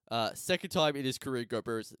 Second time in his career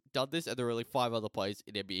Gobert has done this, and there are only 5 other players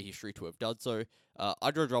in NBA history to have done so.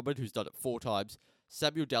 Andre Drummond, who's done it 4 times,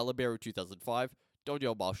 Samuel Dalembert in 2005,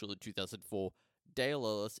 Donyell Marshall in 2004, Dale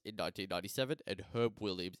Ellis in 1997, and Herb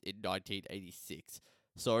Williams in 1986.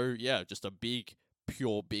 So, yeah, just a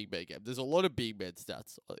pure big man game. There's a lot of big man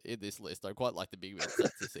stats in this list. I quite like the big man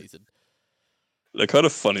stats this season. They're kind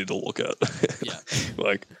of funny to look at. Yeah.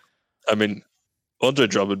 Like, I mean, Andre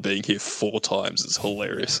Drummond being here 4 times is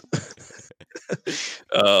hilarious.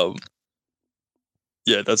 um,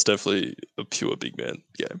 yeah, that's definitely a pure big man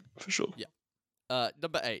game for sure. Yeah.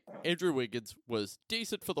 Number 8, Andrew Wiggins was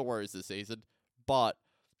decent for the Warriors this season, but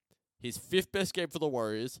his 5th best game for the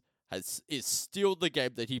Warriors is still the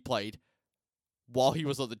game that he played while he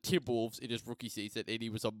was on the Timberwolves in his rookie season, and he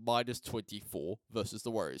was a minus 24 versus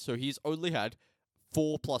the Warriors. So he's only had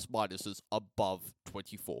 4 plus minuses above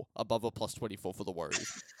 24, above a plus 24 for the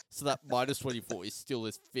Warriors. So that minus 24 is still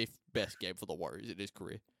his 5th best game for the Warriors in his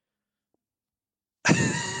career.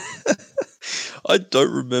 I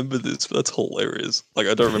don't remember this, but that's hilarious. Like,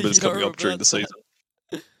 I don't remember this You don't coming up remember during that the stat?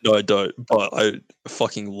 season. No, I don't. But I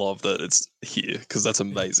fucking love that it's here because that's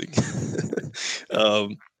amazing.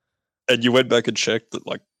 um, and you went back and checked that,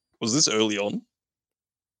 like, was this early on?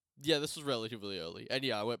 Yeah, this was relatively early. And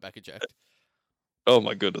yeah, I went back and checked. Oh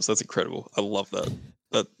my goodness, that's incredible. I love that.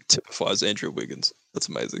 That typifies Andrew Wiggins. That's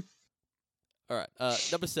amazing. All right.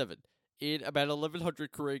 Number 7. In about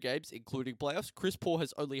 1,100 career games, including playoffs, Chris Paul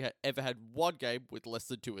has only ever had one game with less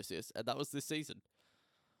than 2 assists, and that was this season.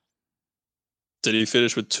 Did he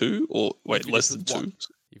finish with 2 or He wait, less finished than with 1. 2?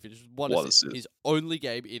 He finished with 1 One assist. assist. His only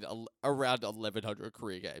game in around 1,100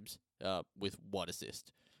 career games with 1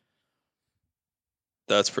 assist.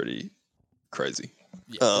 That's pretty crazy.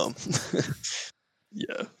 Yeah.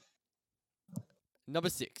 Yeah. Number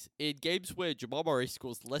 6. In games where Jamal Murray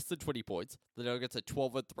scores less than 20 points, the Nuggets are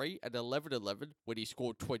 12-3 and 11-11 when he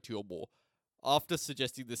scored 20 or more. After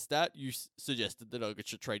suggesting this stat, you suggested the Nuggets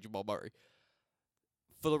should trade Jamal Murray.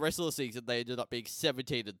 For the rest of the season, they ended up being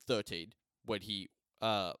 17-13 when he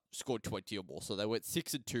scored 20 or more. So they went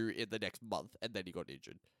 6-2 in the next month, and then he got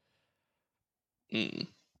injured. Mm.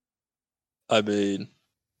 I mean,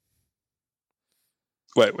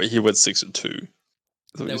 wait, he went 6-2.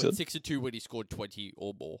 They went 6-2 when he scored 20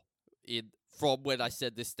 or more. From when I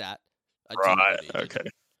said this stat until Right. he got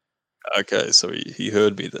injured. Okay. So he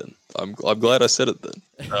heard me then. I'm glad I said it then.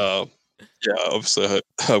 Yeah. Obviously,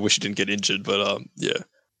 I wish he didn't get injured, but yeah.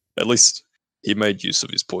 At least he made use of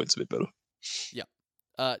his points a bit better.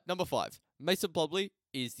 Number 5. Mason Plumlee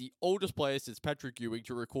is the oldest player since Patrick Ewing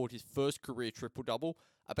to record his first career triple-double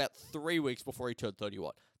about 3 weeks before he turned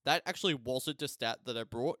 31. That actually wasn't a stat that I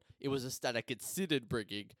brought. It was a stat I considered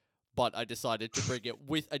bringing, but I decided to bring it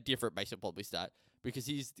with a different Mason Plumlee stat because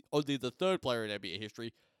he's only the 3rd player in NBA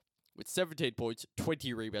history with 17 points,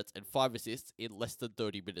 20 rebounds, and 5 assists in less than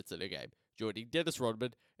 30 minutes in a game, joining Dennis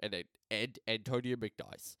Rodman and Antonio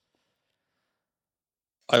McNice.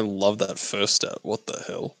 I love that first stat. What the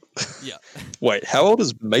hell? Yeah. Wait, how old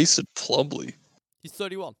is Mason Plumlee? He's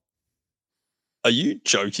 31. Are you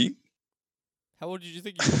joking? How old did you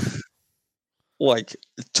think he was? Like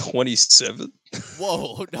 27?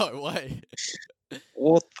 Whoa, no way.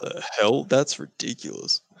 What the hell? That's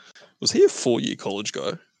ridiculous. Was he a 4-year college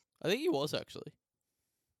guy? I think he was actually.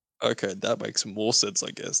 Okay, that makes more sense, I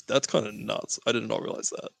guess. That's kind of nuts. I did not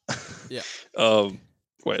realize that. Yeah.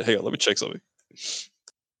 Wait, hang on. Let me check something.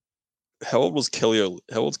 How old's Kelly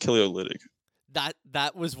Olynyk?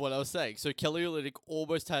 That was what I was saying. So Kelly Olynyk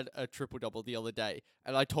almost had a triple-double the other day,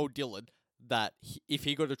 and I told Dylan that if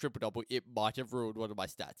he got a triple-double, it might have ruined one of my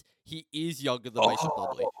stats. He is younger than Mason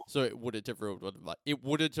Plumlee, so it wouldn't have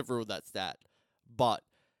ruined that stat. But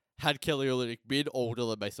had Kelly Olynyk been older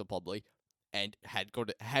than Mason Plumlee, and had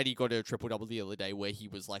he got a triple-double the other day where he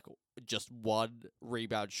was like just 1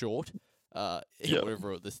 rebound short, it would have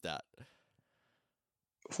ruined the stat.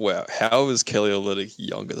 Wow, how is Kelly Olynyk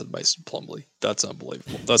younger than Mason Plumlee? That's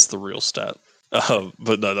unbelievable. That's the real stat.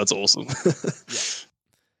 But no, that's awesome.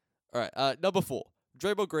 All right, number 4.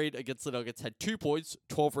 Draymond Green against the Nuggets had 2 points,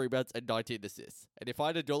 12 rebounds, and 19 assists. And if I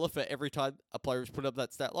had $1 for every time a player was put up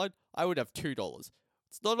that stat line, I would have $2.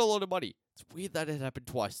 It's not a lot of money. It's weird that it happened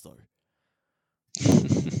twice, though.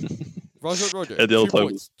 Rajon Rondo, And the 2 other time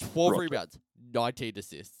points, 12 Rondo. rebounds, 19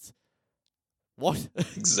 assists. What?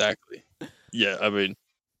 Exactly. Yeah, I mean,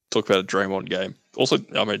 talk about a Draymond game. Also,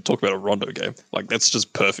 I mean, talk about a Rondo game. Like, that's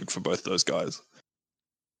just perfect for both those guys.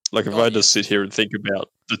 Like, if I had to sit here and think about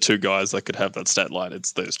the 2 guys that could have that stat line,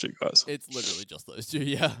 it's those 2 guys. It's literally just those 2,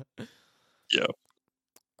 yeah. Yeah.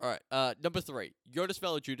 All right, number 3. Jonas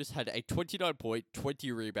Valanciunas had a 29-point,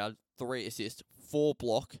 20 rebound, 3 assist, 4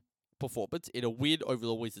 block performance in a win over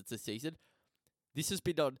the Wizards this season. This has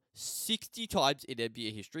been done 60 times in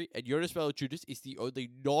NBA history, and Jonas Valanciunas is the only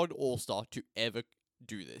non-All-Star to ever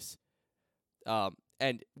do this.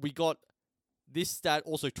 And we got this stat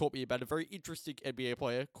also taught me about a very interesting NBA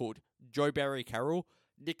player called Joe Barry Carroll,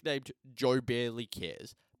 nicknamed Joe Barely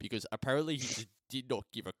Cares, because apparently he just did not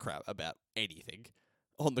give a crap about anything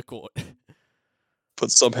on the court.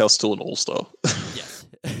 But somehow still an all-star. Yes.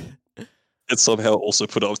 And somehow also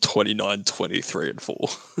put up 29, 23, and 4.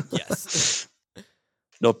 Yes.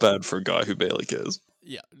 Not bad for a guy who barely cares.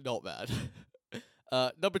 Yeah, not bad.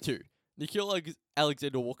 Number 2. Nickeil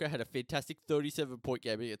Alexander-Walker had a fantastic 37-point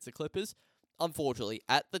game against the Clippers. Unfortunately,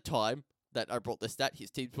 at the time that I brought the stat,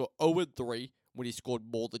 his teams were 0-3 when he scored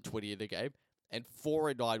more than 20 in a game, and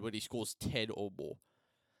 4-9 when he scores 10 or more.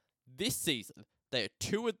 This season, they are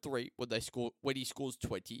 2-3 when he scores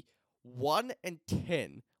 20,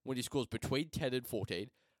 1-10 when he scores between 10 and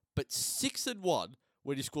 14, but 6-1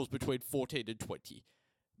 when he scores between 14 and 20.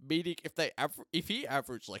 Meaning, if he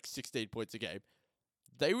averaged like 16 points a game,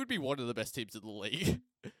 they would be one of the best teams in the league.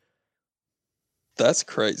 That's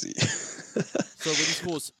crazy. So when he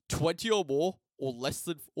scores 20 or more, or less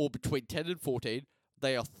than, or between 10 and 14,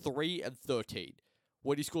 they are 3 and 13.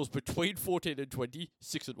 When he scores between 14 and 20,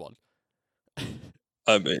 6 and 1.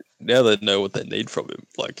 I mean, now they know what they need from him.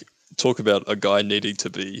 Like, talk about a guy needing to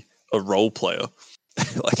be a role player.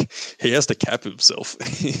 Like, he has to cap himself.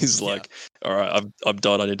 He's like, all right, I'm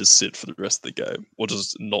done. I need to sit for the rest of the game, or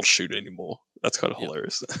just not shoot anymore. That's kind of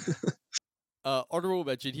hilarious. Honorable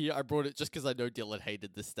mention here. I brought it just because I know Dylan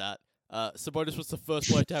hated this stat. Sabonis was the first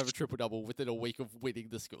player to have a triple double within a week of winning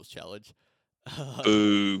the skills challenge.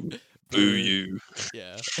 Boo, boo you.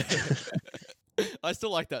 Yeah. I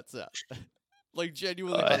still like that stat. Like,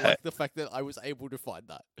 genuinely, I like the fact that I was able to find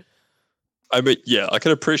that. I mean, yeah, I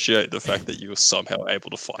can appreciate the fact that you were somehow able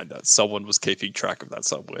to find that. Someone was keeping track of that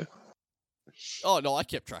somewhere. Oh, no, I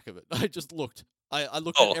kept track of it. I just looked. I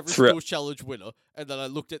looked at every skills challenge winner, and then I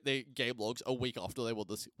looked at their game logs a week after they won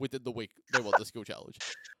this. Within the week they won the skill challenge.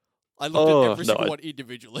 I looked at every single one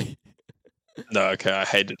individually. No, okay, I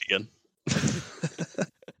hate it again.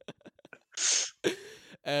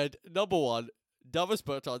 And number one, Davis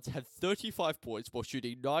Bertans had 35 points while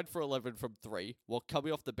shooting 9 for 11 from 3 while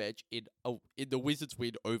coming off the bench in the Wizards'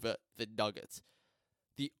 win over the Nuggets.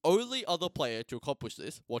 The only other player to accomplish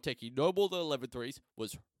this while taking no more than 11 threes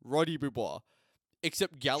was Roddy Dubois.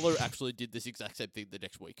 Except Gallo actually did this exact same thing the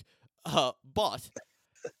next week. But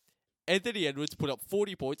Anthony Edwards put up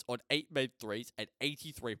 40 points on 8 made threes and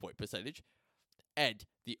 83-point percentage. And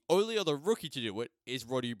the only other rookie to do it is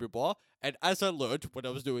Roddy Dubois. And as I learned when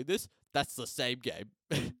I was doing this, that's the same game.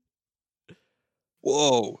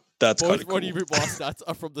 Whoa, that's kind of cool. Both Roddy Dubois stats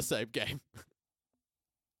are from the same game.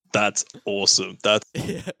 That's awesome. That's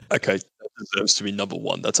okay. That deserves to be number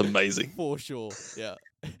one. That's amazing. For sure, yeah.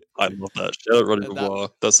 I love that. Shout out Roddy Dubois.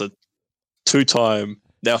 That's a 2-time,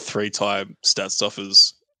 now 3-time Stat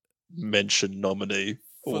Stuffers mention nominee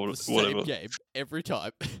or the same whatever. Game every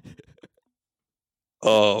time.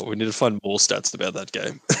 Oh, we need to find more stats about that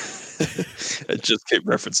game and just keep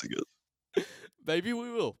referencing it. Maybe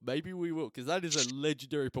we will, because that is a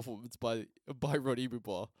legendary performance by Roddy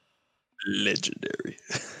Dubois. Legendary.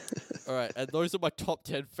 All right, and those are my top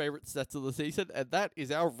 10 favorite stats of the season, and that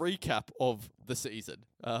is our recap of the season.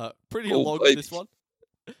 Pretty long this one.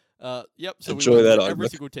 Yep. So enjoy we went that through every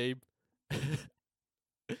single team.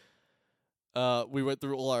 We went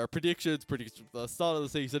through all our predictions for the start of the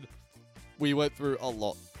season. We went through a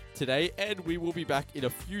lot today, and we will be back in a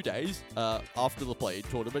few days after the play-in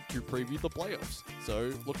tournament to preview the playoffs.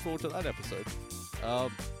 So look forward to that episode.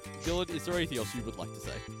 Dylan, is there anything else you would like to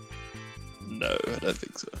say? No, I don't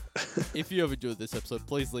think so. If you have enjoyed this episode,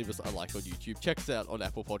 please leave us a like on YouTube. Check us out on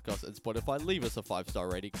Apple Podcasts and Spotify. Leave us a 5-star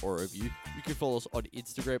rating or a review. You can follow us on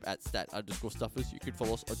Instagram at stat_stuffers. You can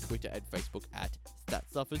follow us on Twitter and Facebook at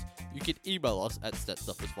statstuffers. You can email us at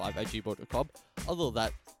statstuffers5@gmail.com. Other than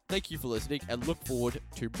that, thank you for listening and look forward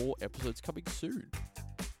to more episodes coming soon.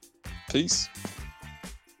 Peace.